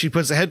 Yeah. So she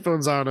puts the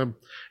headphones on him,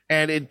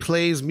 and it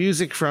plays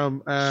music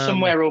from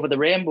Somewhere Over the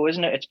Rainbow,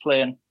 isn't it? It's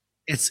playing.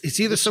 It's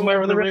either Somewhere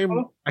Over the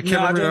Rainbow. I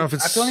can't remember if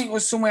it's. I don't think it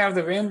was Somewhere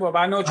Over the Rainbow, but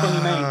I know which one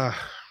you mean. I'm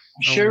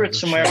sure it's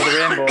Somewhere Over the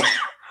Rainbow.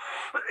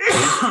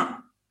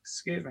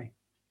 Excuse me.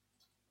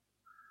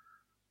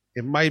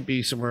 It might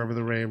be Somewhere Over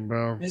the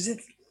Rainbow. Is it?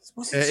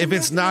 If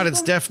it's not,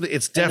 it's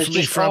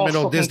definitely from an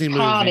old Disney movie.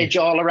 Carnage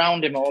all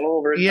around him, all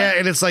over it. Yeah,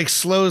 and it's like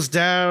slows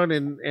down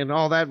and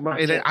all that.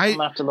 I'll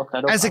have to look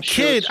that up. As a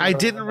kid, I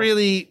didn't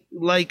really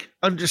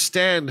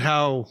understand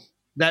how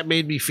that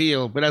made me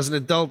feel, but as an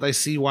adult, I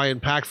see why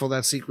impactful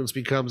that sequence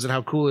becomes and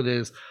how cool it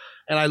is,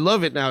 and I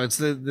love it now. It's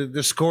the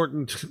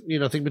discordant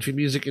thing between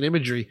music and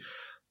imagery.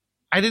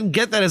 I didn't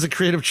get that as a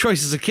creative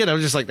choice as a kid. I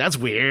was just like, that's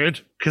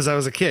weird, because I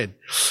was a kid.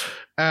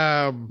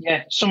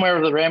 Somewhere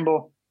Over the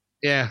Rainbow.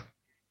 Yeah.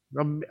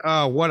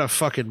 Oh, what a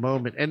fucking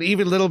moment. And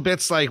even little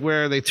bits like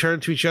where they turn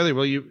to each other.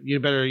 Well, you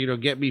better,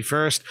 get me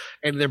first.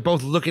 And they're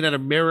both looking at a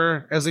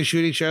mirror as they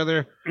shoot each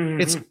other.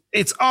 Mm-hmm.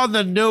 It's on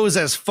the nose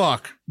as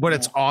fuck, but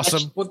it's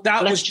awesome. Well,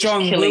 that was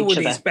John Woo at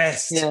his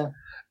best. Yeah.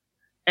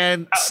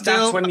 And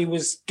still, that's when he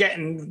was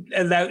getting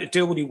allowed to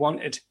do what he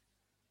wanted.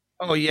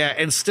 Oh, yeah.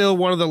 And still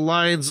one of the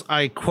lines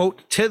I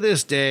quote to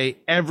this day,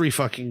 every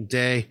fucking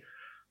day.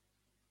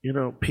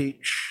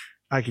 Peach.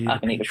 I can eat a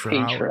peach for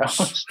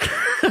hours.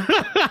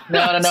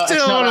 No.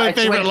 Still one of my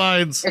favorite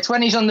lines. It's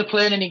when he's on the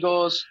plane and he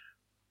goes,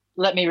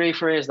 let me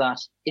rephrase that.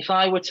 If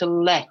I were to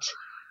let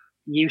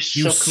you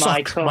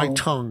suck my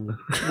tongue,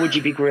 would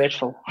you be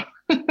grateful?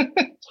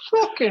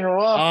 Fucking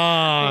rough.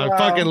 I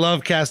fucking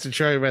love Cast and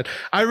Troy, man.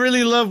 I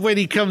really love when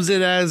he comes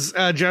in as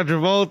John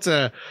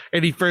Travolta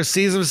and he first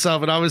sees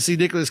himself, and obviously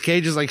Nicolas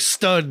Cage is like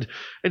stunned,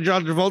 and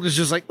John Travolta's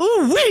just like,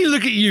 "Ooh, wait,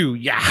 look at you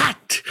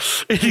hot,"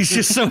 and he's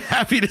just so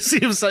happy to see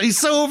himself. He's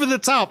so over the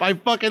top. I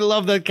fucking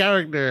love that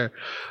character.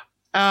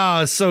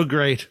 It's so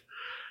great.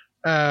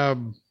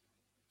 And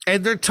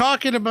they're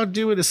talking about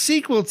doing a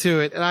sequel to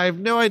it, and I have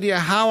no idea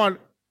how on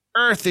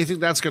earth they think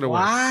that's going to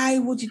work. Why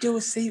would you do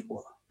a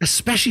sequel?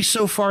 Especially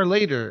so far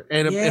later,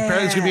 and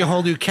apparently it's gonna be a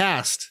whole new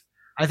cast.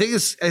 I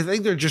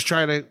think they're just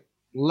trying to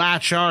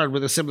latch on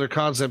with a similar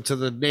concept to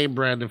the name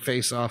brand of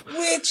Face Off.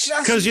 Which,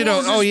 because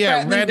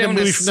random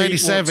movie from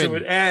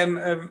 '97,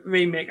 a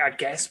remake, I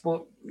guess.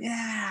 But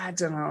I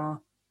don't know.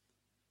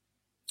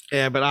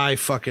 Yeah, but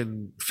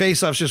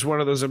Face Off's just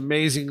one of those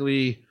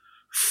amazingly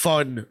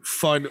fun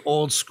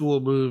old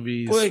school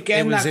movies. But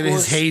again, it was in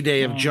his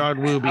heyday of John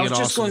Woo being awesome. I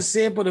was just going to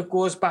say, but it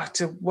goes back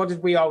to what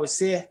did we always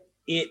say?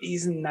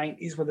 80s and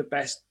 90s were the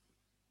best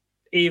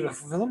era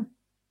for film.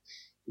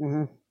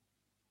 Mm-hmm.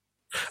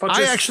 For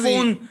just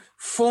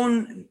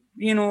fun,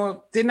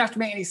 didn't have to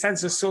make any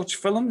sense as such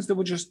films. They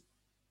were just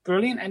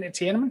brilliant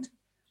entertainment.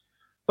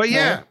 But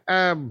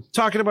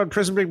talking about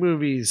Prison Break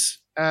movies,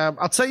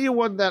 I'll tell you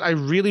one that I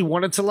really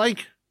wanted to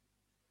like,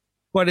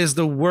 but is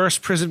the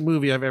worst prison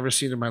movie I've ever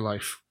seen in my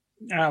life.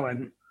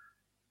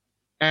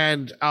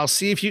 And I'll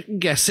see if you can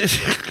guess it.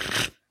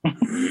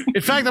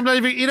 In fact, I'm not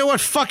even. You know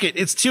what? Fuck it.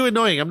 It's too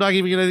annoying. I'm not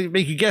even going to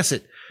make you guess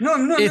it. No.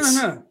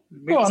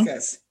 Go on.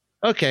 Guess.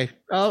 Okay,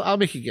 I'll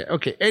make you guess.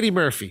 Okay, Eddie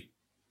Murphy.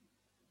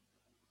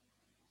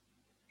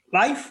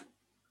 Life.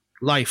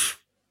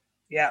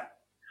 Yeah.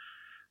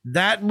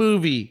 That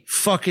movie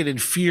fucking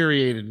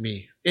infuriated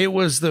me. It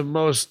was the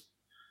most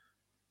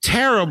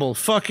terrible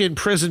fucking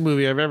prison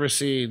movie I've ever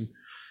seen.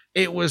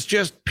 It was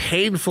just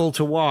painful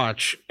to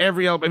watch. Have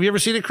you ever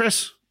seen it,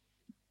 Chris?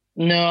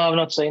 No, I've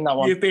not seen that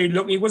one. You've been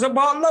lucky. Was it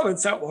Martin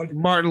Lawrence, that one?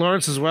 Martin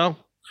Lawrence as well?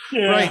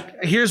 Yeah. Right.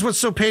 Here's what's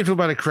so painful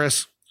about it,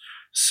 Chris.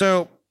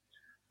 So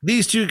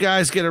these two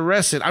guys get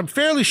arrested. I'm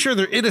fairly sure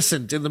they're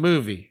innocent in the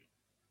movie.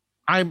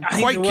 I'm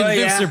quite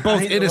convinced they're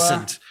both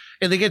innocent.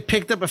 And they get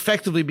picked up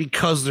effectively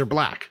because they're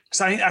black.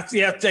 So I was just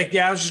going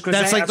to say.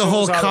 That's like the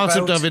whole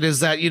concept of it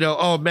is that,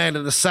 oh man,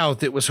 in the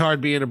South, it was hard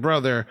being a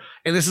brother.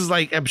 And this is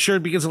like, I'm sure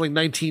it begins in like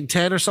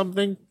 1910 or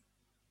something.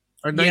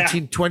 Or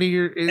 1920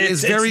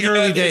 it's very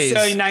early days. It's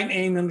early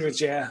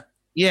 1900s, yeah.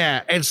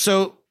 Yeah, and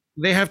so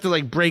they have to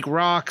like break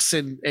rocks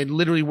and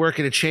literally work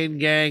in a chain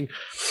gang,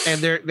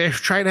 and they're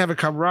trying to have a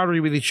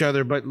camaraderie with each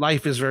other, but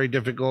life is very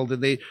difficult,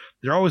 and they're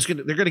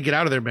gonna get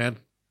out of there, man.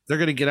 They're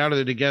gonna get out of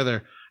there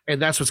together, and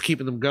that's what's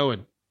keeping them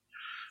going.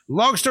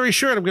 Long story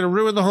short, I'm gonna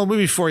ruin the whole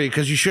movie for you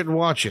because you shouldn't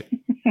watch it.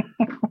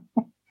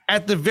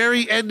 At the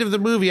very end of the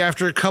movie,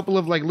 after a couple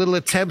of like little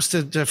attempts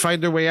to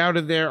find their way out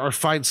of there or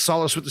find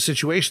solace with the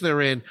situation they're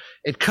in,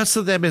 it cuts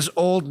to them as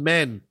old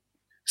men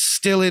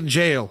still in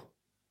jail.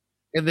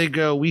 And they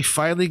go, "We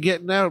finally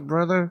getting out,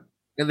 brother."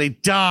 And they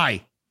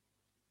die.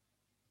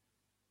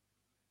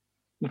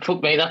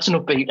 Fuck me, that's an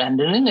upbeat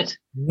ending, isn't it?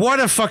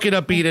 What a fucking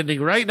upbeat ending,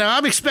 right? Now,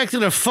 I'm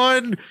expecting a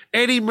fun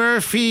Eddie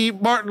Murphy,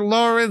 Martin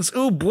Lawrence,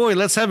 oh boy,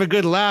 let's have a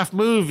good laugh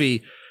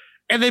movie.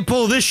 And they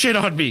pull this shit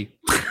on me.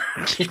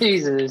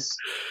 Jesus.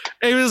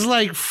 It was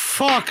like,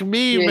 fuck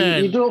me,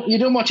 man. You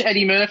don't watch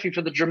Eddie Murphy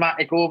for the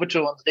dramatic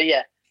overtones, do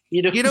you?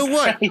 You know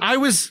what? I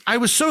was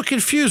so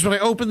confused when I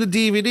opened the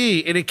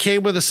DVD and it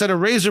came with a set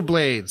of razor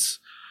blades.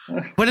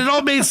 But it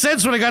all made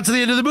sense when I got to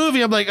the end of the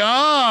movie. I'm like,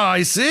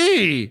 I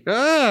see.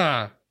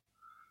 Yeah,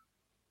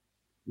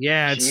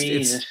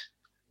 it's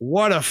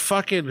what a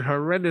fucking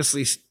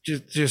horrendously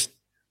just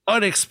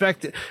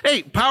unexpected.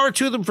 Hey, power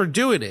to them for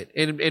doing it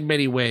in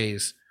many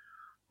ways.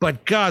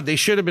 But God, they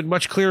should have been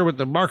much clearer with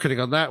the marketing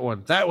on that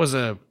one. That was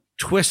a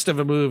twist of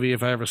a movie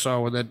if I ever saw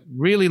one that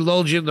really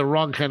lulled you in the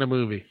wrong kind of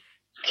movie.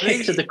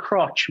 Kick to the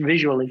crotch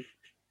visually.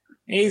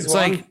 It's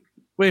like,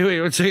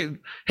 wait.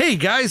 Hey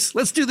guys,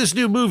 let's do this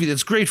new movie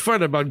that's great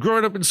fun about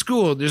growing up in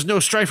school. There's no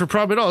strife or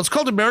problem at all. It's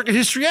called American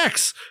History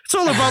X. It's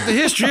all about the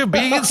history of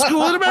being in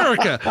school in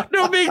America.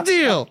 No big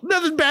deal.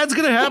 Nothing bad's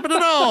going to happen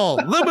at all.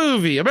 The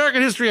movie,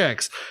 American History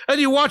X.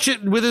 And you watch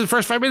it within the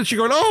first 5 minutes,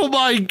 you're going, oh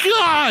my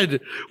God,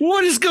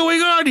 what is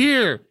going on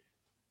here?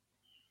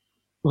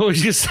 What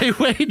was you say,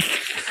 Wade?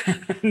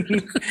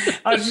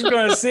 I was just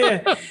going to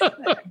say,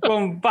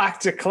 going back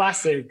to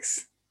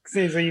classics.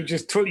 Seems like you've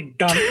just totally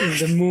dampened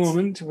the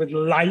moment with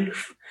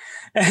life.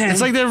 It's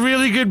like that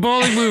really good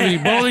bowling movie,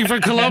 Bowling for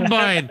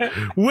Columbine.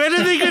 When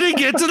are they going to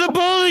get to the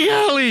bowling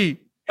alley?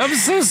 I'm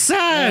so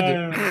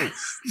sad.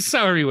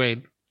 Sorry,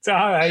 Wayne. It's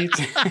all right.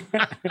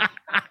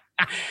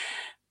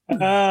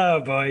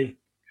 Oh, boy.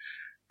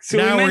 So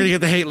now we're going to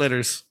get the hate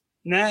letters.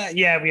 Nah,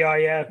 yeah, we are,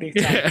 yeah, big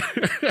time.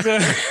 So,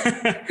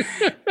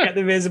 get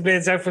the razor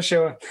blades out for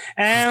sure.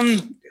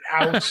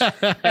 Ouch.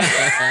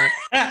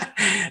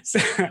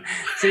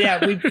 so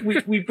yeah,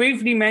 we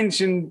briefly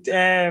mentioned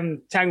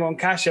Tango and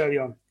Cash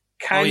earlier on.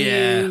 Can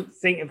you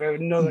think about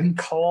another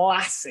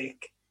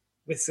classic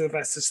with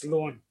Sylvester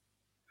Stallone?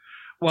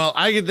 Well,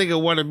 I can think of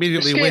one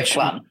immediately. Which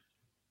one?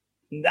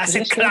 That's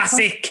a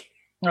classic.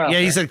 Oh, okay. Yeah,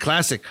 he said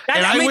classic.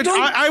 And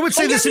I would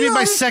say this would be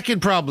my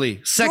second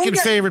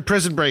favorite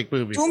Prison Break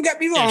movie. Don't get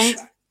me wrong.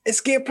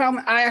 Escape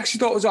Plan, I actually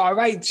thought it was all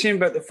right. Shame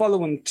about the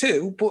following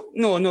two, but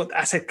no,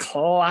 that's a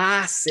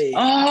classic.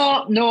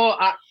 Oh, no,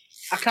 I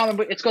can't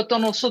remember. It's got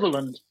Donald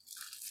Sutherland.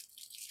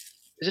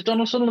 Is it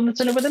Donald Sutherland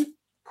that's in it with him?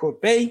 Could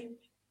be.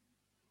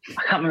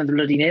 I can't remember the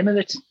bloody name of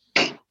it.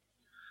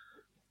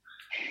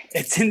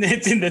 It's in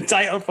the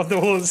title for the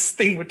whole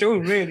thing we're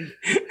doing, really.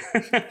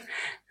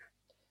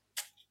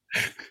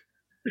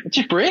 It's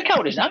just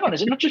Breakout, isn't it? Hang on,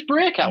 is it not just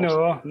Breakout?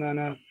 No.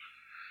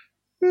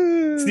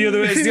 It's the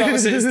other way. It's the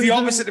opposite. It's the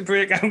opposite of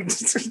Breakout.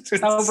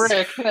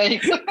 Break. There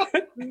you go.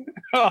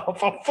 Oh,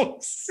 for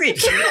fuck's sake!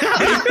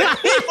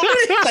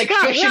 It's like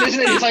fishing, isn't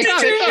it? It's like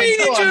fishing.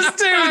 Really just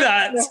do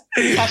that.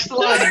 Pass the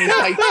line and he's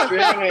like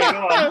straight away. Go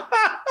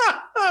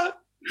on.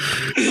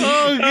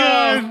 Oh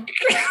god!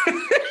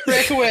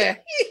 Break away.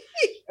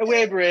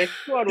 Away break.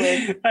 Go on,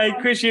 away. Hey,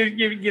 Chris, you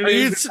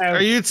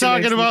are you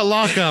talking about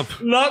Lockup?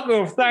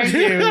 Lockup, thank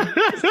you.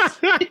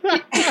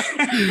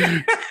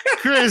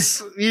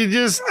 Chris,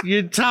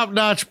 you're top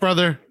notch,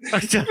 brother. I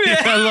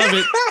love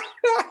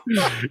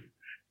it.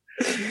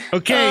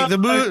 Okay, the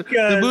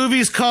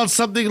movie's called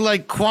something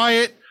like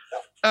Quiet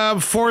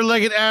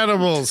Four-Legged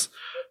Animals.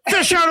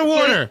 Fish out of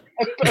water.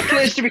 A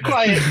place to be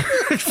quiet.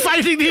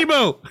 Finding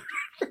Nemo.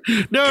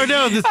 No,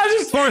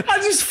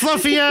 just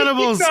fluffy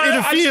animals in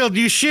a field.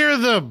 You shear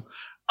them.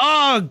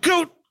 Oh,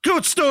 goat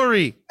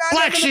story.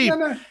 Black sheep.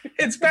 No.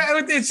 It's better.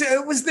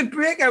 It was the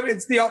Breakout.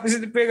 It's the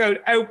opposite of Breakout.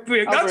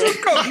 Outbreak. That's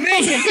what got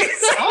me.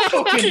 I'm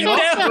fucking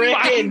not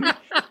breaking.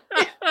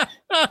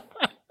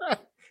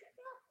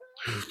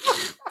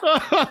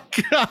 Oh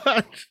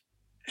God.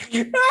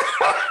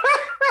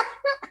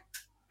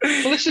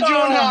 Melissa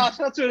Joan Hart.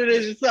 That's what it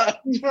is. It's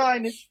that. It's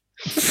fine.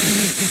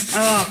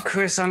 Oh,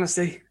 Chris,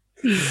 honestly.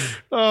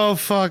 Oh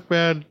fuck,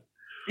 man.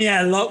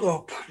 Yeah,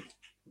 Lockup.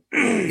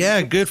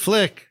 Yeah, good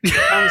flick.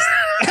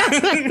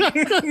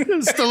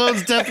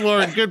 Stallone's Death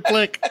Lord, good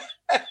flick.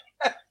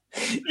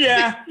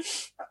 Yeah.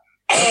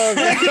 Oh,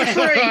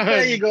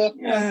 there you go.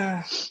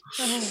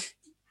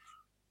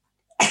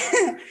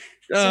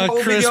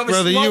 Chris,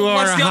 brother, you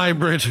are a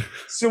hybrid.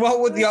 So what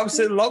would the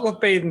opposite of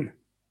Lockup be then?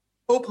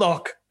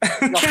 Uplock.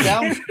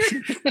 Lockdown.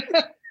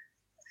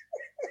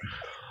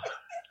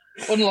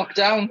 Unlock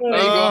down. There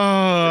you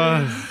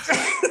go.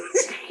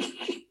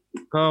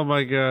 Oh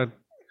my god.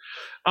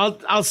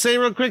 I'll say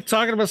real quick,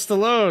 talking about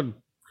Stallone.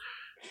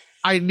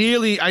 I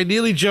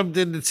nearly jumped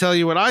in to tell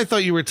you what I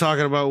thought you were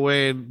talking about,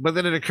 Wayne, but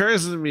then it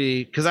occurs to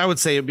me, because I would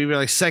say it'd be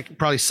like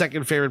probably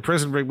second favorite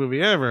Prison Break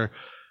movie ever.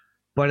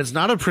 But it's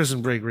not a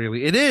Prison Break,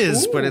 really. It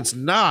is, but it's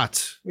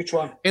not. Which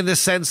one? In the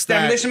sense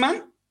that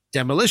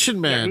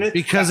Demolition Man,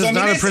 because it's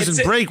not a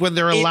Prison Break when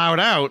they're allowed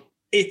out.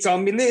 It's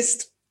on my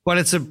list. But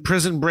it's a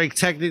Prison Break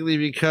technically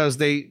because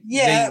they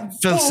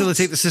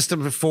facilitate the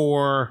system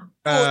for.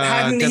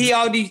 Had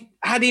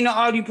he not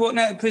already brought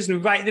out of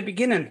prison right at the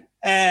beginning?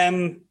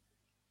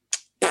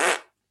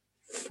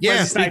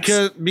 Yeah,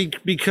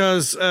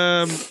 because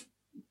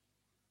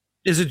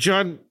is it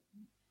John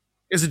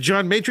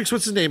Matrix?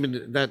 What's his name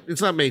in that?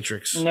 It's not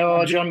Matrix.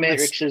 No, John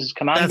Matrix is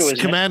Commando. That's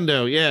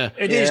Commando. Yeah,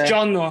 it is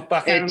John though.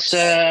 It's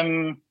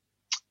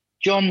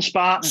John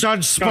Spartan.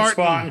 John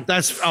Spartan.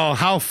 That's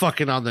how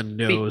fucking on the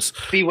nose.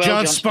 Be well,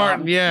 John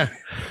Spartan. Yeah,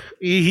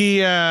 he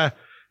had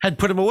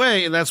put him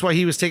away, and that's why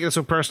he was taking it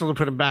so personal to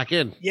put him back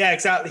in. Yeah,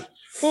 exactly.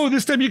 Oh,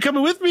 this time you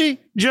coming with me,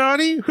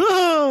 Johnny?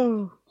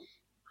 Because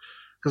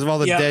of all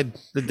the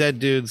dead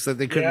dudes that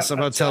they couldn't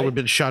somehow tell had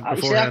been shot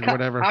beforehand,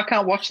 whatever. I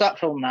can't watch that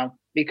film now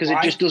because it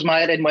just does my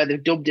head in where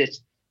they've dubbed it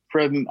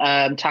from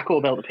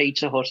Taco Bell to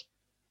Pizza Hut.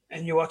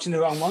 And you're watching the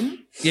wrong one?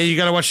 Yeah, you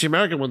got to watch the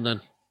American one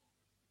then.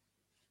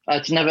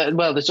 It's never.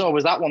 Well, there's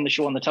always that one they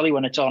show on the telly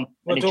when it's on.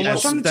 Well, don't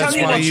watch on the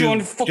telly. Watch you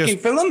on fucking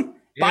film.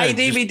 Buy a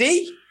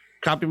DVD.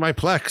 Copy my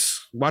Plex.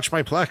 Watch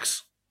my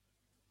Plex.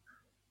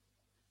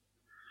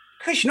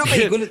 Chris, you're not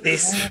very good at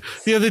this.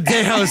 The other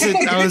day I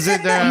was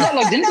at I'm not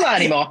logged into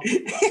that anymore.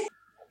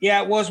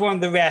 Yeah, it was one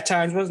of the rare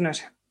times, wasn't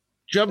it?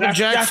 Jumping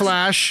Jack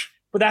Flash.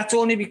 But that's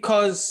only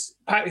because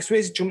Patrick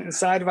Swayze jumped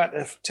inside of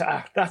it to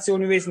act. That's the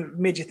only reason it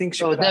made you think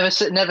she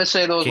never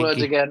say those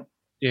words again.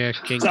 Yeah,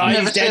 kinky. So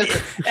he's dead.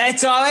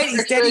 It's all right.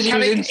 He's dead.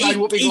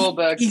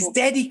 He's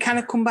dead. He kind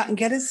of come back and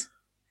get us.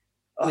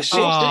 Oh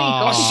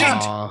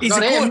shit! He's a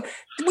good.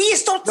 Will you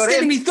stop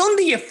stealing me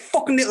thunder, you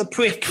fucking little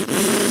prick?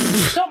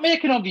 Stop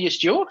making obvious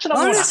jokes. And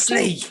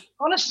honestly.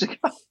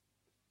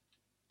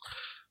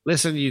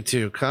 Listen, you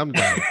two, calm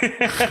down.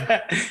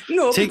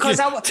 No, take because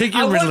take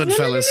your Ritalin,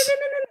 fellas.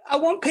 I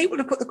want people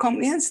to put the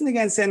comprehension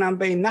against saying I'm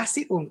being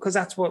nasty to them, because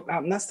that's what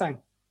happened last time.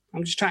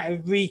 I'm just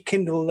trying to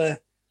rekindle the.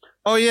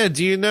 Oh yeah,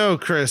 do you know,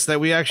 Chris, that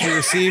we actually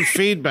received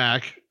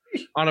feedback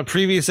on a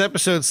previous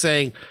episode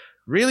saying,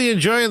 really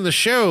enjoying the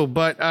show,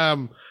 but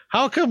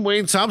how come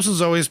Wayne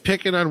Thompson's always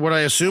picking on what I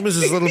assume is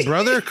his little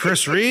brother,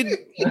 Chris Reed?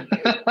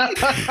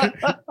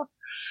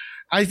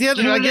 I get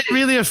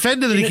really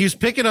offended that he keeps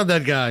picking on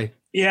that guy.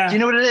 Yeah. Do you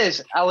know what it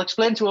is? I'll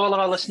explain to all of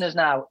our listeners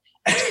now.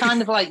 It's kind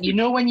of like,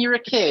 when you're a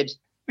kid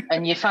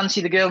and you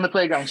fancy the girl in the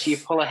playground, so you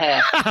pull her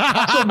hair.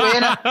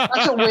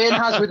 That's what Wayne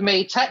has with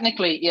me.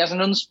 Technically, he has an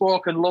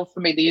unspoken love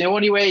for me. The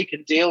only way he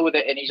can deal with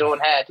it in his own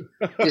head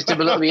is to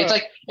belittle me.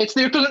 It's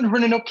the equivalent of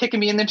running up, kicking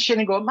me in the shin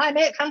and going, my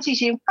mate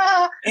fancies you.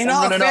 In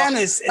all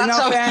fairness, that's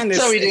how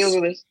he deals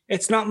with it.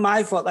 It's not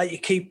my fault that you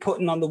keep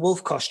putting on the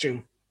wolf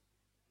costume.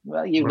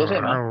 Well, you love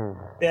it, man.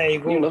 There you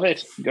go. You love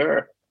it.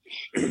 Grr.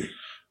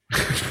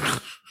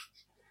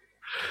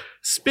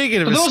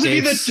 Speaking of for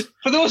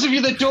those of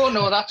you that don't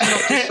know, that's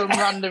not just some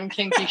random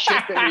kinky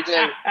shit that we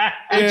do.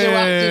 We do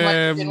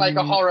acting like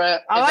a horror.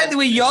 I like the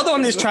way you're the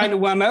one who's trying to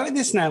worm out of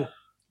this now.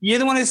 You're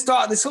the one who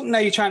started this up, now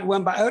you're trying to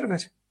worm back out of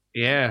it.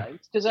 Yeah,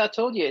 because I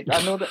told you,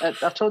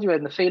 I've told you,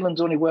 and the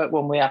feelings only work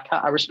one way.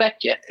 I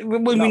respect you.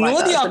 Well, we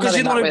know they are, because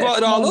you're the one who brought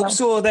it all up.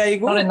 So there you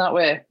go. Not in that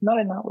way.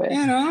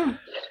 You know,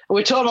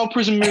 we're talking about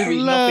prison movies.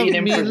 Love not being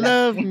in prison.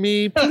 Love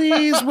me,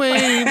 please,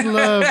 Wayne.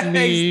 Love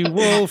me,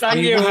 wolf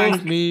me,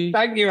 wolf me.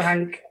 Thank you,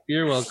 Hank.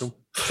 You're welcome.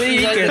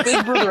 See, like the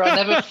big brother I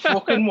never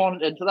fucking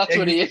wanted. So that's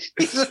what he is.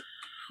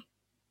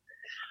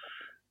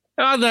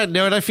 On that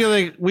note, I feel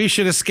like we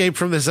should escape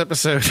from this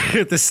episode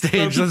at this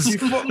stage.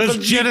 Let's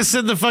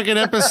jettison the fucking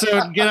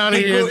episode and get out of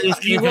here.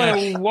 You're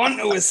going to want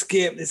to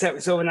escape this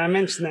episode when I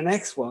mention the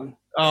next one.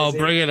 Oh,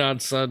 bring it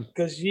on, son.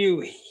 Because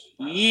you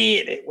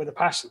hate it with a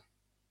passion.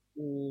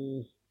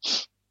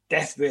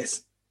 Death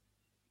Race.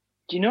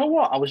 Do you know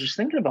what? I was just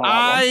thinking about that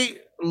I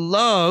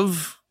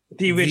love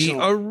the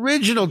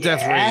original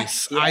Death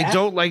Race. Yeah. I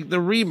don't like the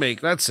remake.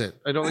 That's it.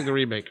 I don't like the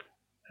remake.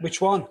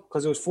 Which one?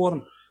 Because it was for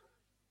them.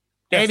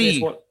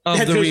 Any of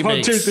the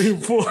remakes. 1, 2, 3,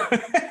 4.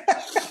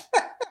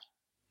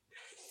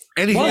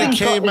 Anything that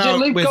came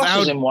out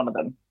without in one of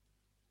them.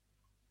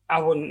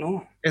 I wouldn't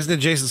know. Isn't it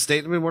Jason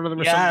Statham in one of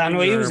them? Yeah, I know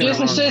he was.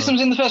 Jason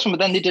Statham's in the first one, but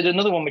then they did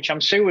another one, which I'm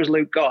sure was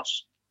Luke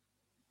Goss.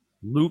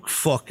 Luke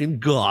fucking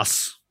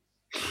Goss.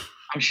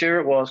 I'm sure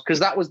it was, because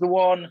that was the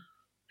one.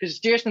 Because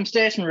Jason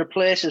Statham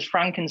replaces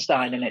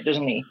Frankenstein in it,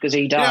 doesn't he? Because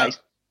he dies.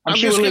 Yeah, I'm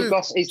sure Luke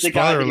Goss is the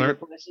guy that he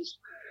replaces.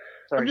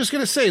 I'm just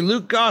going to say,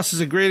 Luke Goss is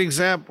a great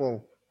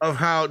example of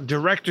how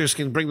directors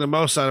can bring the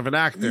most out of an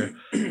actor,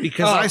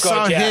 because I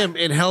saw him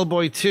in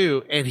Hellboy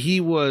 2 and he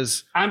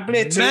was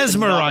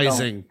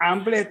mesmerizing.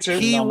 And Blade 2.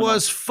 He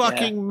was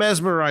fucking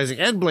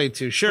mesmerizing. And Blade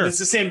 2, sure. It's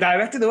the same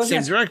director though,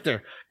 same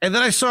director. And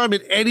then I saw him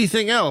in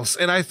anything else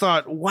and I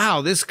thought,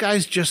 wow, this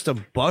guy's just a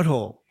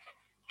butthole.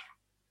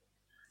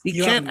 He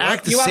can't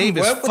act to save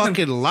his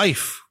fucking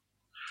life.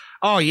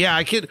 Oh yeah,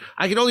 I can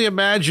only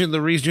imagine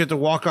the reason you had to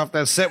walk off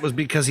that set was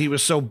because he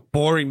was so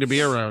boring to be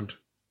around.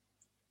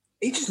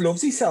 He just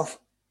loves himself.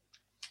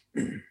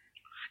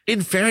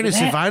 In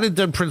fairness, if I'd have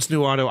done Prince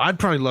Nuado, I'd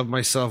probably love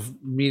myself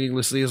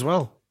meaninglessly as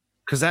well,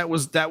 because that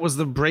was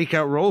the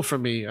breakout role for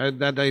me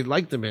that I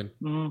liked him in.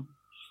 Mm.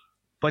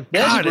 But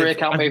God,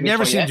 I've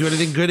never seen him do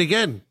anything good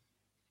again.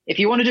 If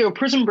you want to do a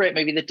Prison Break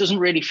movie that doesn't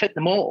really fit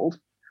the mold,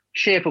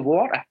 Shape of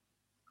Water.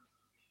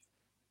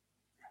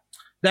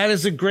 That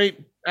is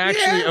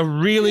a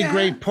really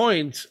great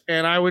point,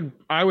 and I would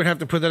have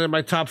to put that in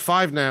my top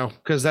 5 now,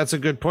 because that's a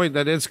good point.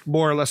 That is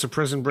more or less a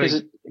Prison Break.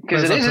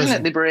 Because it is, isn't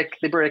it?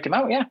 They break him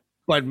out, yeah.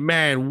 But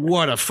man,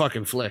 what a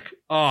fucking flick!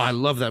 Oh, I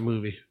love that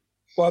movie.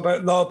 What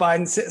about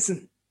Law-Abiding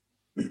Citizen?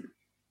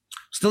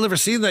 Still never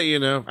seen that, you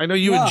know. I know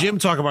you and Jim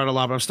talk about it a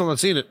lot, but I've still not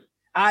seen it.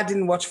 I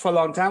didn't watch it for a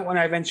long time. When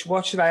I eventually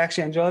watched it, I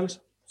actually enjoyed it.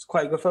 It's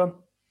quite a good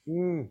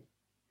film.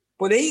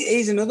 But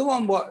he's another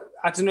one.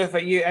 I don't know if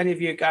any of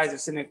you guys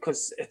have seen it,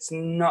 because it's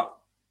not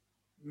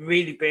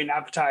really being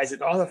advertised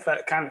at all.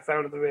 It kind of fell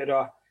under the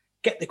radar.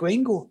 Get the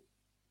Gringo.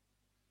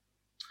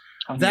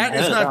 That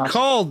is not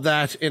called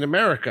that in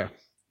America.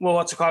 Well,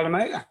 what's it called in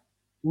America?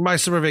 My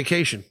Summer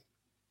Vacation.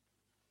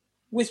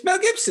 With Mel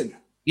Gibson?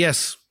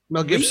 Yes,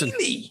 Mel Gibson.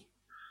 Really?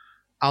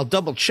 I'll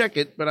double check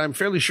it, but I'm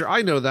fairly sure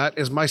I know that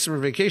as My Summer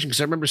Vacation, because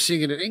I remember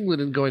seeing it in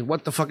England and going,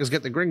 what the fuck is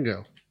Get the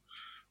Gringo?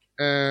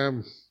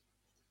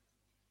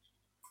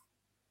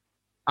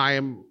 I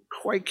am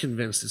quite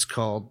convinced it's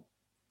called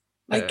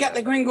Get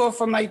the Gringo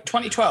from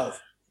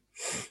 2012.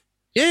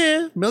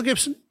 Yeah, Mel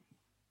Gibson.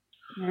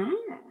 I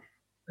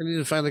need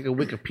to find a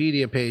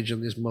Wikipedia page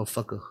on this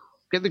motherfucker.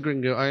 Get the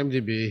Gringo,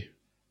 IMDb.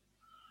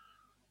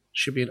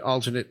 Should be an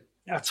alternate.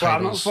 That's what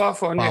I'm not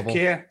for Nick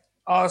here.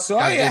 Oh, so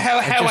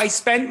how I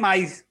spent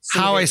my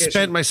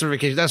summer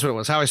vacation. That's what it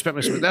was. How I spent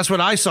my summer. That's what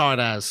I saw it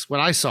as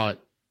when I saw it.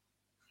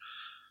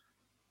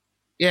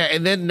 Yeah,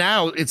 and then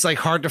now it's like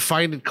hard to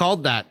find it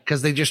called that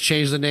because they just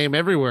changed the name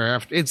everywhere.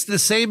 After it's the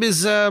same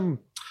as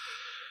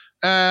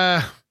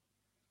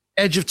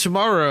Edge of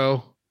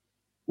Tomorrow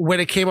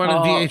when it came out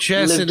on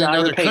VHS in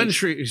other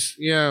countries.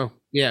 Yeah,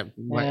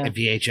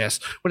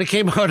 VHS. When it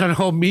came out on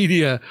home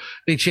media,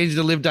 they changed it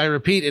to Live Die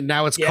Repeat, and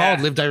now it's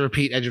called Live Die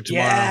Repeat Edge of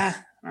Tomorrow. Yeah,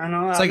 I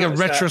know. It's like a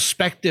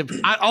retrospective.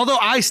 Although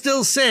I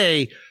still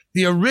say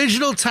the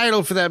original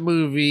title for that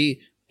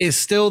movie is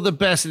still the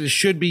best, and it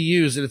should be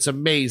used, and it's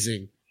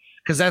amazing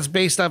because that's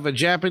based off a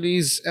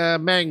Japanese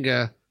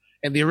manga,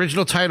 and the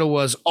original title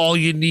was "All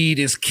You Need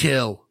Is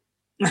Kill."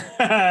 And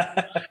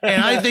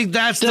I think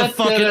that's the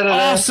fucking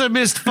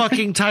awesomest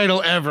fucking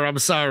title ever. I'm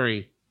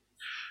sorry.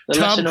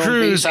 Tom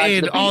Cruise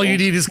in All You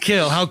Need Is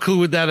Kill. How cool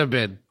would that have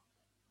been?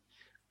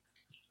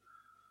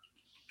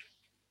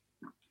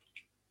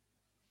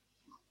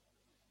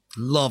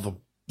 Love him.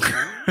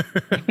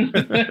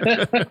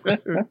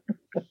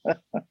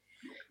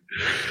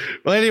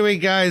 Well, anyway,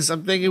 guys,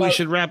 I'm thinking we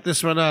should wrap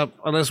this one up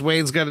unless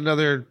Wayne's got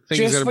another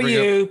thing he's going to bring up.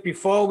 Just for you,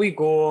 before we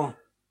go.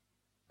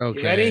 Okay.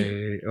 You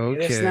ready?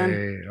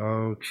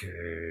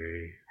 Okay.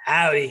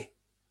 Howdy.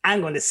 I'm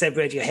going to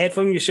separate your head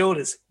from your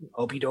shoulders.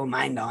 Hope you don't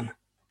mind, Don.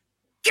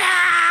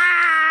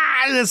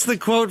 That's the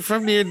quote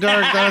from the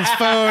Dark Don's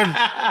phone.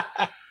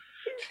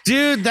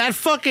 Dude, that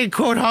fucking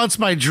quote haunts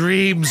my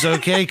dreams,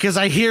 okay? Because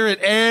I hear it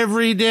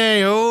every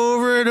day,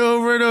 over and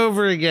over and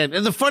over again.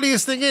 And the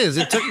funniest thing is,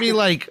 it took me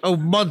like a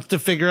month to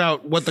figure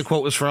out what the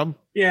quote was from.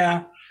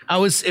 Yeah.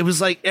 It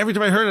was like every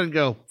time I heard it, I'd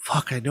go,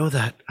 fuck, I know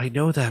that. Why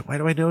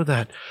do I know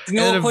that? You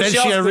know, and then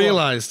eventually I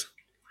realized.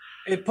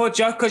 It put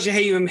you off because you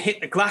hear him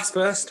hit the glass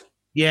first.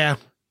 Yeah.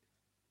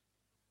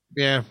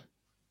 Yeah.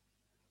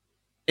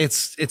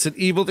 It's an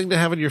evil thing to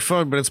have on your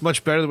phone, but it's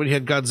much better than when you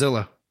had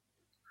Godzilla.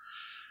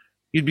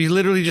 You'd be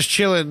literally just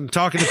chilling,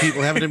 talking to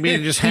people, having a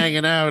meeting, just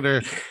hanging out,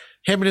 or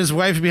him and his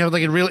wife would be having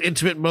like a real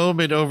intimate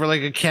moment over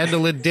like a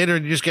candlelit dinner,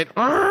 and you just get,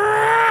 got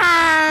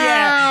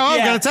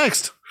a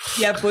text.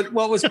 Yeah, but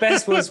what was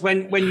best was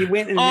when you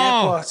went in an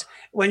airport.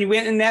 When you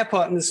went in an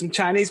airport and there's some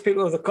Chinese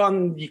people with a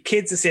gun, your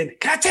kids are saying,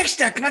 "Can I text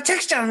you? Can I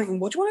text you?" I'm thinking,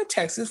 what do you want to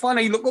text? It's fine.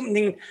 You look up and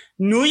think,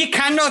 "No, you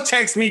cannot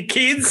text me,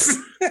 kids."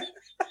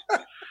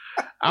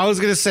 I was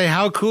gonna say,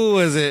 how cool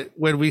was it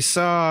when we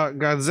saw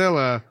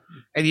Godzilla?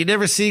 And you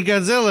never see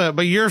Godzilla,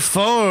 but your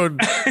phone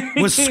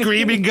was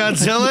screaming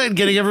Godzilla and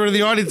getting everyone in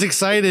the audience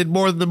excited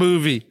more than the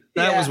movie.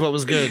 That was what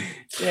was good.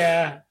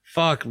 Yeah.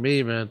 Fuck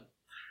me, man.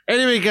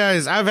 Anyway,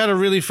 guys, I've had a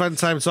really fun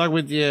time talking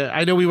with you.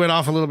 I know we went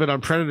off a little bit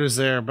on Predators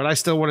there, but I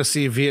still want to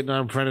see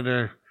Vietnam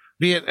Predator.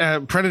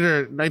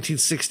 Predator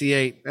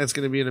 1968. That's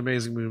going to be an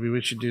amazing movie.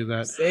 We should do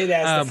that. See,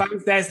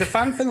 that's the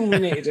fun film we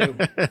need to do.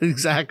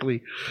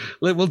 Exactly.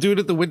 We'll do it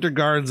at the Winter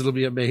Gardens. It'll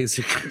be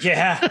amazing.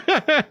 Yeah.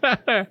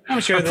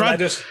 I'm sure they'll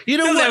just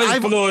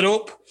blow it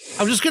up.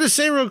 I'm just going to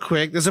say real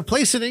quick, there's a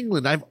place in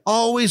England I've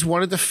always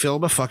wanted to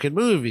film a fucking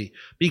movie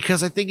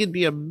because I think it'd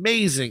be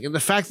amazing. And the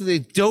fact that they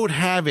don't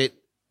have it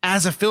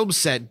as a film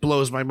set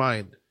blows my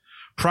mind.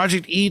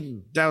 Project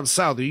Eden down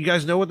south. Do you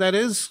guys know what that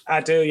is?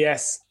 I do,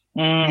 yes.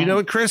 You know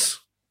it, Chris?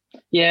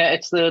 Yeah,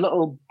 it's the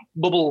little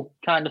bubble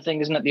kind of thing,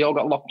 isn't it? They all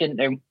got locked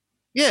into.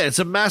 Yeah, it's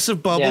a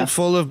massive bubble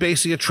full of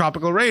basically a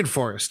tropical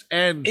rainforest,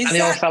 and they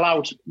all fell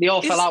out. They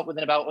all fell out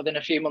within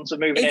a few months of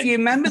moving. If you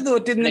remember, though,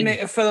 didn't they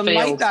make a film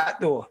like that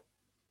though?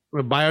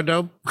 A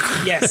Biodome?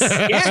 Yes.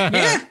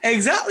 Yeah,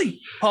 exactly.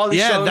 Pauly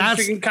Shore and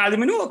freaking Kylie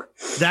Minogue.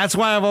 That's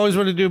why I've always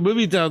wanted to do a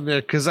movie down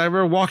there, because I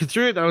remember walking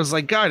through it and I was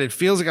like, God, it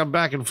feels like I'm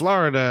back in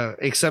Florida,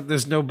 except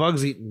there's no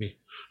bugs eating me.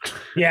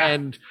 Yeah.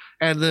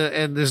 and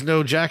there's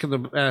no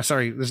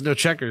there's no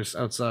checkers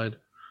outside.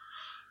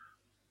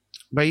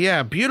 But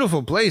yeah,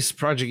 beautiful place,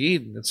 Project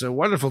Eden. It's a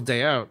wonderful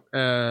day out.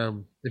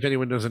 If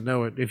anyone doesn't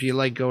know it, if you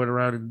like going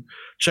around and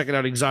checking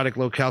out exotic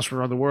locales from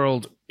around the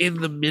world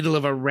in the middle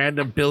of a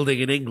random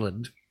building in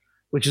England,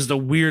 which is the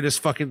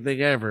weirdest fucking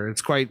thing ever.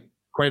 It's quite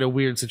a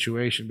weird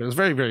situation, but it's a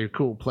very, very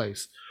cool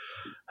place.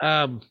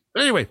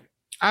 Anyway,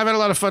 I've had a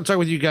lot of fun talking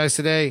with you guys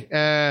today.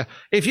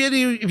 If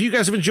you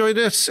guys have enjoyed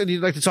this and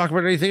you'd like to talk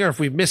about anything, or if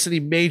we've missed any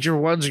major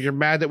ones, or you're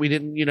mad that we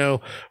didn't,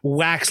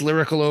 wax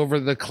lyrical over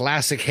the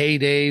classic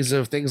heydays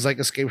of things like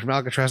Escape from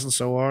Alcatraz and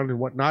so on and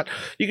whatnot,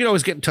 you can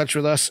always get in touch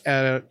with us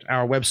at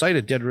our website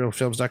at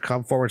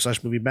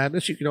deadrealfilms.com/movie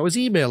madness. You can always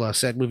email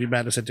us at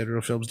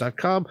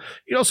moviemadness@deadrealfilms.com.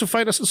 You can also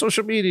find us on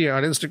social media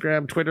on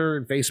Instagram, Twitter,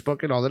 and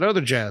Facebook, and all that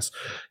other jazz.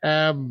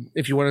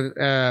 If you want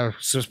to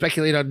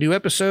speculate on new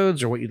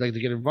episodes or what you'd like to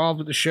get involved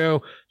with the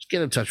show, just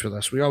get in touch with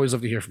us. We always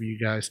love to hear from you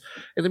guys.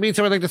 In the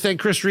meantime, I'd like to thank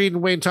Chris Reed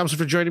and Wayne Thompson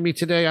for joining me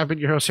today. I've been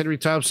your host, Henry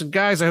Thompson.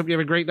 Guys, I hope you have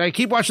a great night.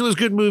 Keep watching those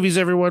good movies,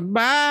 everyone.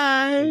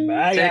 Bye.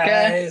 Bye,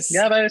 guys.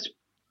 Yeah, guys.